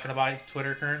Musk is not going to buy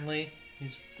Twitter currently?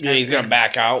 He's gonna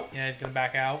back out. Yeah, he's going to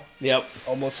back out. Yep.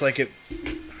 Almost like it.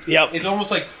 Yep. It's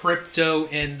almost like crypto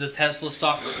and the Tesla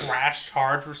stock crashed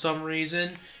hard for some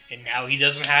reason, and now he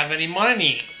doesn't have any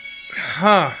money.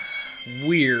 Huh.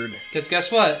 Weird. Because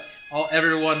guess what?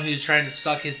 Everyone who's trying to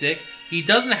suck his dick, he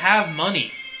doesn't have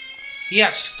money. He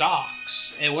has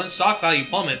stocks, and when stock value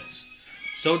plummets,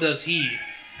 so does he.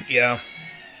 Yeah.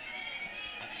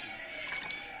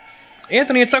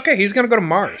 Anthony, it's okay. He's gonna go to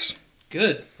Mars.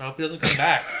 Good. I hope he doesn't come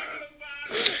back.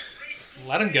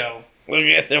 Let him go. Look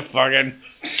at the fucking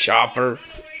chopper.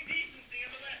 Decency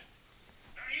in the West.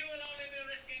 Or you will only be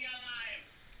risking your lives.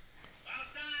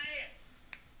 Whilst I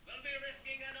will be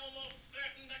risking an almost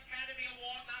certain Academy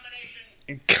Award nomination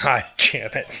God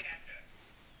damn it.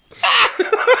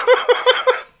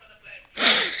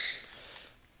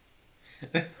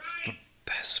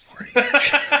 Best sporting. God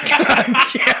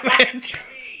damn it.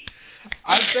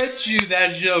 I bet you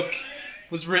that joke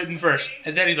was written first,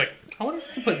 and then he's like, I wonder if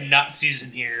I can put Nazis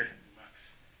in here.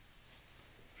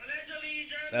 Pledge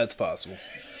allegiance That's possible.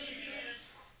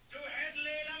 to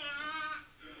Headley Lamar.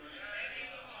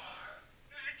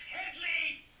 That's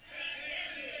Headley.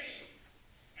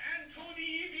 And to the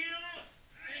eagle.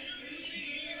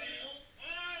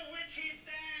 All which he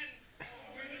stands.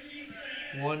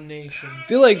 One nation. I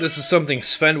feel like this is something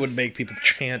Sven would make people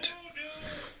chant.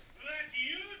 Let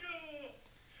you do.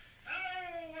 Oh,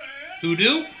 well.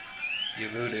 Hoodoo? You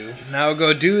voodoo. Now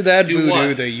go do that Do voodoo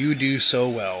what? that you do so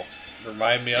well.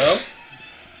 Remind me of?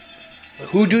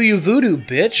 Who do you voodoo,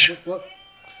 bitch? Well,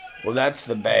 that's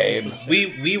the babe.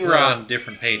 We were on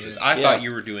different pages. I thought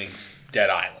you were doing Dead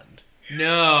Island.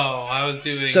 No, I was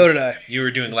doing. So did I. You were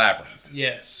doing Labyrinth.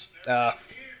 Yes. Oh.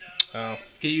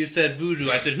 Okay, you said voodoo.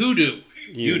 I said hoodoo.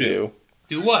 You do.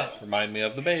 Do what? Remind me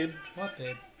of the babe. What,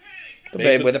 babe? The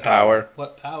babe with the power.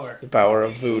 What power? The power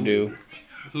of voodoo.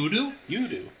 Hoodoo? You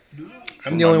do.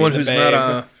 I'm the only one the who's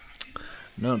babe.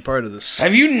 not part of this.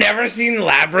 Have you never seen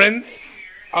Labyrinth?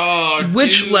 Oh,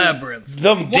 Which dude. labyrinth?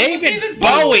 The David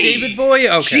Bowie. David Bowie?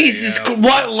 Okay. Jesus,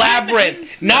 what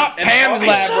Labyrinth? Not Pam's I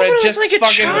saw it Labyrinth, as just like a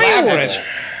fucking child. Labyrinth.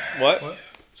 What?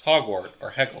 It's Hogwarts or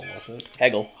Hegel, wasn't it?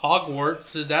 Hegel. Hogwarts.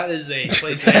 So that is a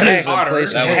place That in Harry is a Potter.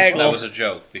 place That in was, Hegel. that was a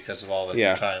joke because of all the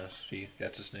Yeah. times he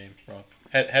gets his name wrong.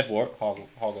 Hedward,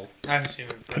 Hoggle. I haven't seen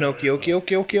it. Pinocchio,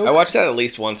 I watch that at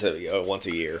least once a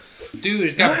year. Dude,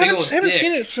 it's I got big old haven't dick.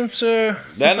 seen it since That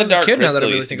I and the was a Dark kid, now that I Crystal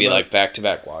really used to think be about like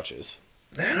back-to-back watches.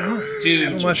 I Dude,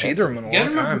 haven't watched either of them in you a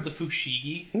gotta long remember time. the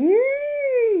Fushigi?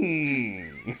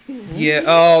 Yeah,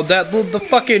 oh, the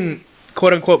fucking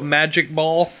quote-unquote magic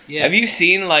ball. Yeah. Have you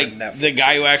seen like Netflix the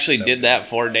guy who actually so did that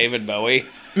for David Bowie?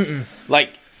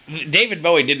 Like David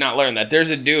Bowie did not learn that.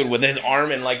 There's a dude with his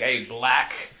arm in like a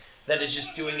black that is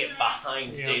just doing it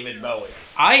behind David Bowie.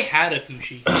 I had a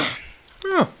Fushigi.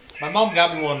 Oh. My mom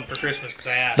got me one for Christmas because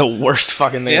I asked. The worst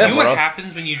fucking thing You in know the what world.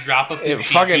 happens when you drop a Fushigi? It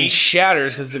fucking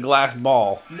shatters because it's a glass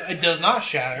ball. It does not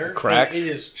shatter. Cracks? It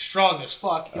is strong as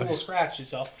fuck. It will scratch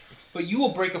itself. But you will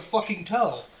break a fucking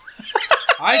toe.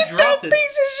 I dropped it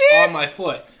on my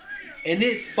foot. And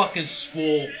it fucking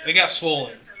swole. It got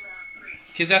swollen.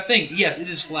 Because that thing, yes, it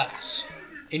is glass.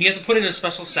 And you have to put it in a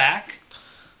special sack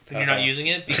when you're not using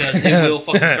it because it will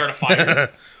fucking start a fire.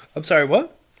 I'm sorry,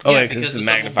 what? Oh, Yeah, yeah, because it's of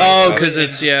magnified. Oh, glass. because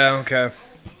it's, yeah, okay.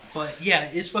 But yeah,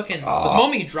 it's fucking. The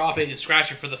moment you drop it and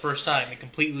scratch it for the first time, it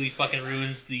completely fucking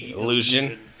ruins the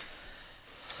Illusion.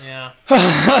 Yeah. Look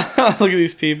at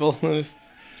these people.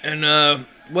 And,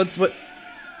 what?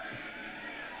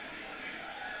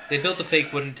 They built a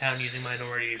fake wooden town using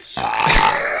minorities.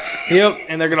 Yep,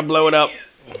 and they're gonna blow it up.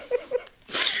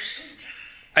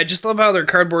 I just love how they're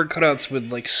cardboard cutouts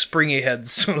with, like, springy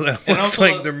heads, so that And looks also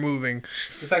like they're moving.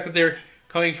 The fact that they're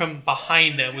coming from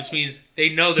behind them, which means they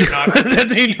know they're not. That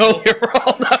they know they're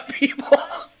all not people.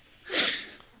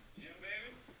 Yeah,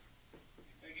 baby.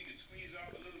 Think you could squeeze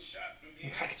off a little shot from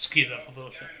here? I can squeeze up a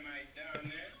little shit. Dynamite down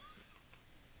there.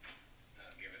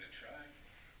 I'll give it a try.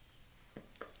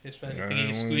 It's funny. I think you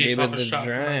can squeeze give off it a the shot from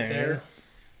drag. right there.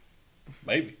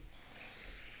 Maybe.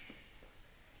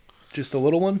 Just a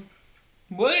little one?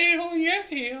 Well, yeah.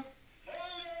 Oh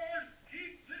Lord,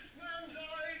 keep this man's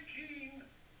eye keen,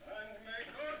 and may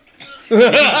God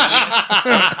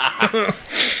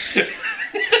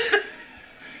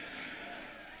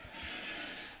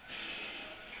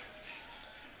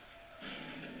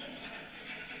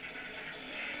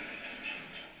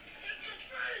It's a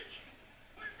fake!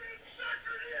 We've been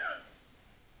suckered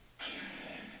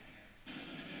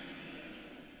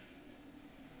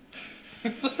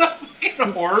in!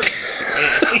 Fucking horse.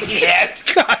 Yes.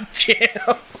 God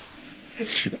damn.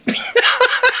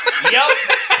 Yep.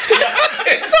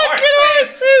 Fucking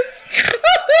horses!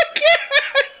 Oh my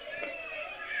god!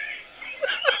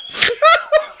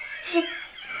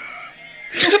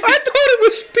 I thought it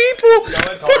was people!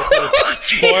 Oh,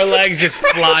 Four Jesus legs just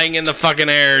Christ. flying in the fucking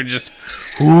air, just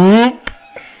whoop.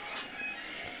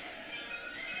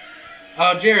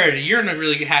 Oh, Jared, you're in a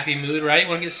really happy mood, right? You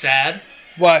want to get sad?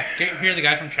 Why? Hear the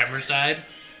guy from Tremors died?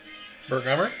 Burt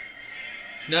Gummer?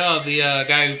 No, the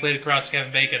guy who played across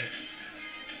Kevin Bacon.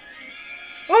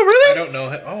 Oh, I really? don't know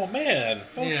him. Oh, man.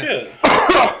 Oh, Yeah. shit.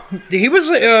 He was,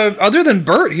 other than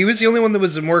Bert, he was the only one that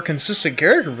was a more consistent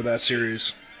character for that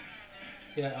series.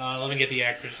 Yeah, let me get the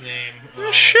actor's name.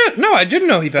 Oh, shit. No, I didn't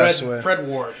know he passed away. Fred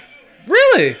Ward.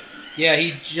 Really? Yeah,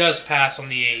 he just passed on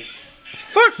the 8th.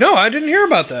 Fuck, no, I didn't hear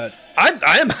about that.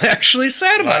 I am actually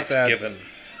sad about Life that. given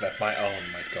that my own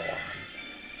might go on.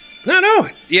 No.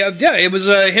 Yeah, it was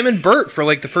him and Bert for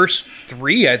like the first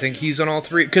 3. I think he's on all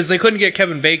 3 because they couldn't get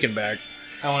Kevin Bacon back.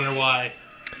 I wonder why.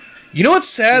 You know what's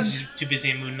sad? He's too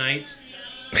busy in Moon Knight.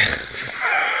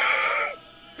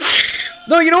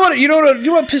 No, you know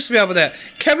what pissed me off with that?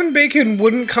 Kevin Bacon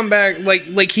wouldn't come back.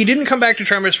 Like he didn't come back to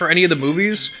Tremors for any of the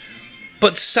movies.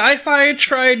 But Sci-Fi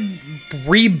tried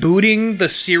rebooting the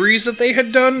series that they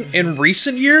had done in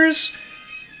recent years,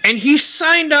 and he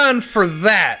signed on for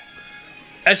that.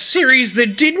 A series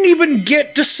that didn't even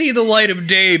get to see the light of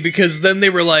day because then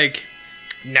they were like,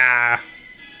 nah.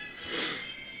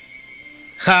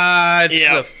 Ha, it's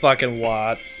Yeah. the fucking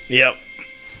lot. Yep.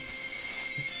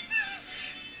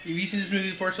 Have you seen this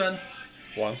movie before, son?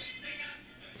 Once.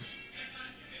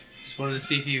 Just wanted to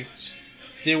see if you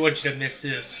didn't want you to miss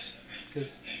this.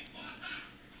 Cause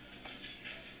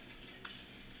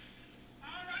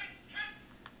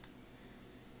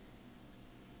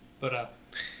but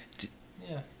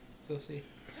yeah, so see.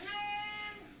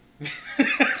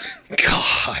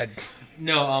 God.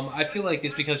 No, I feel like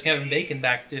it's because Kevin Bacon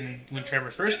back in when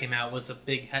Tremors first came out was a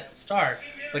big star,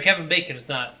 but Kevin Bacon is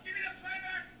not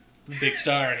a big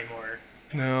star anymore.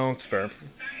 No, it's fair.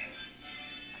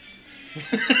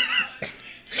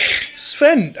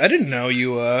 Sven, I didn't know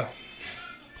you,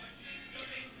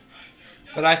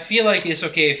 But I feel like it's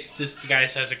okay if this guy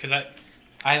says it because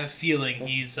I have a feeling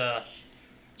he's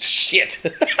Shit.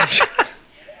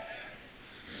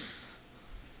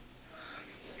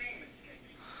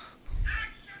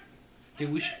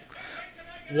 dude. We should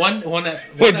one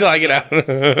Wait till I get out. we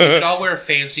should all wear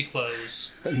fancy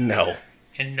clothes No.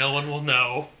 and no one will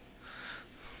know.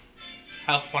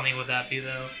 How funny would that be,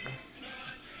 though?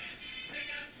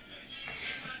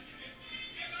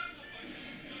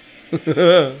 God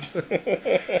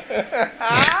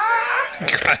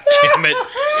damn it.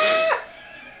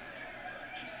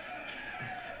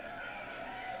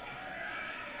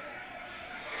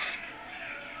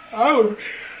 I would.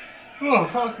 Oh,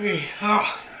 fuck me.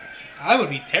 Oh, I would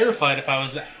be terrified if I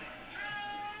was. What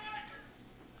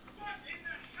in the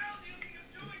hell are you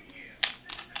doing here?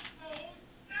 This is a full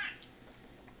set.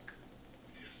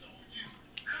 Yes, all you.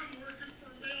 I'm working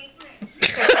for Mel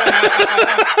Brooks.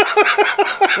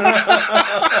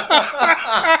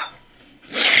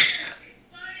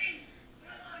 Buddy,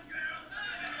 come on, girl.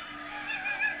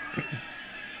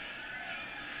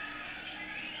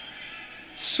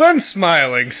 Sven's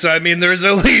smiling, so I mean, there's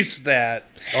at least that.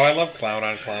 Oh, I love clown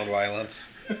on clown violence.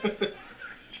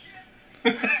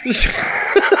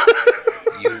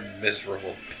 You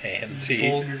miserable pansy.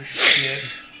 Vulgar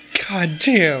shit. God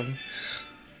damn.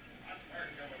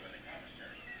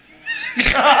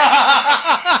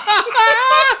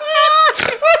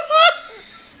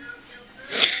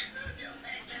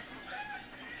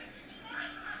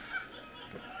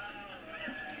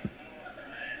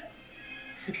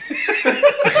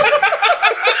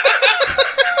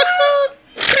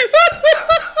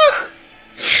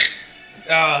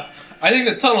 I think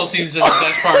the tunnel scene's been the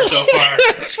best part so far.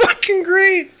 That's fucking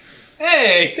great.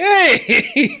 Hey!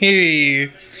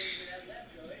 Hey!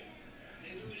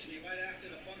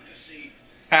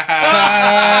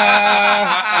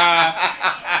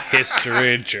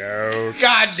 History joke.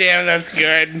 God damn, that's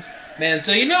good. Man,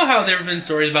 so you know how there have been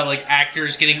stories about like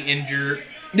actors getting injured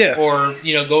Yeah. or,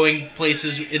 you know, going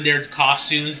places in their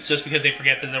costumes just because they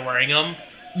forget that they're wearing them?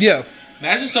 Yeah.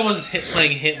 Imagine someone's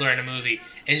playing Hitler in a movie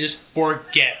and just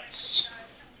forgets.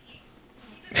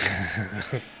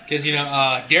 Because, you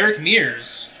know, Derek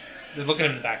Mears, look at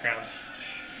him in the background.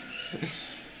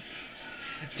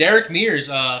 Derek Mears,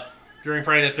 during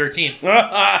Friday the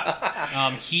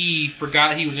 13th, he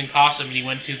forgot he was in costume and he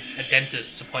went to a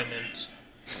dentist's appointment.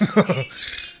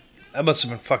 That must have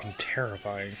been fucking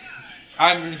terrifying.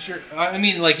 I'm sure, I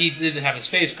mean, like, he did have his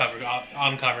face covered,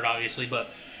 uncovered, obviously, but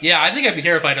yeah, I think I'd be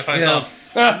terrified if I saw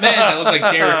a man that looked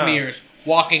like Derek Mears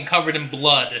walking covered in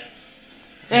blood.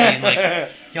 I mean, like,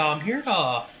 yo, I'm here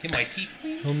to get my teeth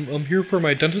cleaned. I'm here for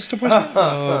my dentist appointment.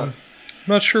 I'm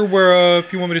not sure where,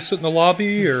 if you want me to sit in the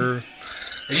lobby or...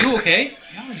 Are you okay?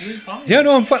 Yeah, I'm doing fine. Yeah,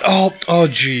 no, I'm fine. Oh,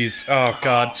 jeez. Oh,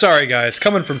 God. Sorry, guys.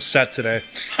 Coming from set today.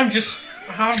 I'm just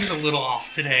a little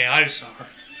off today. I'm sorry.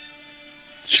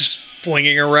 Just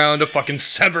flinging around a fucking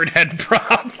severed head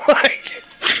prop. Like,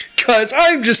 cause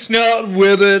I'm just not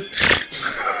with it.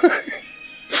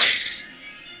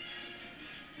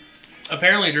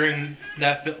 Apparently, during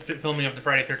that filming of the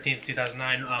Friday 13th,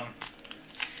 2009,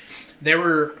 there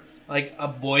were like a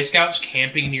Boy Scouts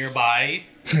camping nearby,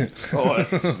 Oh,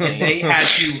 that's and they had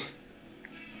to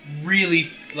really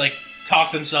like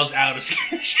talk themselves out of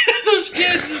scaring shit out of those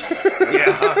kids.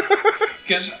 Yeah.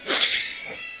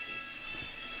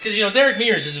 Because Derek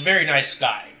Mears is a very nice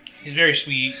guy. He's very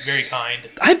sweet, very kind.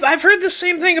 I've heard the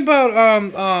same thing about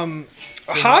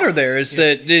Hodder. There is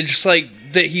that it's just like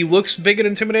that he looks big and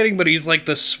intimidating, but he's like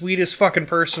the sweetest fucking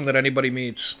person that anybody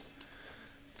meets.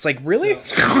 It's like, really?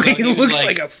 He looks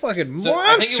like a fucking So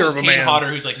I think monster it of was a Kane man. Hodder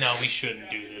who's like, no, we shouldn't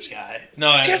do this guy.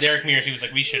 No, Yes. Derek Mears, he was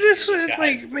like, we shouldn't This do is this guy.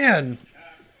 like, man.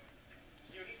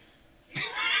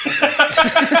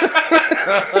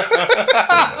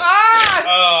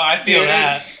 Oh, I feel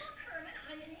that.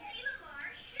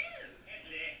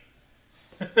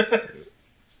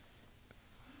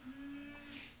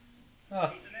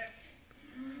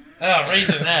 Oh,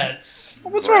 Raisinets.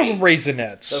 What's wrong with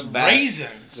Raisinets? The best.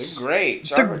 Raisins. They're great.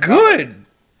 They're Chocolate good.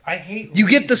 I hate You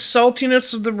get the raisins.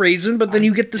 saltiness of the raisin, but then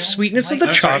you get the don't sweetness of like the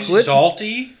that. chocolate.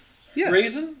 Salty Yeah.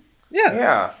 raisin? Yeah.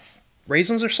 Yeah.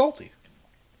 Raisins are salty.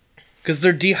 Because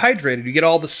they're dehydrated. You get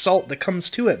all the salt that comes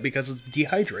to it because it's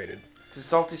dehydrated. It's a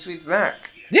salty sweet snack.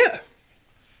 Yeah.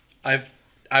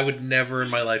 I would never in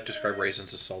my life describe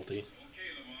raisins as salty.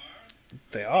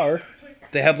 They are.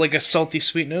 They have like a salty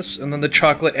sweetness, and then the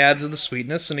chocolate adds to the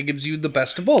sweetness, and it gives you the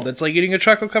best of both. It's like eating a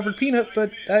chocolate-covered peanut,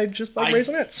 but I just like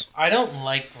Raisinets. I don't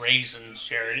like raisins,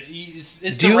 Jared. It's Do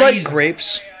the you raisin. like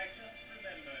grapes?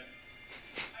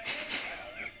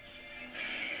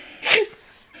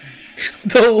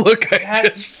 The look I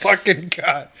That's- just fucking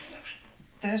got.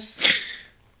 That's They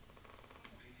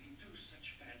do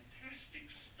such fantastic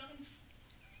stunts.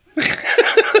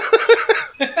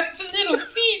 little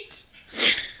feet.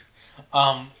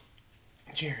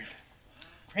 Jared,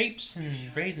 grapes and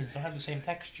raisins don't have the same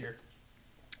texture.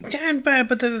 Yeah, and bad,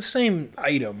 but they're the same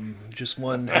item. Just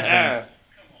one has been.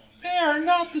 They are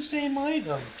not the same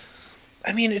item.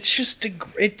 I mean, it's just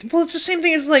it's the same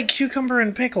thing as like cucumber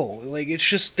and pickle. Like it's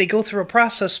just they go through a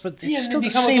process, but it's Yeah, and still they the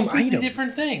become same a completely item.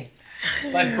 different thing.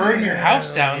 Like burn your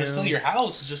house down, it's still your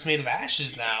house. It's just made of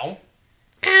ashes now.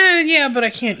 Yeah, but I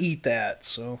can't eat that.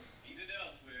 So Eat it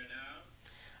elsewhere now.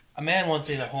 A man once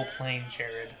ate a whole plane,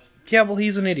 Jared. yeah, well,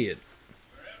 he's an idiot.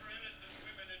 Wherever innocent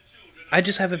women and children I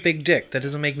just have a big dick. That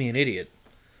doesn't make me an idiot.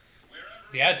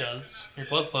 Yeah, it does. Your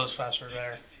blood flows faster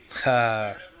there.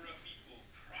 Ha.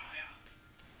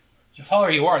 The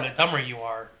taller you are, the dumber you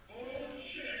are.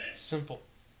 Simple.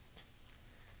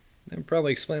 That would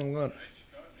probably explain a lot.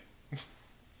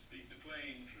 speak the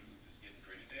plain truth is getting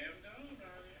pretty damn dull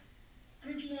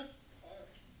around here.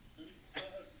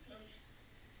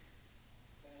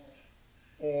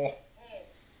 Oh.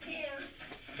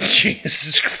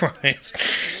 Jesus Christ.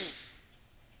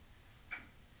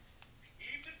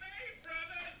 Keep the faith,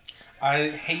 brother. I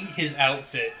hate his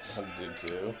outfits. I do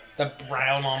too. The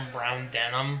brown on brown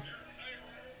denim.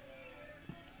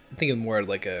 I'm thinking more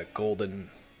like a golden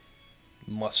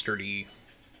mustardy.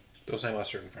 Don't say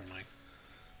mustard in front of Mike.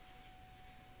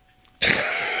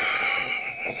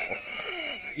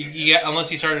 You get,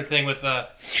 unless you start a thing with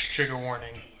trigger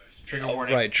warning. Trigger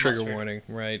warning. Right, trigger mustard. warning.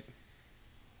 Right.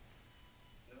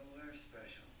 Nowhere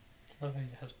special. Look, he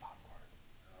has popcorn.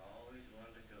 Always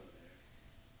wanted to go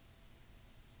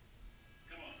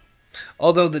there. Come on.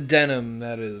 Although the denim,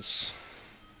 that is.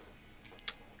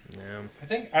 Yeah.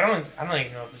 I don't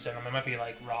even know if it's denim. It might be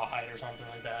like rawhide or something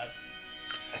like that.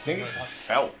 I think it's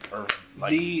felt or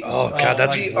like The Oh god,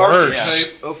 that's the worse.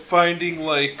 archetype of finding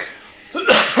like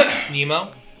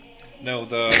Nemo. no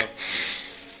the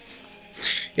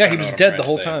Yeah, I he don't was know what dead I'm the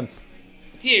whole trying time.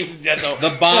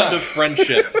 the bond of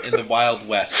friendship in the Wild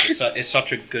West is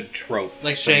such a good trope.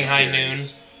 Like for the Shanghai Noon.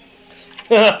 series.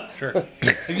 Sure.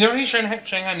 Have you never seen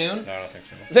Shanghai Noon? No, I don't think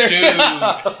so.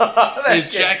 Dude,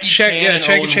 it's Jackie Chan and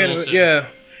Jackie Owen Chan. Wilson. Yeah.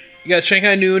 You got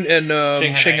Shanghai Noon and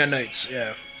Shanghai Nights. Nights.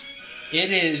 Yeah. It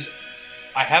is.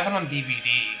 I have it on DVD.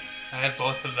 I have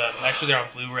both of them. Actually, they're on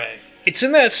Blu-ray. It's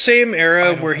in that same I era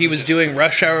don't where he know was who doing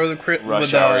Rush Hour with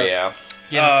Rush Hour. Yeah.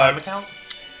 You have a Prime account?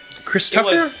 Chris It Tucker.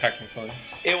 was- Technically.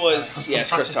 It was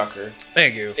yes, Chris Tucker.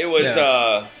 Thank you. It was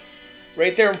Yeah.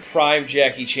 right there in prime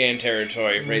Jackie Chan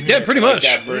territory. Right Yeah, there. pretty Like much.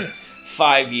 that for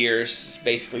 5 years,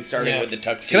 basically starting Yeah. with the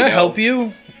tuxedo. Can I help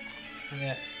you?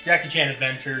 Yeah. Jackie Chan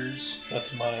Adventures.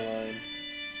 That's my line.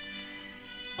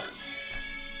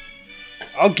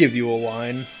 I'll give you a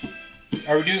line.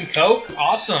 Are we doing Coke?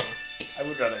 Awesome. I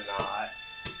would rather not.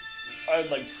 I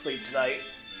would like to sleep tonight.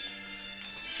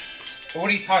 What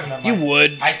are you talking about, You Mike?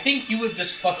 would. I think you would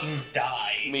just fucking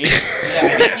die. Me? Yeah,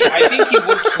 I think you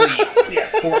would sleep.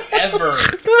 Yes. Forever.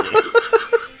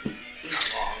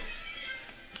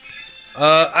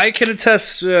 I can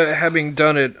attest, having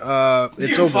done it.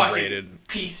 It's You overrated.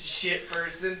 piece of shit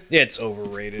person. It's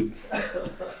overrated.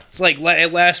 It's like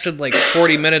it lasted like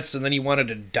 40 minutes and then he wanted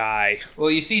to die. Well,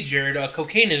 you see, Jared,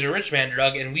 cocaine is a rich man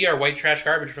drug, and we are white trash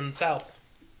garbage from the South.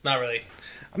 Not really.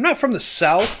 I'm not from the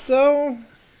South though.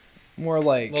 More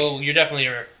like. Well, you're definitely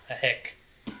a hick.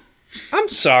 I'm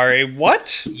sorry.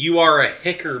 What? You are a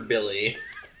hickerbilly.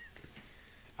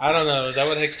 I don't know. Is that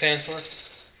what hick stands for?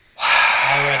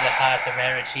 I read the heart of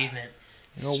rare achievement.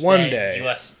 You know, one day.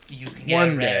 You can get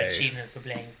One a rare day. achievement for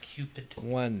playing Cupid.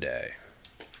 One day.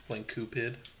 Playing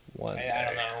Cupid. One day. I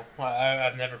don't know.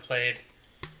 I've never played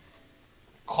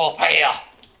Copia.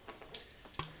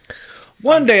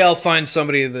 One day I'll find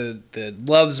somebody that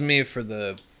loves me for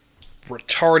the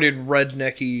retarded,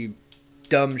 rednecky,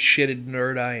 dumb, shitted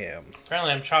nerd I am.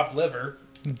 Apparently, I'm chopped liver.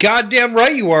 Goddamn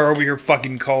right you are over here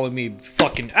fucking calling me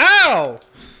fucking ow!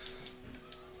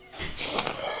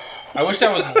 I wish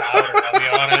that was louder, I'll be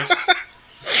honest.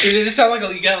 It just sounded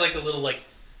like you got like a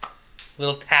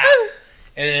little tap.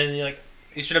 And then you're like,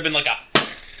 it should have been like a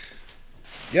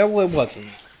Yeah, well, it wasn't.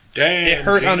 Damn. It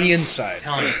hurt on the inside.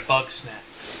 telling you bug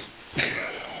snacks.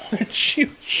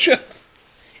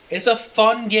 It's a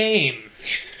fun game.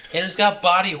 And it's got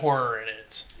body horror in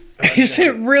it. Is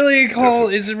it really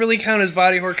called? Is it really count as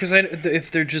body horror? Because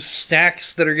if they're just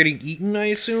snacks that are getting eaten, I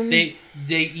assume They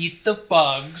eat the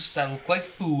bugs that look like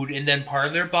food, and then part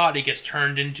of their body gets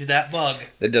turned into that bug.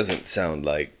 That doesn't sound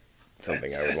like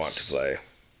something I would want to play.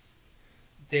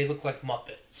 They look like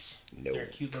Muppets. Nope. They're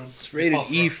cute little. It's rated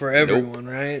E for everyone,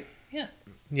 right? Yeah.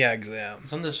 Yeah, exactly.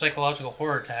 It's under the psychological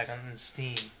horror tag on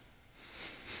Steam.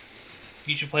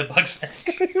 You should play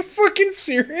Bugsnax. Are you fucking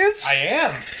serious? I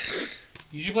am.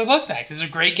 You should play Bugsnax. It's a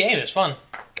great game. It's fun.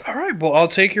 All right, well, I'll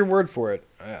take your word for it.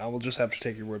 I will just have to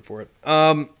take your word for it.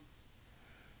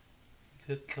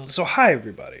 So hi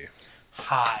everybody.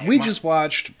 Hi. We just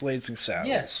watched Blazing Saddles.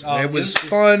 Yes. It was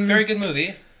fun. Very good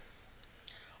movie.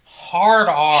 Hard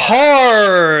R.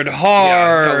 Hard.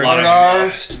 Yeah, it's a lot of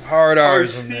R's. Hard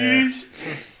R's in there.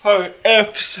 Hard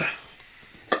F's.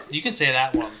 You can say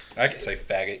that one. I can say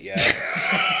faggot, yeah.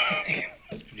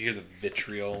 Did you hear the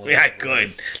vitriol? Yeah, good.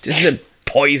 Just the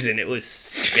poison it was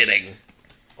spitting.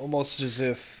 Almost as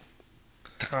if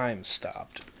time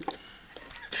stopped.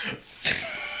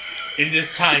 And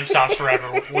this time stops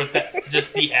forever with that,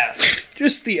 just the F.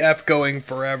 Just the F going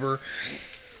forever.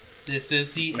 This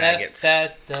is the Maggots.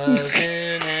 F that doesn't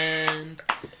end.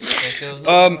 It goes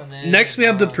on and Next we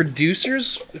have the on.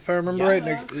 producers, if I remember right.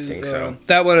 Next, I think so.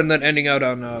 That one, and then ending out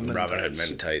on Men in Robin Hood Tights.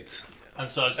 Men in Tights. I'm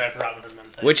so excited for Robin Hood Men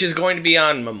in Tights. Which is going to be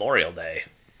on Memorial Day.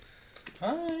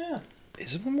 Oh, yeah.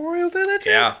 Is it Memorial Day that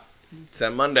day? Yeah. It's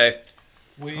that Monday.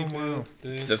 Wow.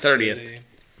 It's the 30th.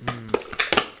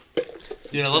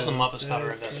 Dude, I love the Muppets cover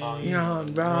of that song.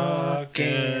 Rock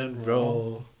and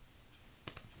roll.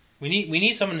 We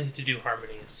need someone to do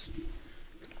harmonies.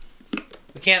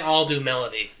 We can't all do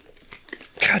melody.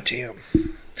 God damn.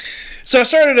 So I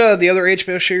started the other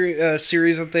HBO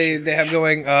series that they have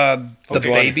going. The Which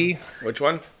one? Baby. Which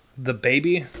one? The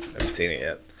Baby. I haven't seen it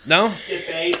yet. No?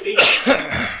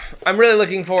 I'm really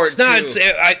looking forward It's not.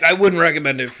 to... I wouldn't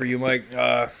recommend it for you, Mike.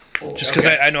 Just because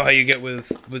I know how you get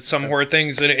with some horror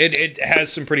things, and it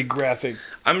has some pretty graphic.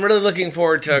 I'm really looking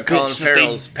forward to Colin Bits that they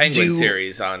Farrell's Penguin do.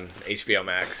 series on HBO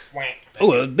Max.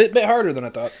 Oh, a bit harder than I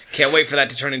thought. Can't wait for that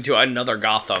to turn into another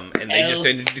Gotham, and they just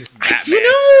introduced Batman. You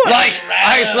know,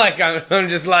 I'm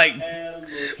just like,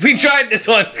 we tried this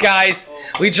once, guys.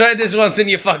 We tried this once, and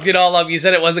you fucked it all up. You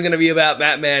said it wasn't going to be about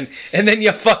Batman, and then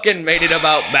you fucking made it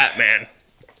about Batman.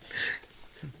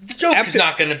 The Joker's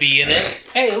not going to be in it.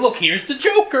 Hey, look, here's the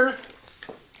Joker.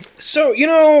 So,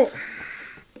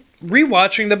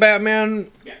 rewatching the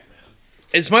Batman,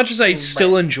 as much as I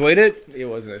still enjoyed it, It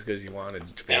wasn't as good as you wanted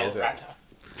it to be, is it?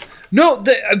 no,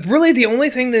 really the only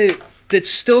thing that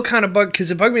still kind of bugged,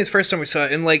 because it bugged me the first time we saw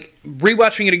it, and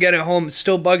rewatching it again at home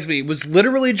still bugs me, was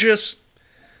literally just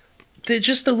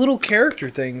the little character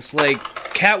things. Like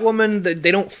Catwoman,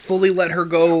 they don't fully let her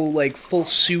go full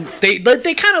suit. They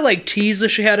kind of tease that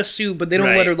she had a suit, but they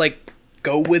don't let her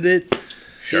go with it.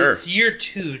 Sure. It's year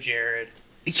 2, Jared.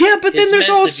 Yeah, but then It's there's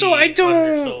meant to also be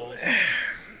undersold.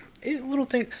 little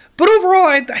thing. But overall,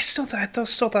 I still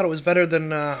thought it was better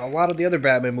than a lot of the other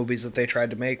Batman movies that they tried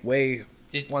to make Once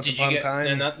Did you Upon a get-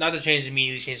 Time. no, not to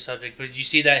immediately change the subject, but did you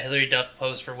see that Hillary Duff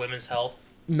post for women's health?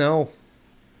 No.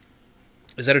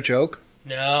 Is that a joke?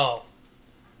 No.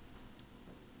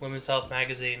 Women's Health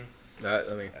magazine.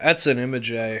 That's an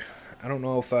image I don't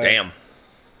know if I... Damn.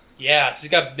 Yeah, she's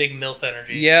got big MILF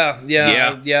energy. Yeah.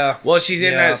 Well, she's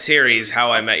in Yeah. that series,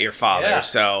 How I Met Your Father, Yeah.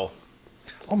 so...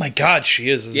 Oh my god, she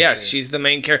is. isn't Yes, she? she's the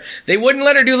main character. They wouldn't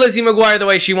let her do Lizzie McGuire the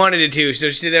way she wanted it to, so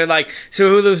they're like... So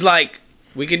Hulu's like,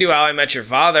 We could do How I Met Your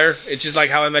Father. It's just like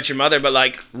How I Met Your Mother, but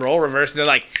like role reverse. And they're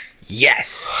like,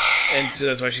 yes, and so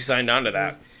that's why she signed on to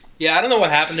that. Yeah, I don't know what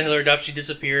happened to Hilary Duff. She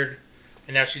disappeared,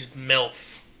 and now she's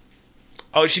MILF.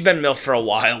 Oh, she's been MILF for a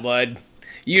while, bud.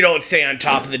 You don't stay on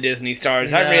top of the Disney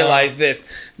stars. I No. realize this.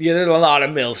 Yeah, there's a lot of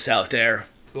MILFs out there.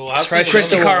 Cool. right, Christy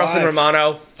still Carlson alive.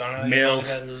 Romano, Don't know who your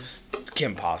MILF. head is.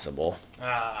 Kim Possible.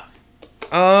 Ah.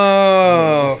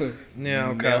 Oh. Yeah,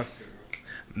 okay.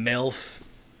 MILF.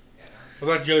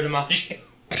 What about Joe DiMaggio?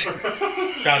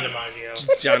 John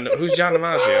DiMaggio. Who's John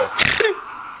DiMaggio?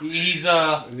 He's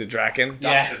Is it Draken?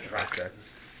 yeah.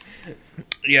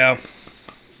 Yeah.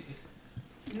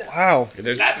 Wow.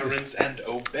 There's, Gatherance and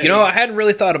obey. You know, I hadn't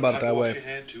really thought about it that Wash way. your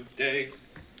hand today.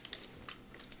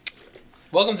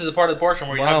 Welcome to the part of the portion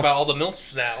where we Wow. talk about all the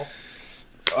MILFs now.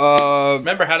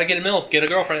 Remember how to get a MILF, get a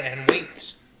girlfriend, and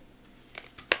wait.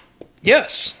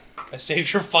 Yes. I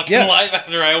saved your fucking Yes. life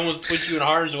after I almost put you in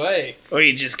harm's way. or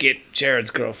you just get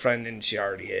Jared's girlfriend and she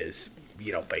already is,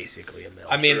 basically a MILF.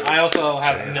 I mean, I also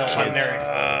have a MILF. I'm married.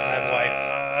 I have a wife.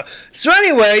 So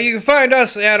anyway, you can find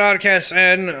us at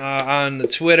OddcastN on the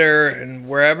Twitter and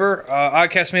wherever.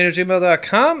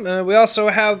 Oddcastmania@gmail.com. We also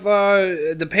have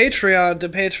the Patreon to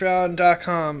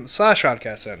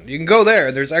patreon.com/OddcastN. You can go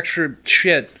there. There's extra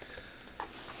shit.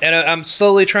 And I'm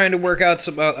slowly trying to work out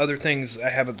some other things I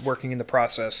have working in the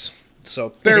process.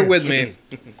 So bear with me.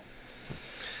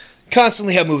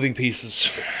 Constantly have moving pieces.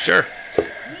 sure.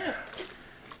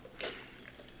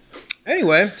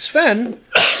 Anyway, Sven,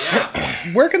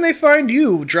 where can they find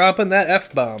you dropping that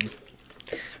F-bomb?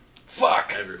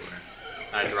 Fuck. Everywhere.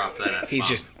 I dropped that F-bomb. He's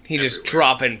just Everywhere.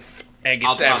 dropping I'll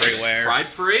agates drop it everywhere. at pride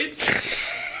parades.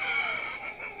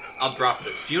 I'll drop it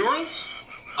at funerals.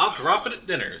 I'll drop it at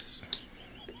dinners.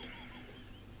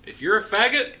 If you're a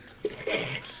faggot,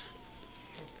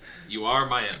 you are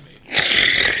my enemy.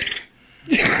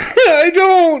 I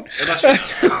don't. Unless you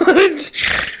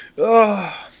know.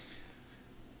 Oh.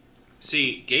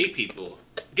 See, gay people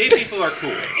are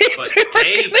cool, but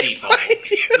gay people,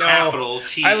 capital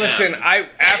T. I listen.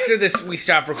 After this, we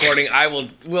stop recording.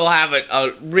 We'll have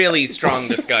a really strong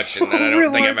discussion that I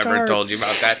don't think I've ever told you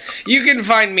about that. You can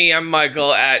find me. I'm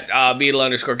Michael at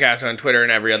Beetle_Cast on Twitter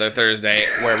and every other Thursday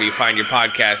wherever you find your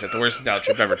podcast. At the worst style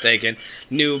trip ever taken.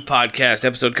 New podcast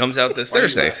episode comes out this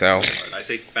Thursday. So I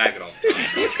say faggot all the time.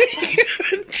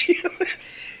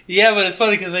 Yeah, but it's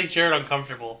funny because it makes Jared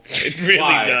uncomfortable. it really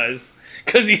Why? does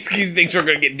because he thinks we're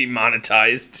gonna get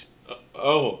demonetized.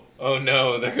 Oh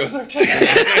no! There goes our text.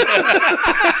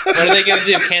 What are they going to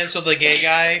do? Cancel the gay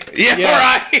guy? Yeah,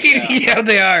 right. Yeah,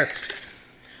 they are.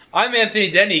 I'm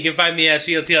Anthony Denny. You can find me at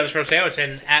CLT_Sandwich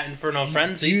and at Inferno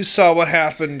Frenzy. You saw what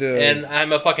happened. And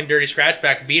I'm a fucking dirty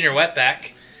scratchback, beaner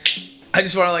wetback. I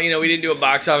just want to let you know we didn't do a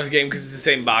box office game because it's the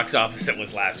same box office that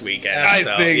was last weekend. I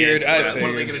so, figured. Yeah, What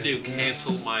are they gonna do?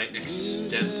 Cancel my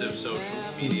extensive social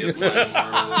media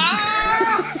platform?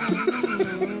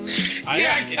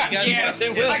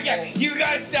 You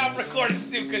guys stop recording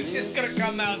soon because shit's gonna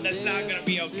come out that's not gonna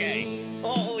be okay.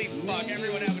 Holy fuck,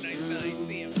 everyone have a nice